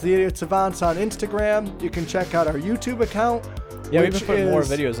is The Idiot Savants on Instagram. You can check out our YouTube account. Yeah, we've which been putting more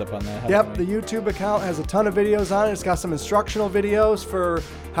is- videos up on that. Yep, haven't the we? YouTube account has a ton of videos on it. It's got some instructional videos for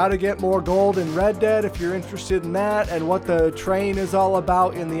how to get more gold in Red Dead if you're interested in that, and what the train is all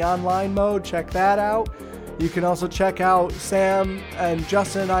about in the online mode. Check that out. You can also check out Sam and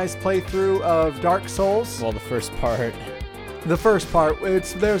Justin and I's playthrough of Dark Souls. Well, the first part. The first part,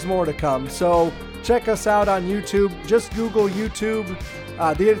 there's more to come. So check us out on YouTube. Just Google YouTube,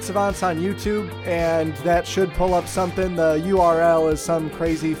 The Idiot Savants on YouTube, and that should pull up something. The URL is some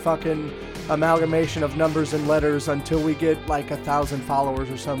crazy fucking amalgamation of numbers and letters until we get like 1,000 followers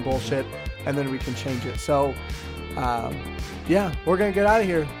or some bullshit, and then we can change it. So, yeah, we're gonna get out of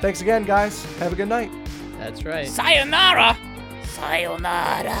here. Thanks again, guys. Have a good night. That's right. Sayonara.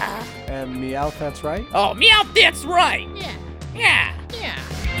 Sayonara. And Meowth, that's right. Oh, meow, that's right. Yeah. Yeah.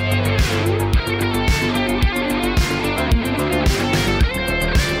 Yeah.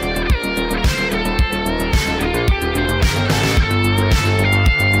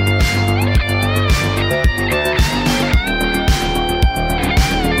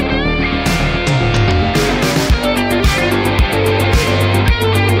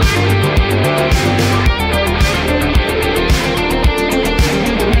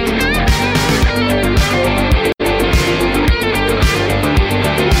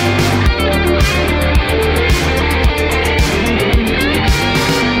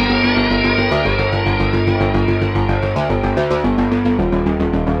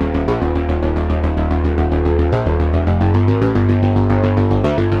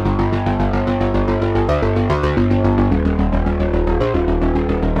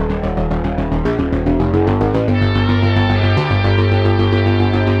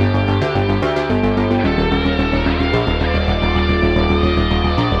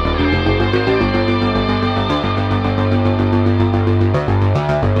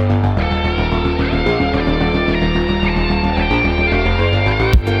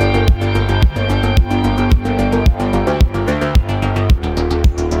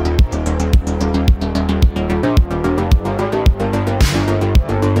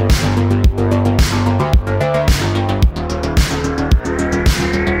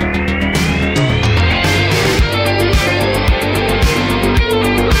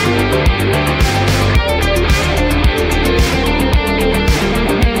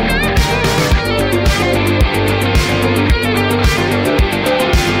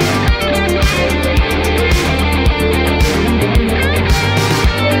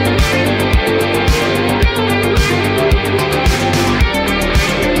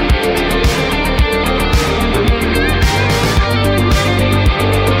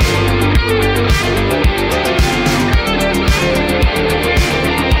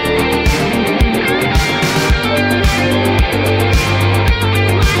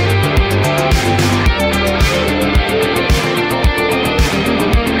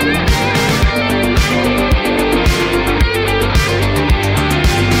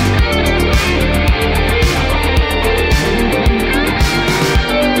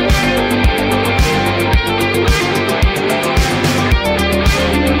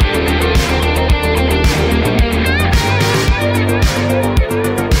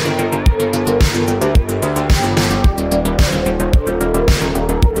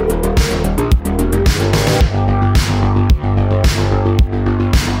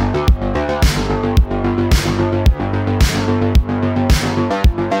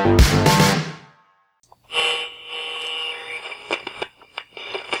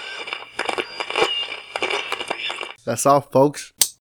 That's all, folks.